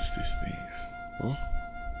manage these things. Oh?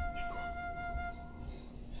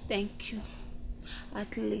 Thank you.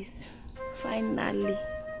 At least, finally,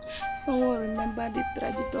 someone remembered the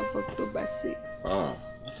tragedy of October 6th. I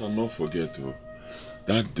cannot forget. Oh.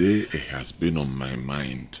 That day it has been on my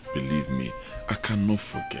mind. Believe me, I cannot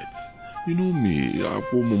forget. You know me,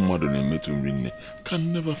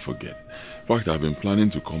 can never forget. In fact, I've been planning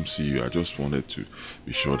to come see you. I just wanted to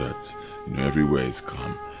be sure that everywhere is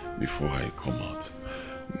calm before I come out.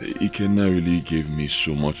 Ikenna really gave me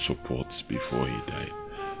so much support before he died.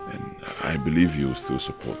 And I believe he will still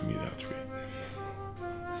support me that way.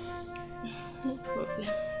 No problem.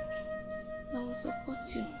 I will support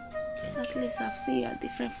you. At least I've seen you are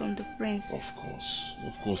different from the prince. Of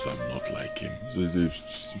course I'm not like him. He's a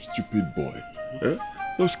stupid boy. Eh?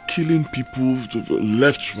 Just killing people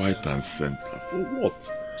left, right and center. For what?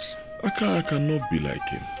 I cannot be like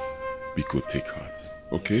him. Biko, take heart.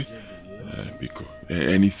 Okay? Biko,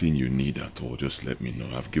 anything you need at all, just let me know.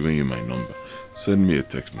 I've given you my number. Send me a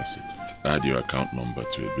text message. Add your account number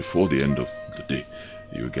to it. Before the end of the day,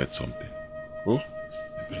 you'll get something. Oh?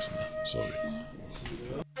 prisoner. Sorry.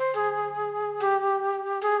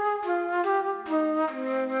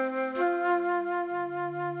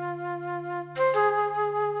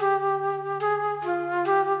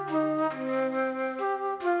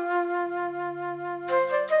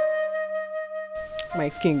 My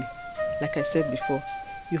king, like I said before,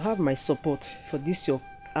 you have my support for this your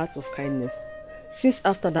act of kindness. Since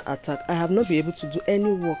after that attack, I have not been able to do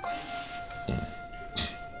any work.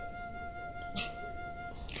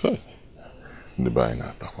 The buying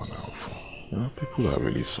attack on our phone. You know, people are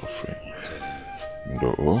really suffering. And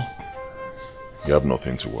you have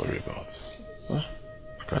nothing to worry about. Huh?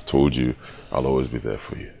 Like I told you, I'll always be there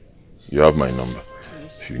for you. You have my number.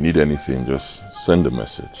 If you need anything, just send a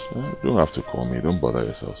message. You don't have to call me. Don't bother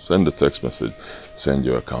yourself. Send a text message. Send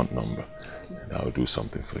your account number. And I'll do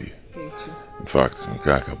something for you. Thank you. In fact,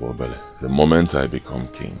 the moment I become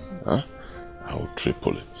king, I'll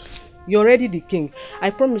triple it. You're already the king. I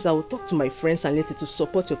promise I will talk to my friends and later to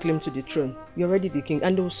support your claim to the throne. You're already the king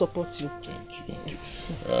and they will support you. Thank you.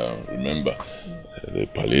 Remember, the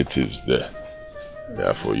palliatives there, they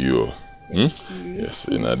are for you. Yes,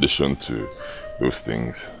 in addition to those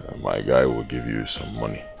things, my guy will give you some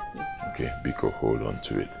money. Okay, Biko, hold on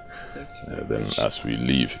to it. Then as we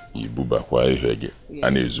leave, Ibuba Hege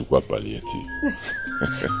and Izukwa palliative.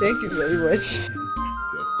 Thank you very much.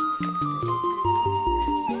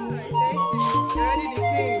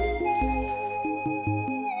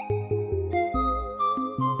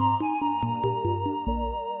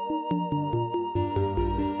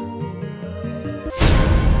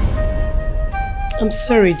 I'm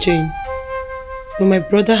sorry, Jane, but my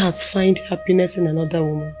brother has found happiness in another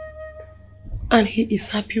woman, and he is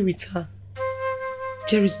happy with her.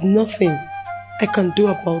 There is nothing I can do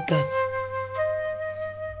about that.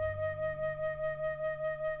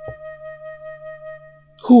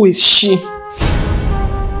 Who is she?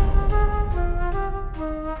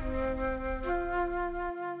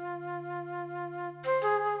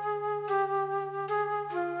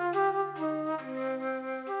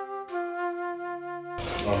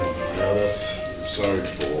 Sorry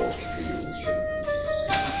for keeping you waiting.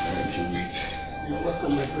 Thank you, wait. You're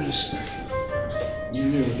welcome, my prince.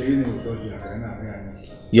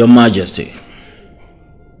 Your Majesty,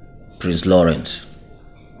 Prince Lawrence,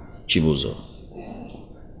 Chibuzo,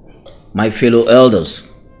 my fellow elders,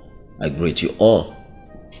 I greet you all.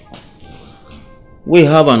 We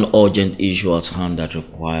have an urgent issue at hand that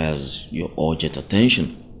requires your urgent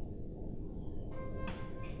attention.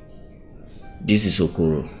 This is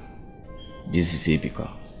Okoro. This is Ebika.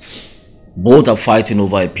 Both are fighting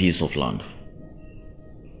over a piece of land.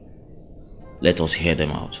 Let us hear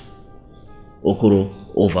them out. Okoro,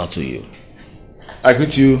 over to you. I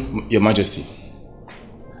greet you, Your Majesty.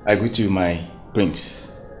 I greet you, my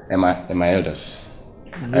prince, and my elders.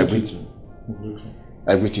 I greet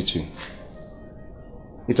you too.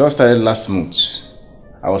 It all started last month.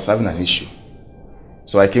 I was having an issue.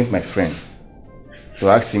 So I came to my friend to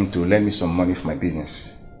ask him to lend me some money for my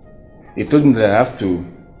business. He told me that I have to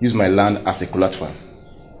use my land as a collateral,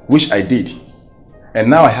 which I did. And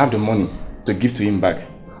now I have the money to give to him back.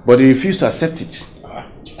 But he refused to accept it.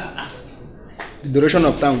 The duration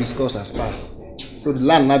of time discussed has passed. So the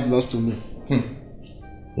land now belongs to me.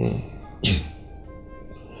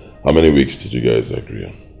 How many weeks did you guys agree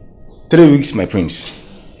on? 3 weeks, my prince.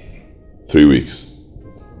 3 weeks?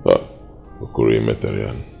 Okoro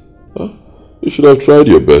Metarian. You should have tried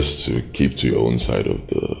your best to keep to your own side of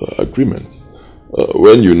the agreement.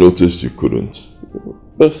 When you noticed you couldn't, the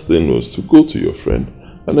best thing was to go to your friend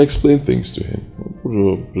and explain things to him.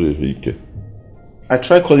 I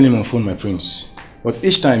tried calling him on phone, my prince, but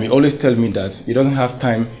each time he always tells me that he doesn't have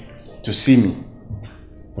time to see me.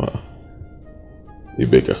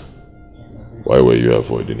 Ibeka, why were you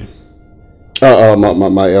avoiding him?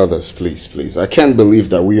 My elders, please. I can't believe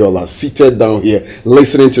that we all are seated down here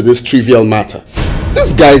listening to this trivial matter.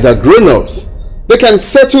 These guys are grown-ups. They can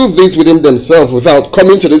settle this within themselves without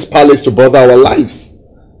coming to this palace to bother our lives.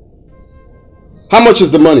 How much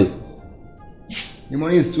is the money? The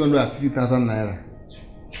money is 250,000 naira.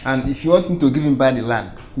 And if you want me to give him back the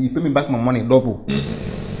land, he pay me back my money double. This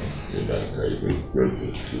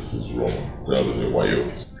is wrong.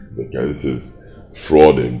 This is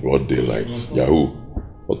fraud in broad daylight. Yahoo.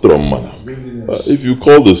 If you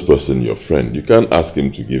call this person your friend, you can't ask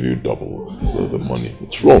him to give you double the money.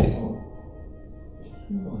 It's wrong.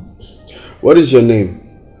 What is your name?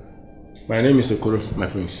 My name is Okoro, my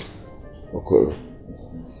prince. Okoro.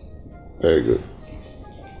 Very good.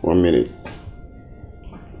 1 minute.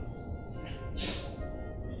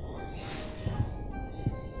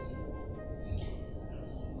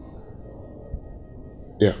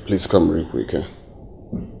 Yeah, please come real quick. Eh?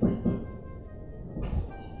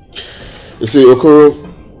 You see,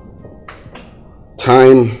 Okoro,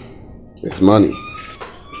 time is money.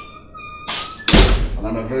 And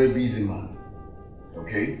I'm a very busy man.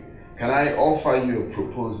 Okay? Can I offer you a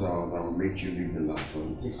proposal that will make you leave the land for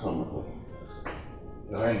me? Please come up.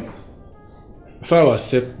 Your Highness. If I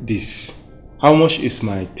accept this, how much is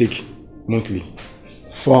my take monthly?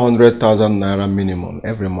 400,000 naira minimum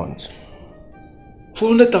every month.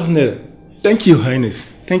 400,000 naira. Thank you, Highness.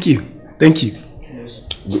 Thank you. Thank you. Yes.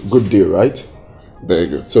 Good deal, right? Very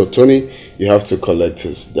good. So, Tony, you have to collect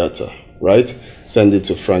his data, right? Send it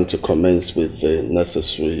to Frank to commence with the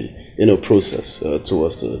necessary, process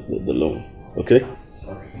towards the loan. Okay?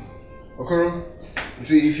 Okay. Okoro, you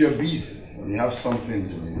see, if you're busy and you have something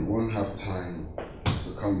doing, you won't have time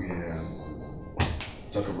to come here and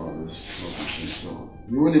talk about this proposition. So,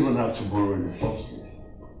 you won't even have to borrow in the first place.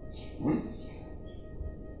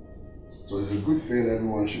 So it's a good thing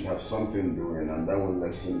everyone should have something doing, and that will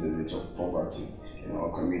lessen the rate of poverty in our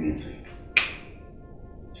community.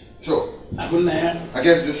 So, I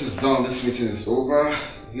guess this is done. This meeting is over.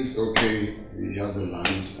 He's okay. He has a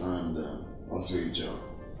land and also a job.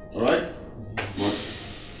 Alright? But,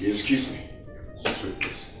 excuse me. Just wait,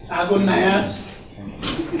 please.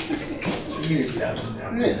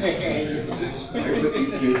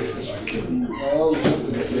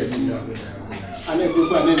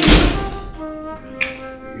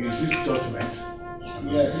 Is this judgment?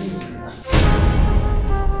 Yes.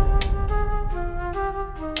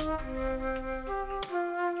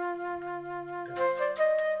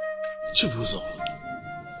 Chibuzo,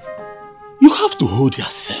 you have to hold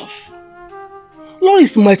yourself.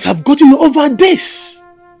 Lawrence might have gotten over this.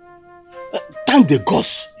 Thank the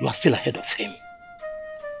gods you are still ahead of him.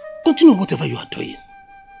 Continue whatever you are doing.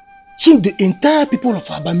 Soon the entire people of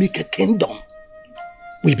Abamike Kingdom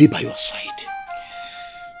will be by your side.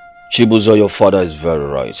 Chibuzo, your father is very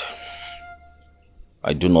right.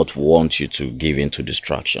 I do not want you to give in to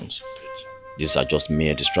distractions. These are just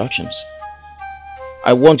mere distractions.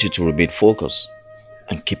 I want you to remain focused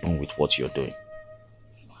and keep on with what you're doing.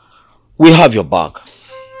 We have your back.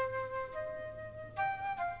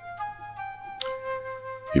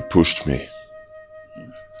 He pushed me,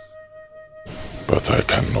 but I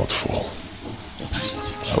cannot fall.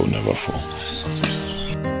 I will never fall.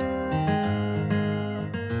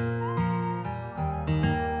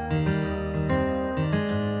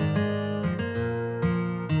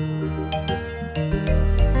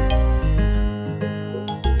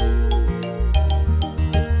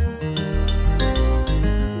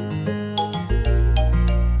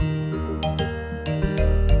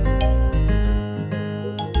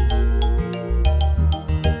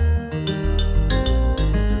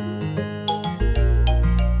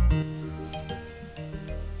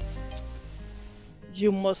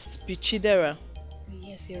 You must be Chidera.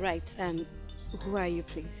 Yes, you're right. Who are you,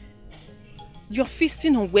 please? You're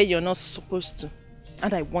feasting on where you're not supposed to,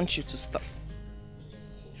 and I want you to stop.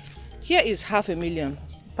 Here is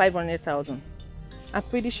 500,000. I'm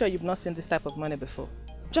pretty sure you've not seen this type of money before.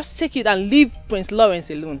 Just take it and leave Prince Lawrence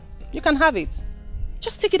alone. You can have it.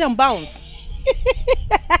 Just take it and bounce.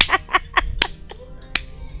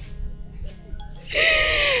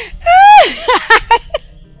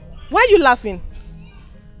 Why are you laughing?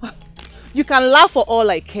 You can laugh for all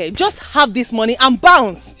I care. Just have this money and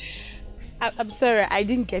bounce. I'm sorry, I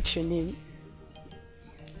didn't get your name.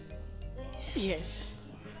 Yes.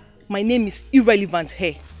 My name is irrelevant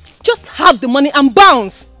here. Just have the money and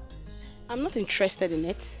bounce. I'm not interested in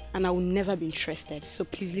it, and I will never be interested. So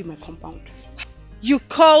please leave my compound. You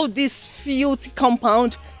call this filthy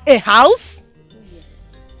compound a house?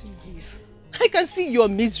 Yes, please leave. I can see you're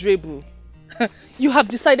miserable. You have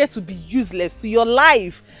decided to be useless to your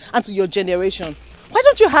life and to your generation. Why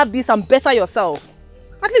don't you have this and better yourself?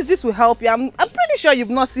 At least this will help you. I'm pretty sure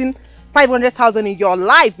you've not seen 500,000 in your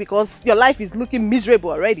life because your life is looking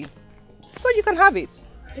miserable already. So you can have it.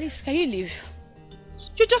 Please, can you leave?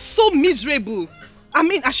 You're just so miserable. I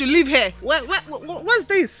mean, I should leave here. What's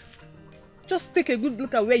this? Just take a good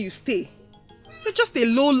look at where you stay. You're just a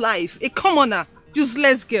low life, a commoner,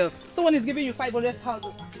 useless girl. Someone is giving you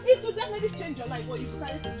 500,000. It will definitely change your life, but you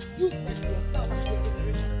decided to use that for yourself and your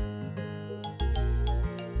generation.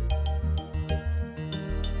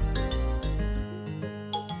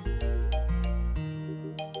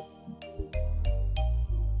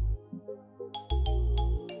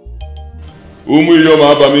 Umuyom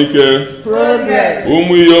abamike. Progress.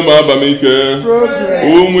 Umuyom abamike. Progress.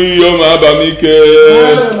 Umuyom abamike.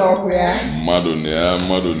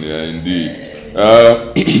 Madonia, indeed.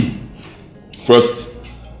 First,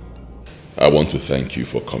 I want to thank you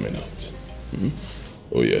for coming out.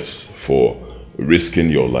 Oh yes, for risking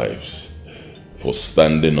your lives, for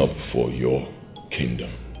standing up for your kingdom,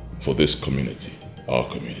 for this community, our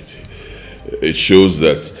community. It shows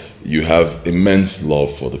that you have immense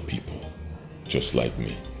love for the people, just like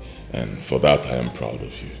me. And for that, I am proud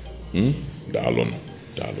of you. Darling,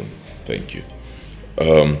 thank you.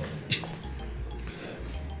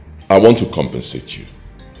 I want to compensate you.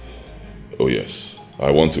 Oh yes, I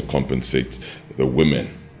want to compensate the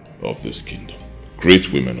women of this kingdom,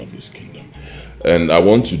 great women of this kingdom. And I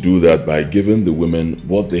want to do that by giving the women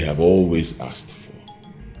what they have always asked for.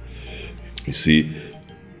 You see,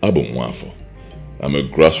 I'm a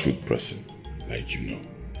grassroots person, like you know.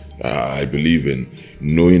 I believe in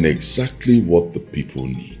knowing exactly what the people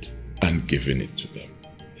need and giving it to them.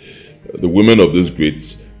 The women of this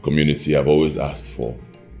great community have always asked for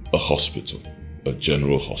a hospital, a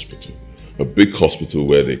general hospital, a big hospital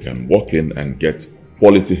where they can walk in and get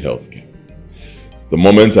quality health care. The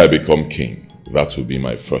moment I become king, that will be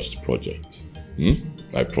my first project.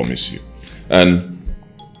 I promise you. And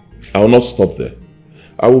I will not stop there.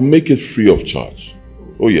 I will make it free of charge.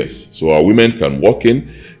 Oh yes, so our women can walk in,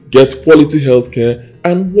 get quality health care,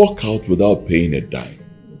 and walk out without paying a dime.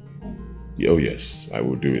 Oh yes, I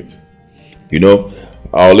will do it. You know,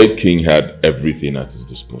 our late king had everything at his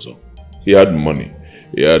disposal. He had money.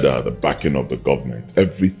 He had the backing of the government,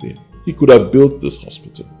 everything. He could have built this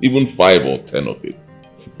hospital, even 5 or 10 of it.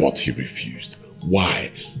 But he refused.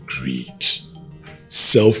 Why? Greed.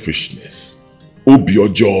 Selfishness.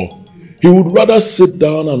 Obiojo. He would rather sit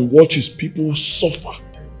down and watch his people suffer.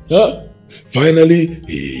 Huh? Finally,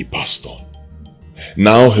 he passed on.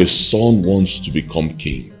 Now his son wants to become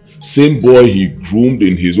king. Same boy he groomed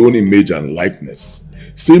in his own image and likeness.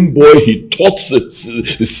 Same boy he taught the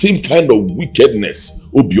same kind of wickedness.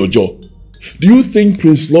 Obiojo. Do you think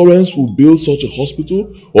Prince Lawrence will build such a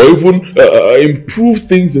hospital or even improve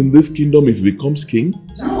things in this kingdom if he becomes king?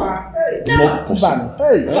 Not possible.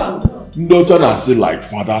 Ndochana say like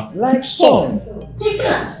father, like son. We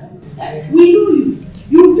know you.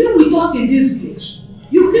 You've been with us in this village.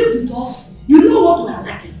 You've been with us. You know what we are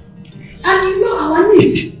lacking. And you know our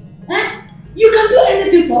needs. You can do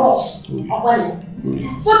anything for us.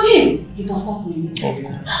 But him, he does not do anything.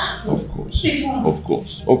 Of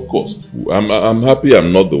course. I'm happy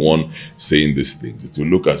I'm not the one saying these things. It will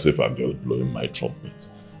look as if I'm just blowing my trumpet.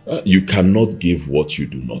 You cannot give what you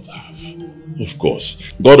do not have. Of course.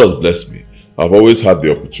 God has blessed me. I've always had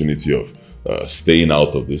the opportunity of staying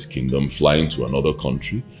out of this kingdom, flying to another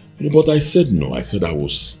country. But I said no. I said I will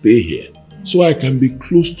stay here so I can be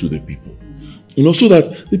close to the people. You know, so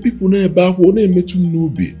that the people nearby won't make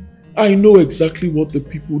me. I know exactly what the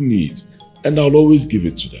people need and I'll always give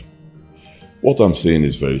it to them. What I'm saying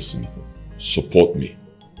is very simple. Support me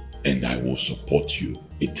and I will support you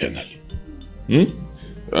eternally.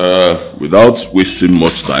 Without wasting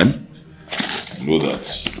much time, know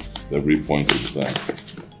that every point of the time,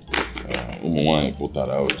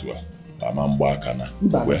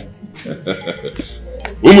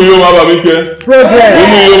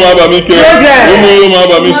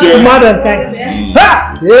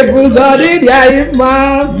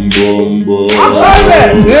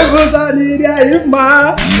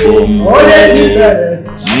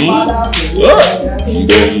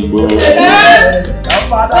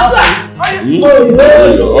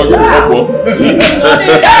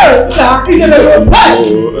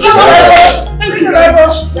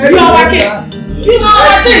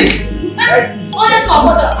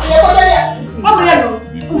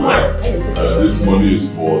 this money is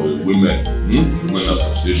for the women, women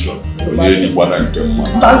association.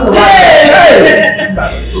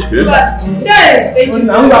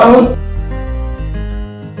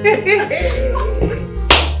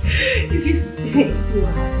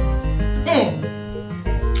 Okay?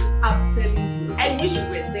 I'm telling you, I wish you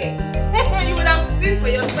were there. You would have seen for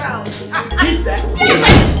yourself.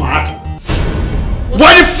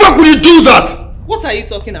 Why the fuck would you do that? What are you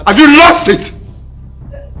talking about? Have you lost it?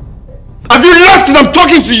 Have you lost it? I'm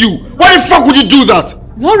talking to you. Why the fuck would you do that?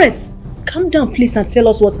 Lawrence, calm down please and tell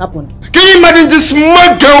us what's happened. Can you imagine this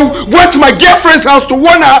mad girl went to my girlfriend's house to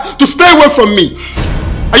warn her to stay away from me?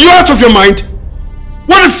 Are you out of your mind?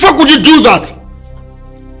 Why the fuck would you do that?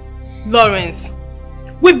 Lawrence,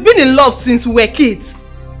 we've been in love since we were kids.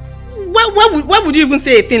 Why would you even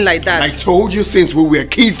say a thing like that? I told you since we were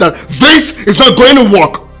kids that this is not going to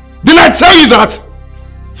work. Didn't I tell you that?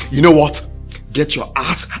 You know what? Get your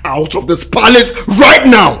ass out of this palace right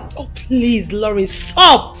now! Oh please, Lawrence,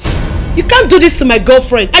 stop! You can't do this to my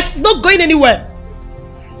girlfriend and she's not going anywhere.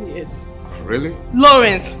 Yes. Really?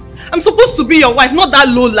 Lawrence, I'm supposed to be your wife, not that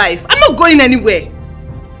low life. I'm not going anywhere.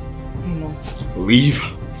 Not. Leave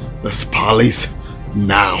this palace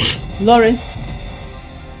now. Lawrence,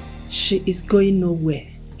 she is going nowhere.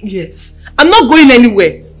 Yes. I'm not going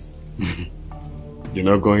anywhere. You're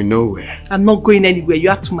not going nowhere. I'm not going anywhere. You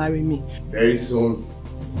have to marry me. Very soon,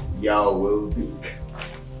 y'all will be.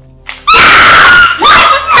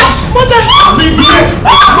 Mother! Leave me!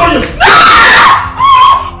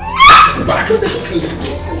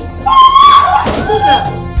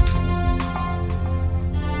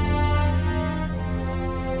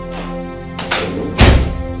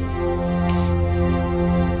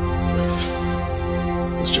 Yes.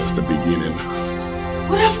 It's just the beginning.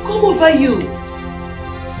 What have come over you?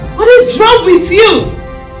 What is wrong with you?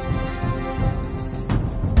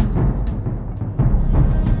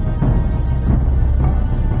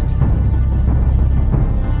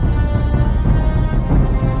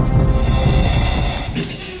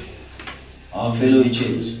 Our fellow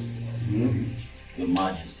Ichus, Your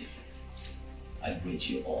Majesty, I greet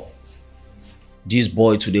you all. This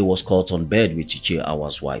boy today was caught on bed with Iche,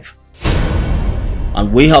 our wife.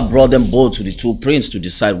 And we have brought them both to the two princes to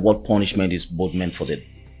decide what punishment is both meant for them.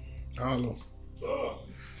 Hello.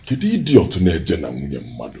 Kedu idiot na-eje na nwunye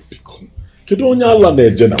mmadụ biko? Kedu onye ala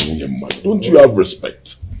na-eje na nwunye mmadụ? Don't you have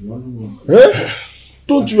respect? Eh?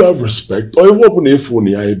 Don't you have respect? Or iwu ọbụla efu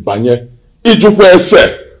na ya ịbanye ijukwa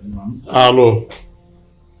ese? Hello.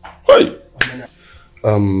 Hey.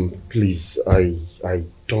 Please, I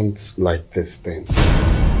don't like this thing.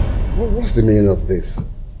 What's the meaning of this?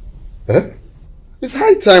 Eh? It's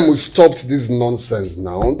high time we stopped this nonsense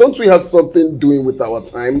now. Don't we have something doing with our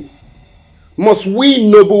time? Must we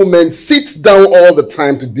noblemen sit down all the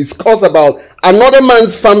time to discuss about another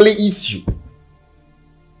man's family issue?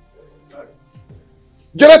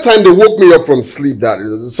 The other time they woke me up from sleep that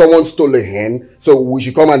someone stole a hen, so we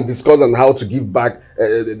should come and discuss on how to give back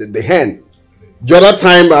the hen. The other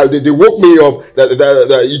time they woke me up that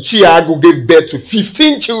Ichiago gave birth to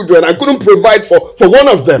 15 children and couldn't provide for one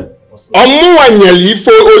of them. One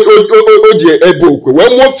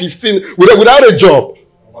more 15 without a job.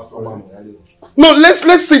 No,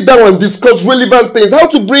 let's sit down and discuss relevant things. How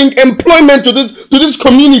to bring employment to this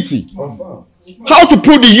community. How to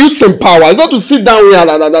put the youths in power. It's not to sit down here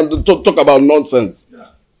and talk about nonsense.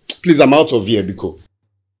 Please, I'm out of here, Biko.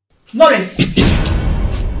 Lawrence.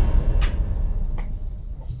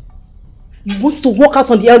 You want to walk out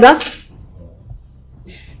on the elders?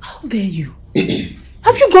 How dare you?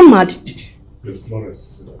 Have you gone mad? Yes,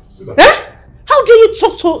 Lawrence. Sit down. Eh? How dare you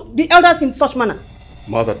talk to the elders in such manner?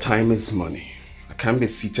 Mother, time is money. I can't be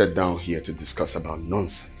seated down here to discuss about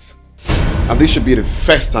nonsense. And this should be the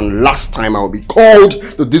first and last time I will be called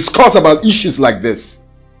to discuss about issues like this.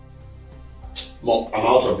 Mom, I'm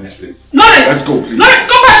out of this place. Lawrence! Let's go, please. Lawrence,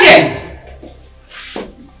 come back here!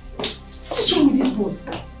 What is wrong with this boy?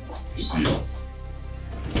 You see it?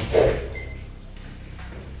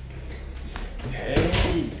 Hey,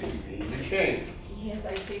 baby. Yes,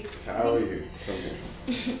 I think. How are you? Come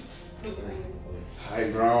here. Hi,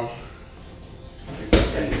 Brown. It's the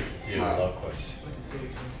same. Yeah, likewise.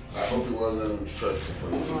 I hope it wasn't stressful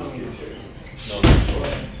for you to get here. No, it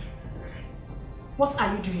wasn't. What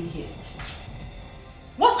are you doing here?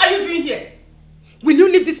 What are you doing here? Will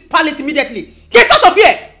you leave this palace immediately? Get out of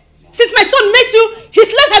here! Since my son met you, his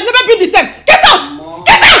life has never been the same. Get out! Mom,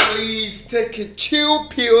 get out! Please take a chill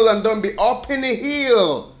pill and don't be up in the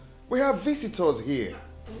hill. We have visitors here.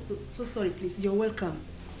 So sorry, please. You're welcome.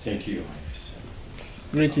 Thank you, Your Highness.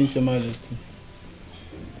 Greetings, Your Majesty.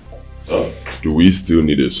 Do we still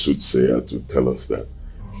need a soothsayer to tell us that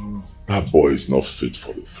that boy is not fit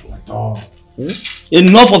for the throne?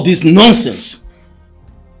 Enough of this nonsense.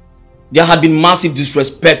 There had been massive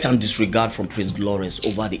disrespect and disregard from Prince Lawrence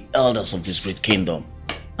over the elders of this great kingdom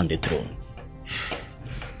and the throne.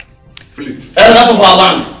 Please. Elders of our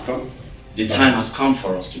land, the time has come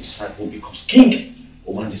for us to decide who becomes king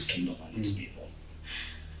over this kingdom and its people.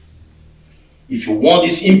 If you want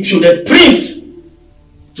this impudent prince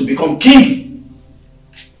to become king,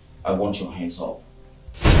 I want your hands up.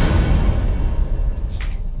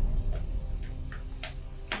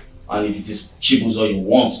 And if it is Chibuzo you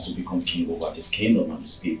want to become king over this kingdom and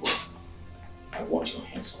this people, I want your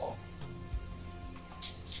hands up.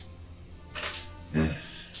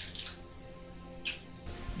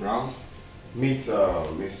 Brown, meet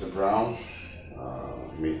Mr. Brown,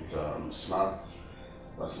 meet Smart.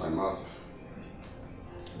 That's my mother.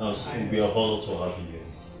 No, it will be a honor to have you here.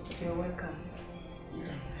 You're welcome.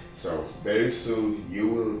 Yeah. So very soon you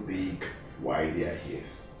will be why they are here.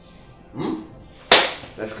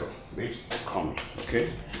 Let's go. Babes, come. Okay?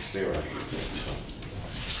 Stay right here.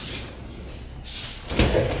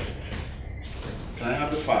 Can I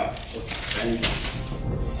have the file? Okay. Thank you.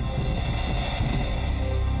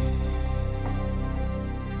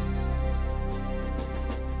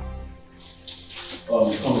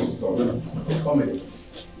 Come in.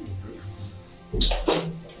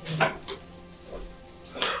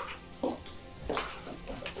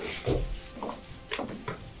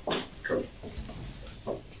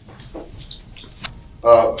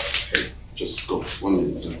 Hey, just go. 1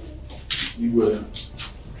 minute. You will.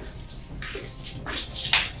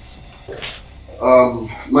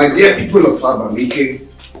 My dear people of Abamike,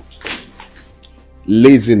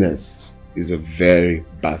 laziness is a very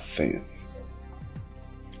bad thing.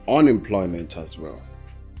 Unemployment as well.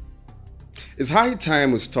 It's high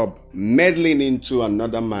time we stop meddling into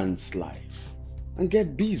another man's life and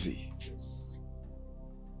get busy.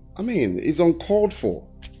 I mean, it's uncalled for.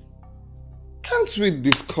 Can't we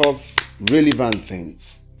discuss relevant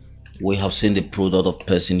things? We have seen the product of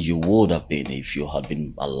person you would have been if you had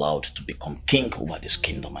been allowed to become king over this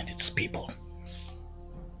kingdom and its people.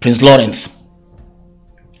 Prince Lawrence.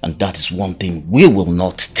 And that is one thing we will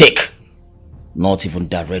not take. Not even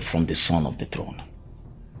direct from the son of the throne.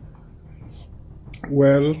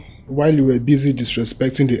 Well, while you were busy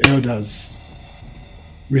disrespecting the elders,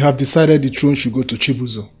 we have decided the throne should go to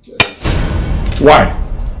Chibuzo. Why?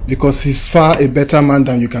 Because he's far a better man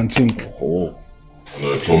than you can think. Oh. And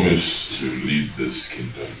I promise to lead this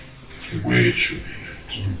kingdom the way it should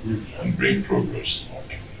be and bring progress to my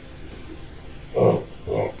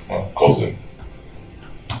kingdom. My cousin,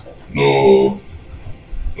 no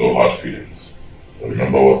hard feelings.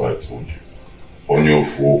 Remember what I told you. On your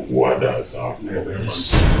folk warders are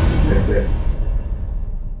problems.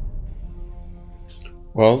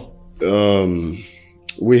 Well,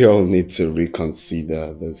 we all need to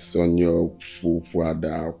reconsider this on your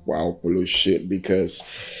wow shit, because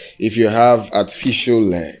if you have artificial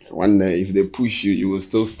leg, one day if they push you, you will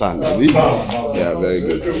still stand. Yeah, very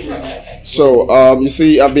good. So, you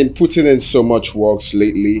see, I've been putting in so much work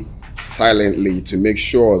lately, silently, to make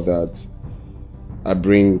sure that I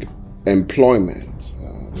bring employment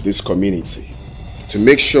to this community, to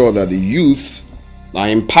make sure that the youth are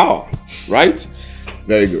empowered, right?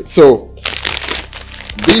 Very good. So,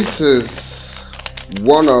 this is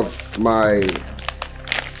one of my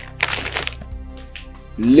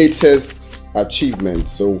latest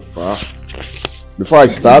achievements so far. Before I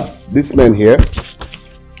start, this man here,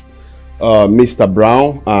 Mr.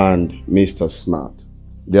 Brown and Mr. Smart,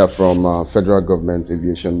 they are from Federal Government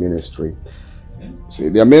Aviation Ministry. See,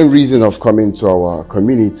 their main reason of coming to our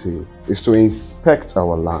community is to inspect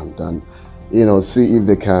our land and, you know, see if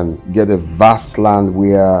they can get a vast land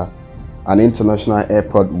where an international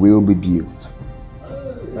airport will be built.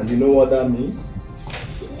 And you know what that means?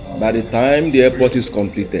 By the time the airport is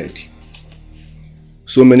completed,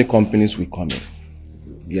 so many companies will come in.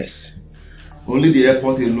 Yes. Only the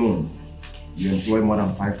airport alone, you employ more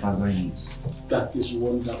than 5,000 youths. That is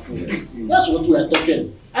wonderful. Yes. That's what we are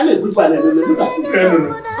talking. And a good man. They've seen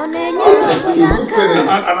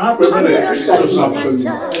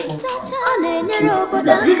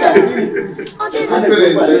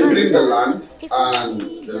the land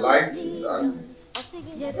and the lights and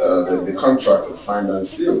the contract is signed and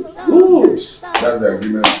sealed. Good. That's the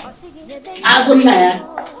agreement.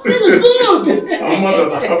 This is good. I'm not a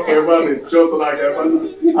just like a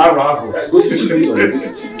go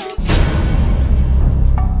see.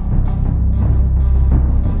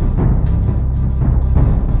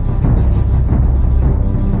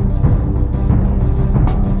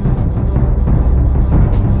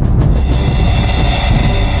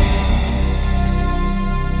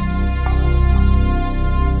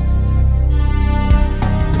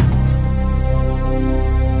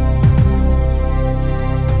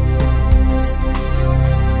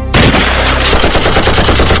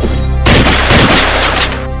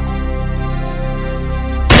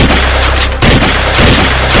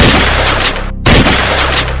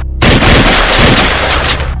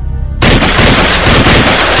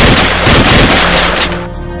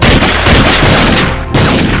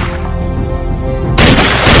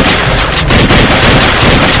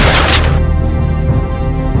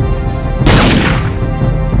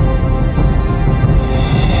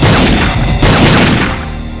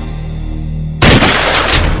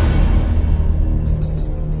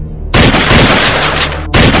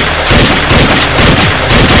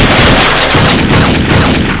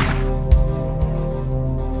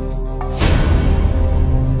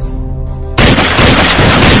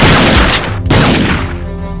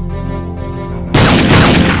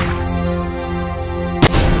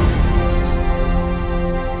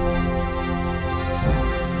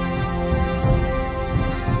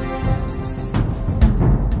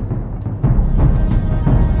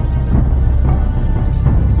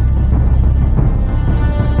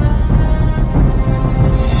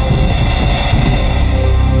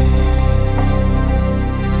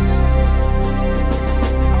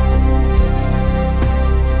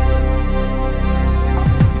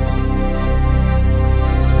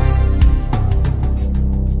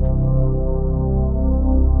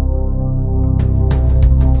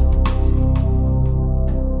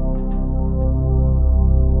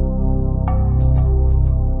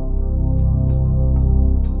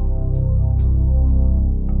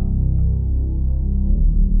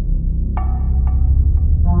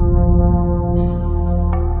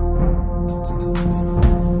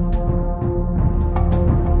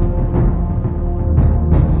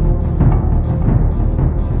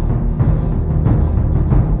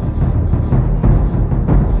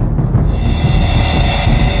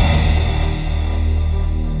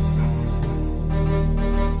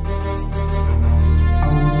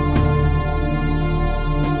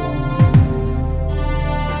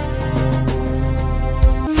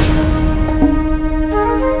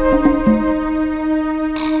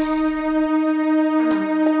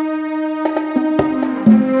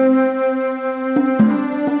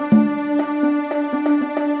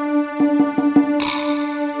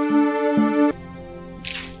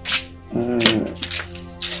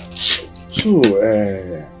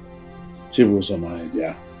 Chibuzo, my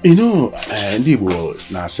dear. You know,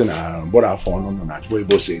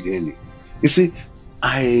 you see,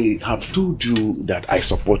 I have told you that I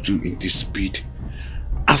support you in this bid.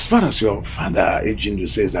 As far as your father, Ejindu,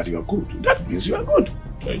 says that you are good, that means you are good.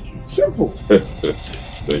 Thank you. Simple.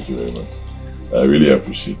 Thank you very much. I really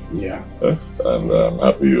appreciate it. Yeah. And I'm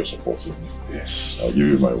happy you're supporting me. Yes. I'll give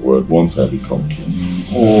you my word. Once I become king,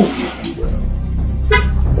 all will be well.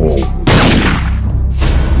 All will be well.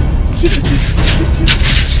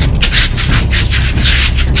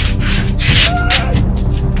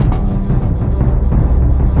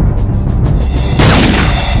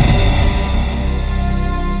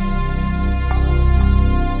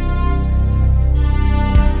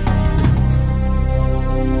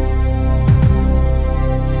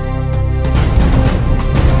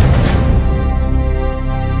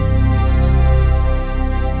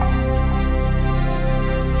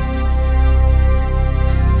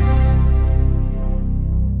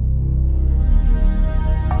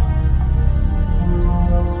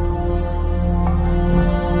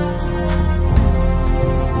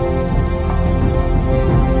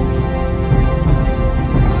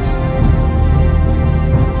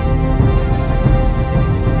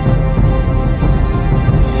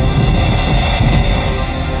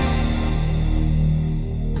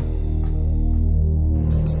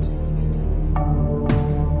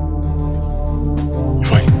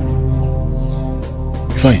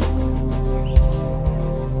 Fine.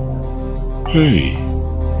 Hey.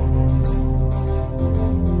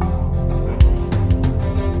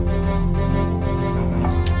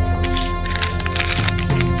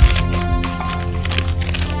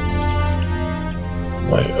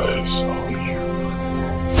 My eyes on you.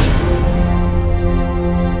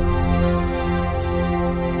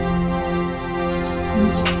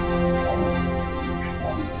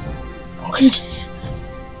 Okay.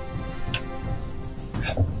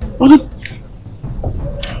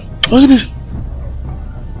 Look at this.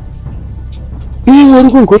 You want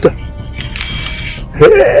to go to?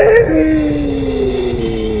 Hey!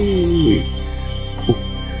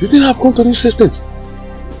 Did they have come to this extent?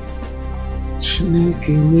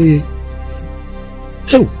 Sneaking me.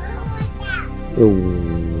 Oh. Oh.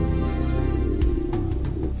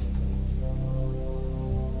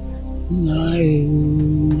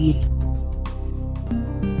 Nice.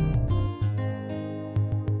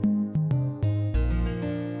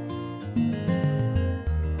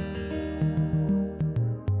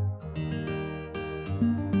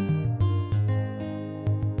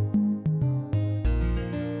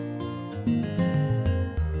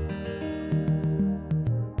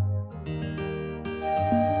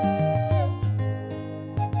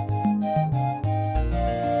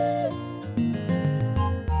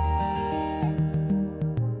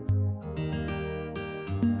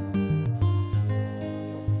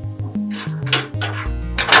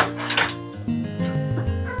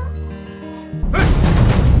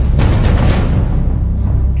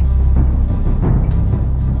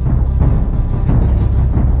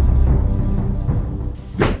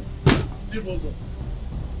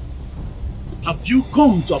 Have you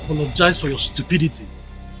come to apologize for your stupidity?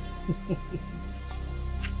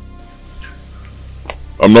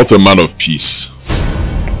 I'm not a man of peace.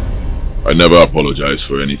 I never apologize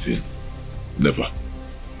for anything. Never.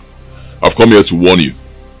 I've come here to warn you.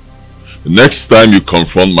 The next time you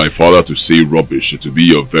confront my father to say rubbish, it will be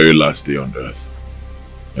your very last day on earth.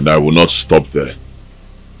 And I will not stop there.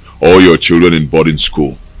 All your children in boarding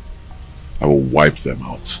school, I will wipe them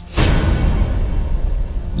out.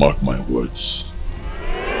 Mark my words.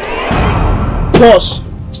 Boss,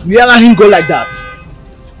 we allow him go like that.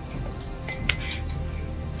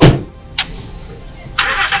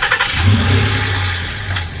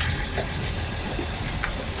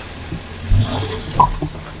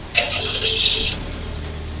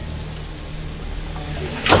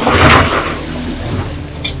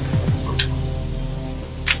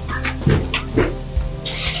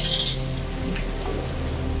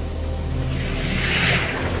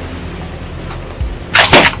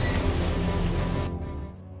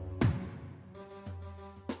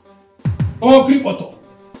 Oh, Kripoto!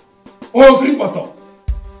 Oh, Kripoto!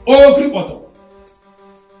 Oh, Kripoto!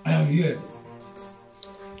 I am here.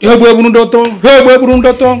 Egbe burundoto, egbe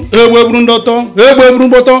burundoto, egbe burundoto, egbe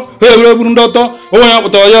burundoto, egbe burundoto. Oya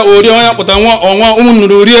puta ya ori oya puta onwa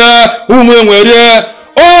umunuru rie, umu enwerie.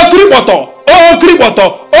 Oh, Kripoto! Oh,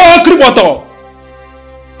 Kripoto! Oh, Kripoto!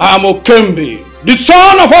 I am Okembe, the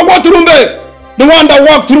son of Agwaturumbe, the one that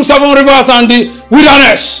walked through 7 rivers and the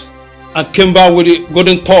wilderness and came back with the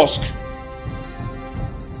golden tusk.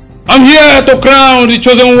 I'm here to crown the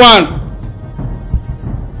chosen one.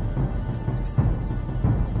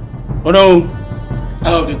 Oh no.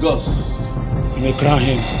 Eye of the gods. You may crown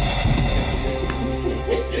him.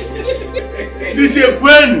 This is a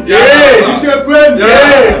friend. Yeah. This is a friend.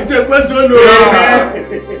 Yeah. This is a friend solo.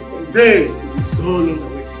 Day is solo.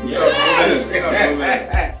 Yes.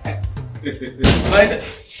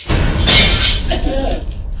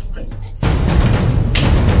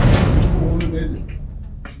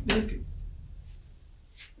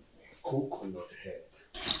 Coconut head.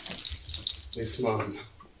 This man.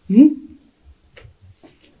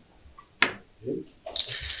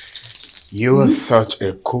 You are such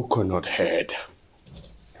a coconut head.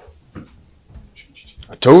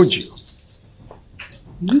 I told you.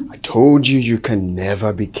 I told you you can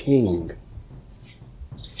never be king.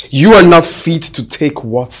 You are not fit to take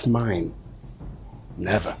what's mine.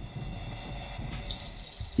 Never.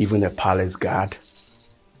 Even a palace guard,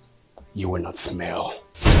 you will not smell.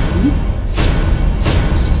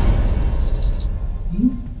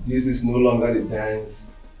 This is no longer the dance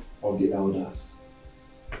of the elders,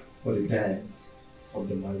 but the dance of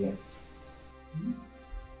the Malians.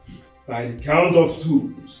 By the count of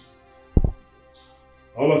 2,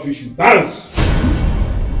 all of you should dance.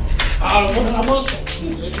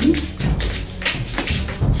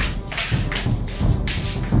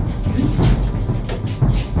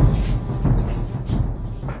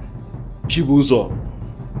 Chibuzo,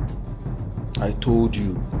 I told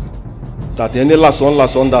you that any last one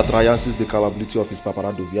that triances the capability of his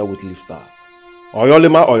paparadovia with lifter.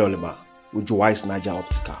 Oyolima, with your wise Niger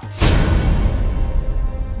optical.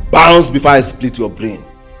 Bounce before I split your brain.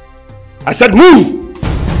 I said move!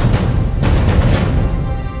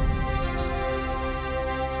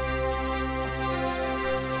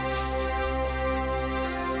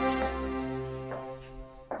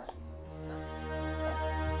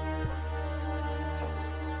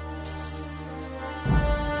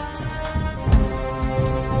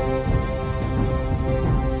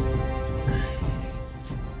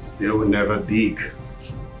 They will never dig.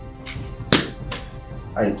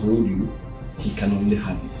 I told you, he can only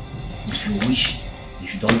have it. If you wish,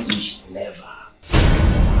 if you don't wish, never.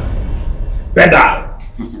 Better!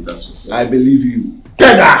 That's what's up. I believe you.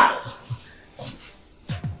 Better!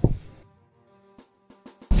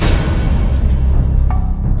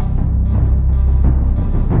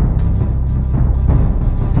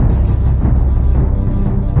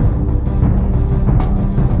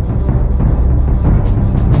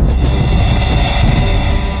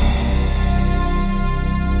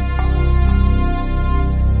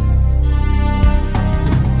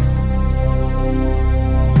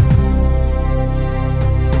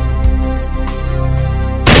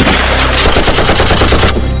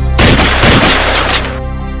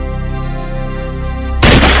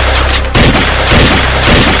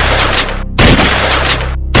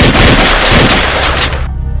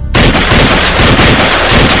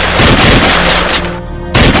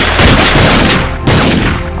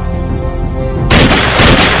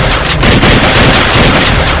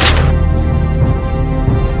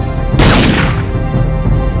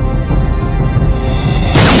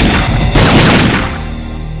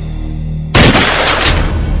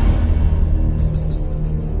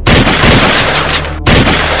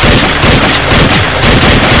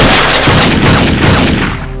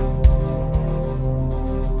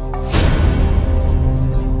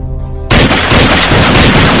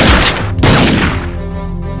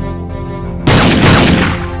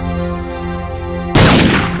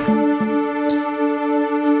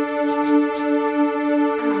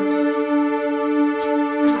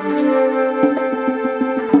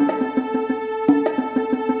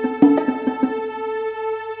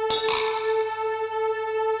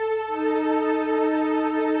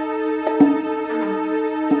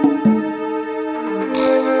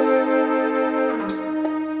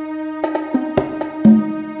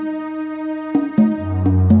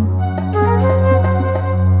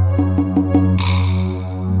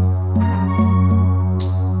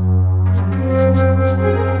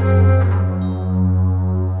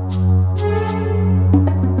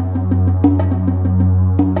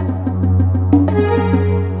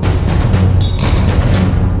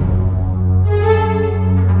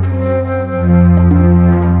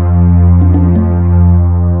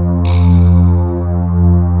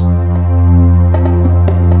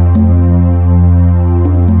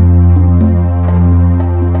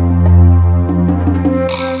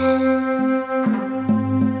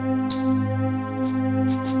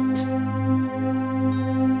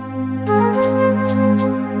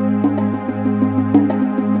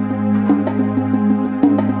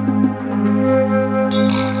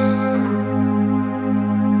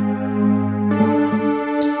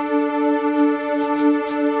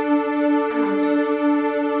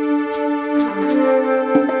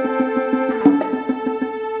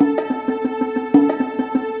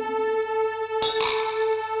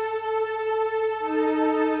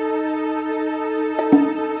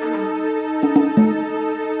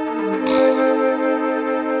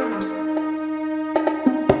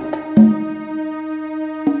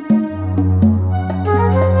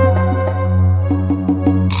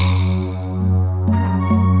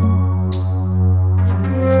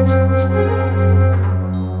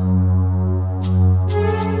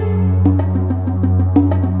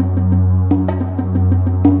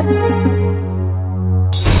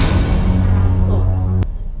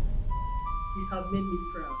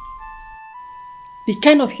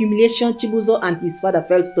 kind of humiliation Chibuzo and his father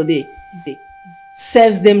felt today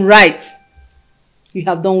serves them right. You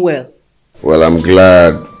have done well. Well, I'm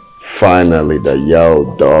glad finally that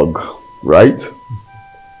you're dog, right?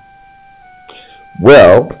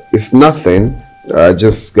 Well, it's nothing. I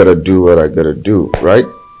just gotta do what I gotta do, right?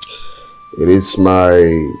 It is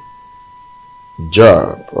my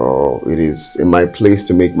job, or it is in my place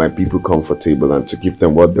to make my people comfortable and to give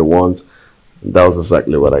them what they want. That was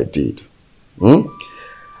exactly what I did.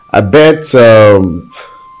 I bet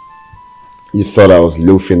you thought I was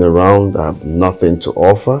loafing around. I have nothing to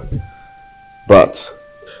offer. But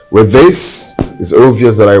with this, it's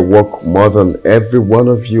obvious that I work more than every one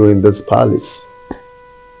of you in this palace.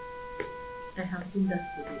 I have seen that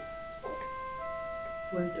today.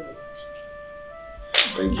 Well done.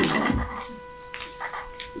 Thank you, Mom.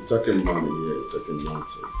 You're talking money here, you're talking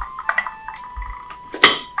nonsense.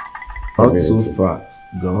 Not so fast,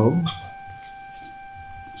 go.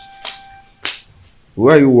 Who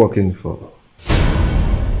are you working for?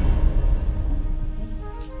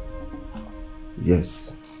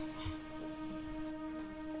 Yes.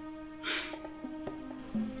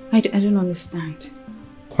 I don't understand.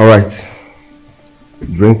 All right.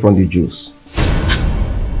 Drink from the juice.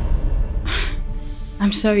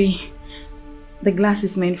 I'm sorry. The glass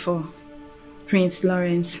is meant for Prince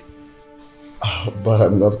Lawrence. But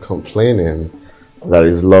I'm not complaining. That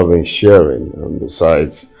is love and sharing. And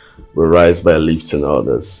besides, we rise by lifting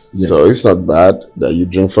others. Yes. So it's not bad that you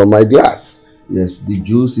drink from my glass. Yes, the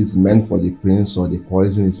juice is meant for the prince or the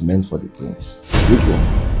poison is meant for the prince. Which one?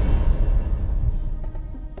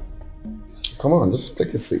 Come on, just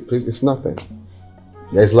take a seat, please. It's nothing.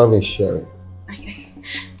 There's love in sharing.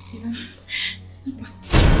 It's not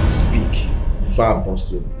possible. Speak. Far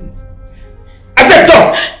bust you. I said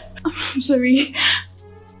no! I'm sorry.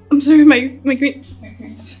 I'm sorry, my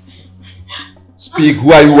prince. Speak.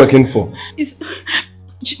 Who are you working for? It's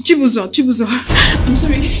Chibuzo. I'm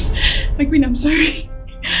sorry. My queen, I'm sorry.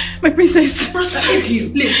 My princess. Thank you.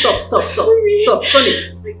 Please stop. Stop,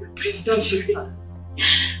 Sonny. Please don't you.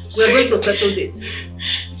 We're going to settle this.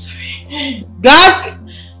 I'm sorry. Guards!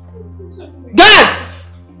 Guards!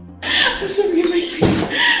 I'm sorry, my queen.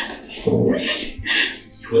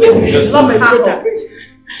 It's not my brother.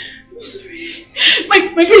 I'm sorry. My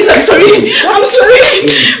prince, I'm sorry. I'm sorry.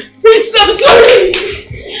 Please, I'm sorry.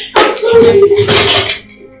 I'm sorry.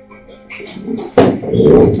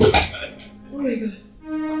 Oh my God.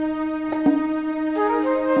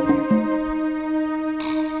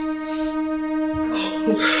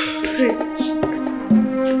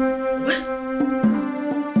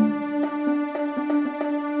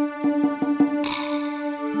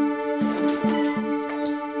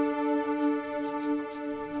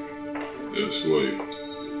 Yes, who are you?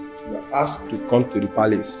 You are asked to come to the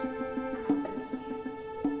palace.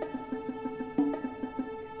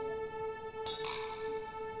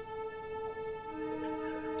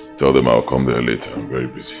 Tell them I'll come there later. I'm very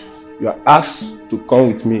busy. You are asked to come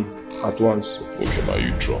with me at once. Okay, now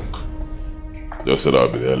you drunk. Just said I'll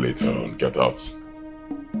be there later on. Get out.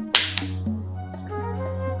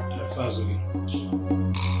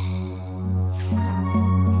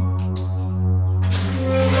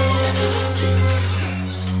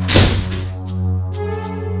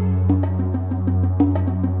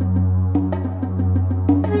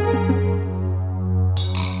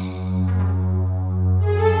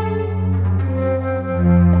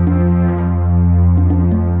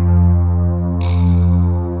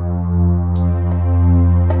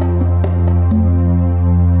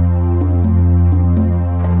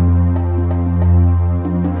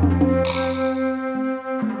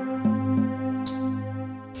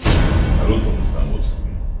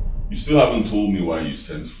 You still haven't told me why you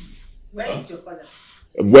sent for me. Where is your father?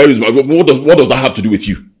 Where is my... What does that have to do with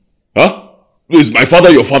you? Huh? Is my father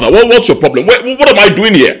your father? What's your problem? What am I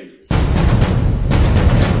doing here?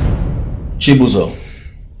 Chibuzo,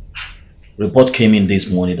 report came in this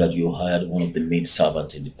morning that you hired one of the maid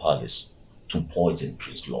servants in the palace to poison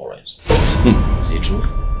Prince Lawrence. What? Is it true?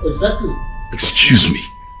 Exactly. Excuse me.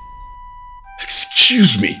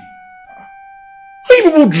 Excuse me. Are you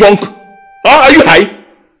people drunk? Huh? Are you high?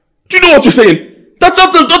 Do you know what you're saying? That's a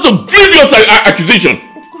grievous accusation.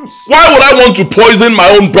 Of course. Why would I want to poison my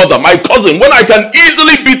own brother, my cousin, when I can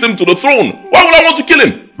easily beat him to the throne? Why would I want to kill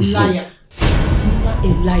him? Liar. You are a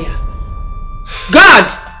liar.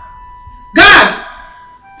 Guard! Guard!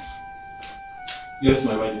 Yes,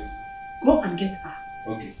 my wife. Go and get her.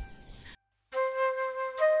 Okay.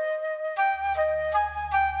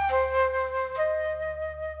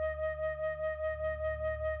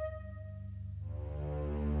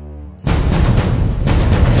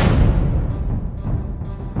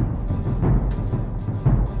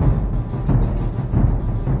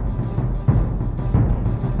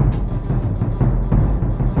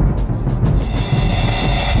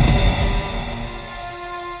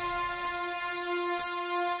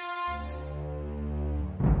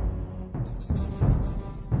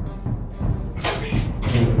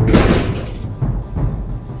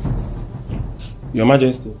 Your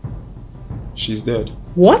Majesty, she's dead.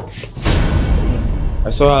 What? I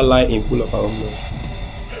saw her lie in pool of her own blood.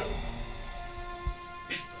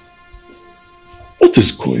 What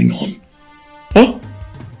is going on? Huh?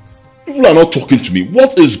 People are not talking to me.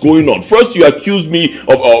 What is going on? First you accused me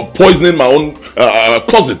of poisoning my own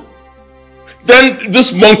cousin. Then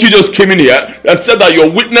this monkey just came in here and said that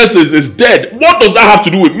your witness is dead. What does that have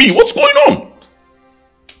to do with me? What's going on?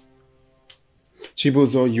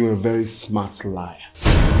 Chibuzo, you're a very smart liar.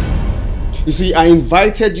 You see, I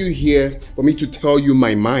invited you here for me to tell you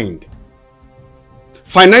my mind.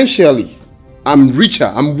 Financially, I'm richer.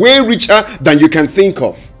 I'm way richer than you can think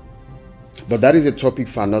of. But that is a topic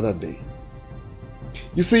for another day.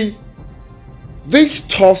 You see, this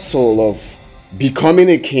tussle of becoming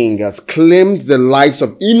a king has claimed the lives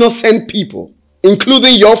of innocent people,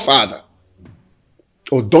 including your father.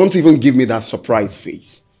 Oh, don't even give me that surprise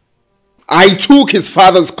face. I took his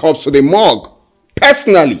father's corpse to the morgue,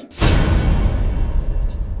 personally.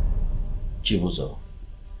 Chibuzo,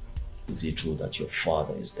 is it true that your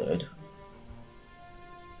father is dead?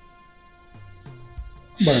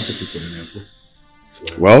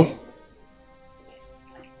 Well,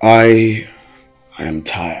 I am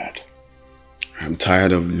tired. I'm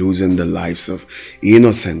tired of losing the lives of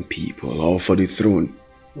innocent people, all for the throne.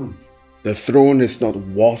 The throne is not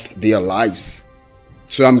worth their lives.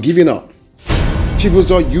 So I'm giving up.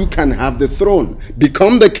 Chibuzo, you can have the throne.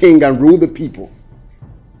 Become the king and rule the people.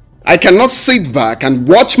 I cannot sit back and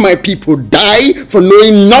watch my people die for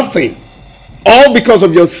knowing nothing. All because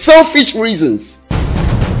of your selfish reasons.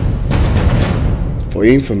 For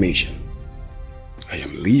information, I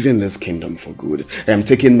am leaving this kingdom for good. I am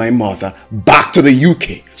taking my mother back to the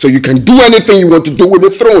UK so you can do anything you want to do with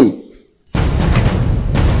the throne.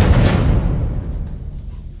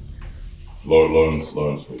 Lawrence,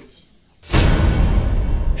 wait.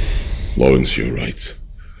 Lawrence, you're right.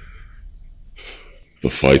 The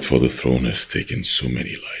fight for the throne has taken so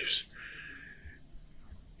many lives.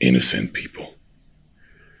 Innocent people.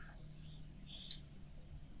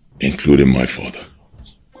 Including my father.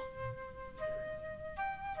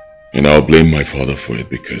 And I'll blame my father for it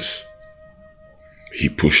because he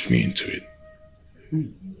pushed me into it.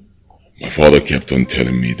 My father kept on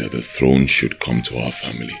telling me that the throne should come to our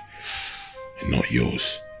family and not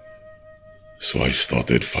yours. So I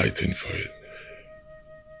started fighting for it.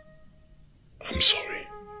 I'm sorry.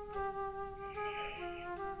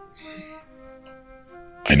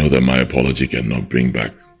 I know that my apology cannot bring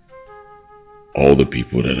back all the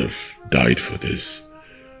people that have died for this.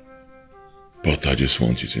 But I just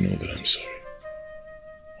want you to know that I'm sorry.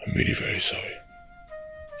 I'm really very sorry.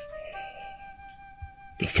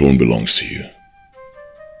 The throne belongs to you.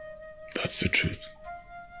 That's the truth.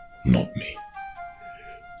 Not me.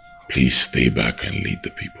 Please stay back and lead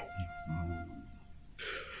the people.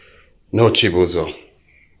 No, Chibuzo.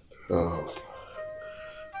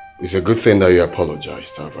 It's a good thing that you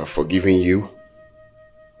apologized. I've forgiven you.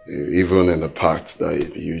 Even in the part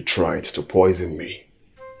that you tried to poison me.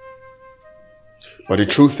 But the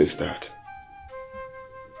truth is that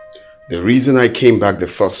the reason I came back the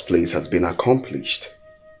first place has been accomplished.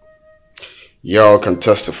 Y'all can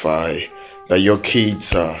testify that your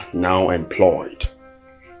kids are now employed.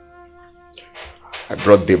 I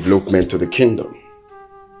brought development to the kingdom.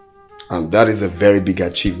 And that is a very big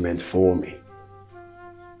achievement for me.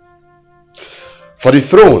 For the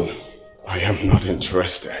throne, I am not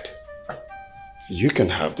interested. You can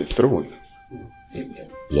have the throne.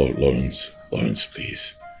 Lawrence,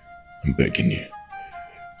 please. I'm begging you.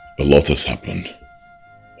 A lot has happened.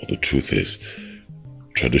 But the truth is,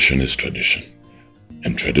 tradition is tradition.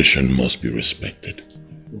 And tradition must be respected.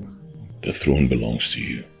 The throne belongs to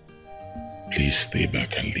you. Please stay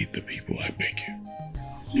back and lead the people, I beg you.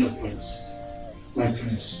 Your prince, my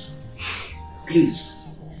prince, please,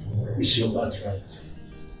 it's your birthright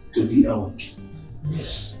to be our king.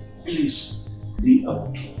 Yes, please, be our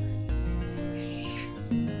king.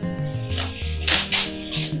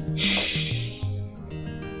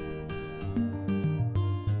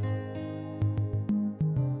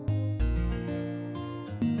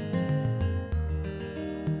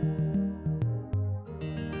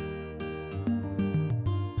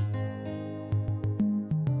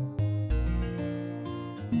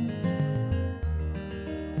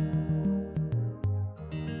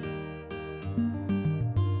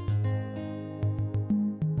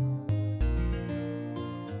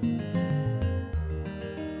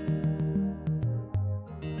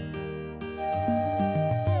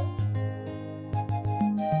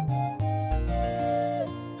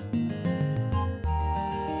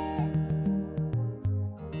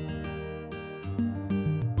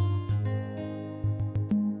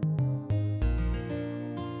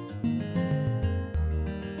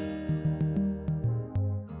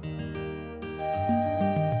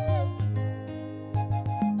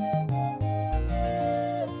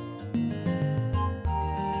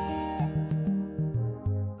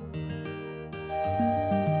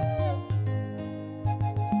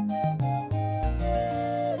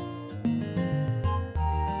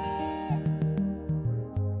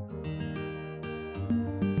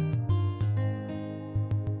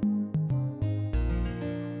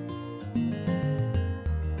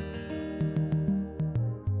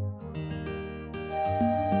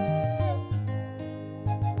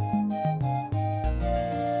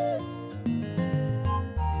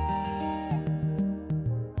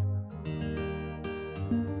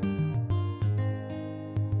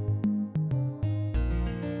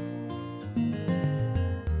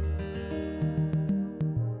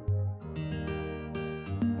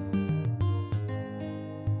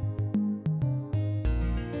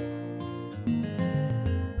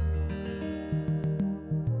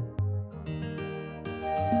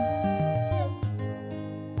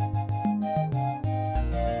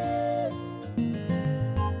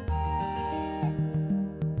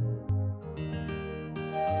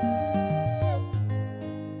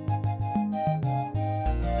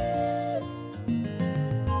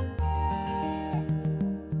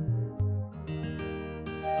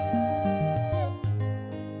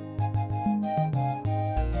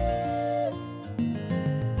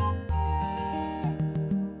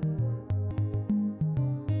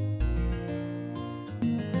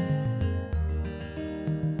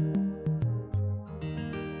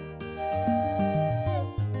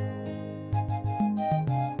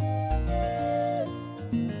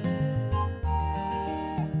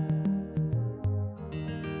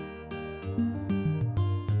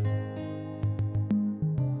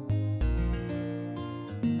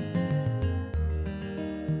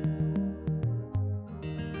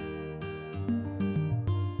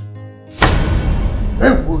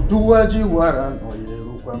 Egbutuwa ji wara n'oye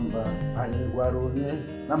rukwamba. Anyị gwara onye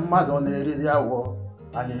na mmadụ na-eri awọ.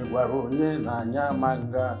 Anyị gwara onye na anya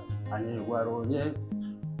manga. Anyị gwara onye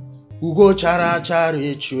ugo chara achara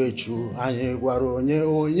echu echu. Anyị gwara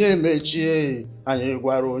onye mechie. Anyị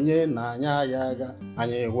gwara onye na anya ya aga.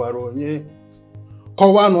 Anyị gwara onye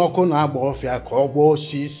kọwa n'ọkụ na-agba ọfịa ka ọ gba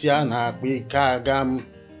osisi a na-akpa ike aga m.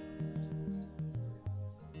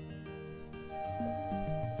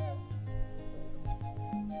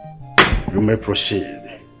 You may proceed.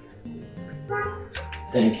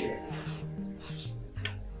 Thank you.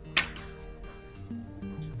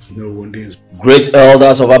 No one is. Great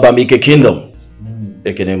elders of Abamike Kingdom.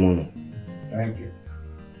 Ekenemunu. Thank you.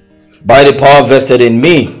 By the power vested in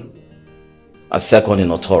me, as second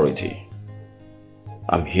in authority,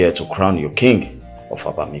 I'm here to crown you king of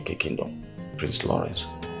Abamike Kingdom, Prince Lawrence.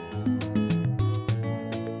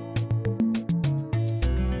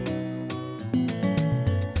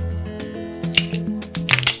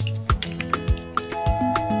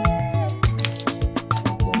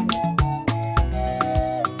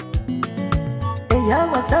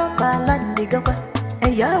 What's up, Alandigawa?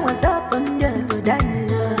 Hey, what's up, Daniel?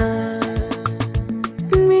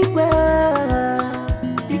 Me well,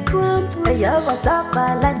 the crown. Hey, what's up,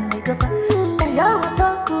 Alandigawa? Hey, what's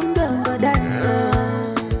up, Daniel?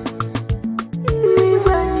 Me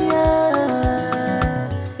well,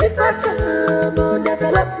 if I can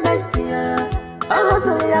development here, I was a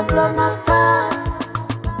young from afar.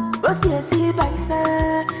 What's your see by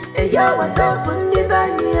sir? Hey, what's up,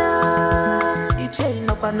 Daniel? Chain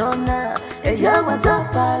up and on, ya was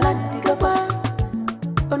up, Landigaba.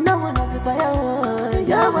 Oh, no one has a fire,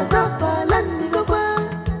 ya was up, Landigaba.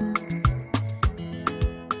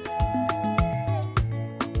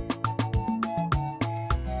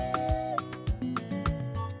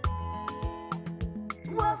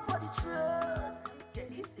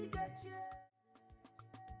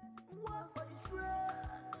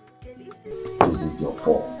 This is your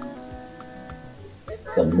fault.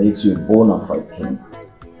 That makes you a bona fide king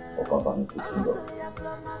of Abamike Kingdom.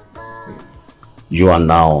 You are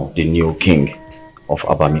now the new king of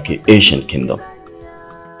Abamike Ancient Kingdom.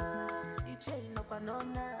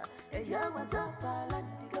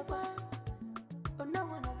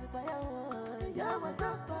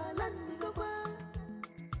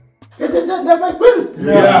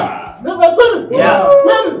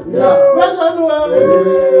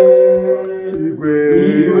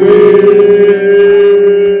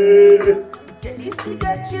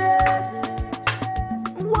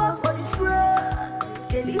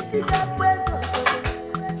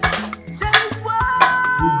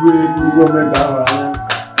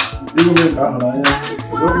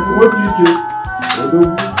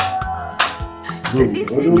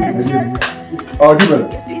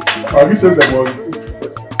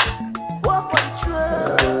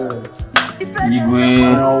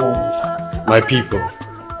 My people,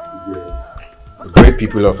 the great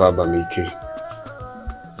people of Abamike,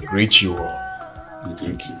 greet you all.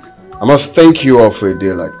 Thank you. I must thank you all for a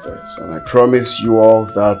day like this, and I promise you all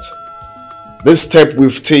that this step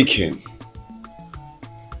we've taken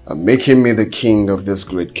and making me the king of this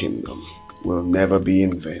great kingdom will never be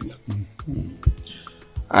in vain.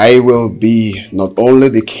 I will be not only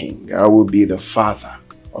the king, I will be the father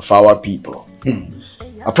of our people.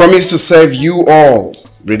 I promise to serve you all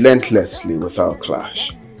relentlessly without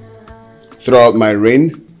clash. Throughout my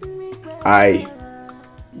reign, I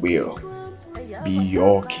will be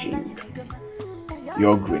your king,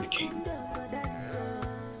 your great king.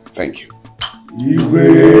 Thank you.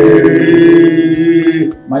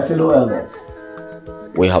 My fellow elders,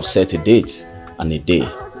 we have set a date and a day,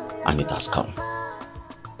 and it has come.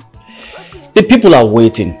 The people are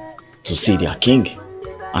waiting to see their king,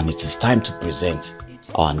 and it is time to present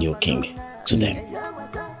our new king to them.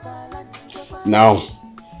 Now,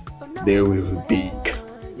 they will beg.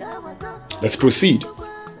 Let's proceed.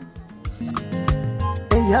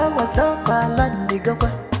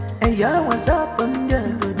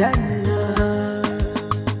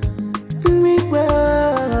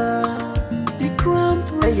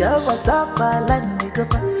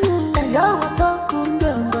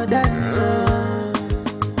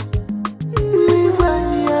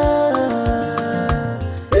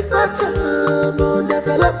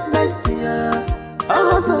 Development here, I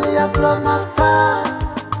was a from afar.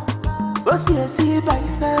 Was yes, by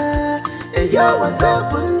sir, a year was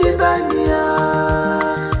up on the banya.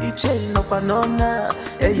 It chain up and on,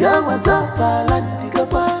 a year was up,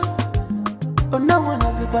 Landigaba. Oh, no one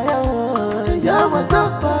has a fire, a year was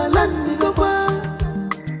up, Landigaba.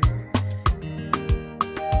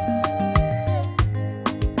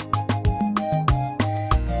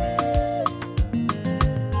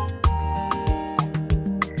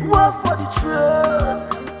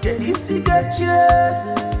 cheers.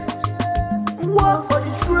 Walk for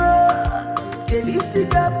the throne. Can you see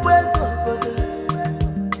that presence?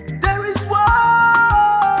 There is war.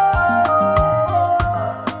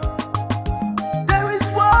 There is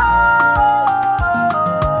war.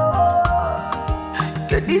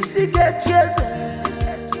 Can you see that cheers?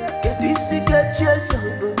 Can you see that cheers?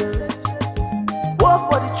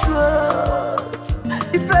 Walk for the throne.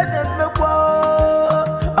 Defend them the war.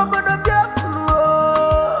 I'm gonna be a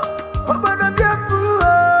fool. I'm gonna be a fool.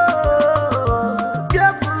 Be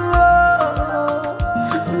a fool.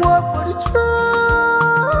 Walk for the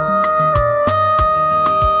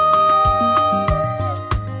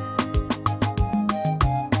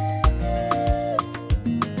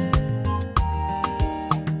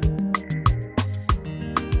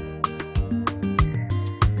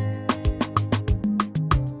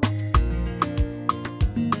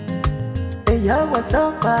Eya what's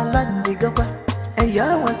up, Alandi Gova.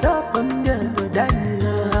 Eya what's up, Ndego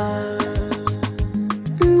Daniela.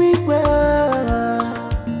 We were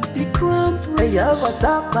the crown. Eya what's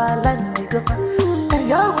up, Alandi Gova.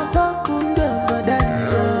 Eya what's up, Ndego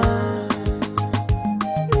Daniela.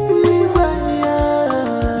 We were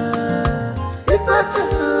if I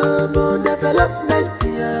tell no development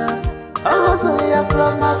here, I was here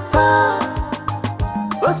from afar.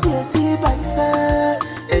 What's your see by side?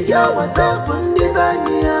 Eya what's up,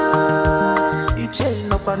 Ndibania? Iche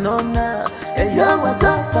no panona. Eya what's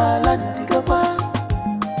up, Alandi Gaba?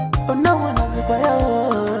 Oh no one has a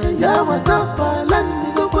fire. Eya what's up?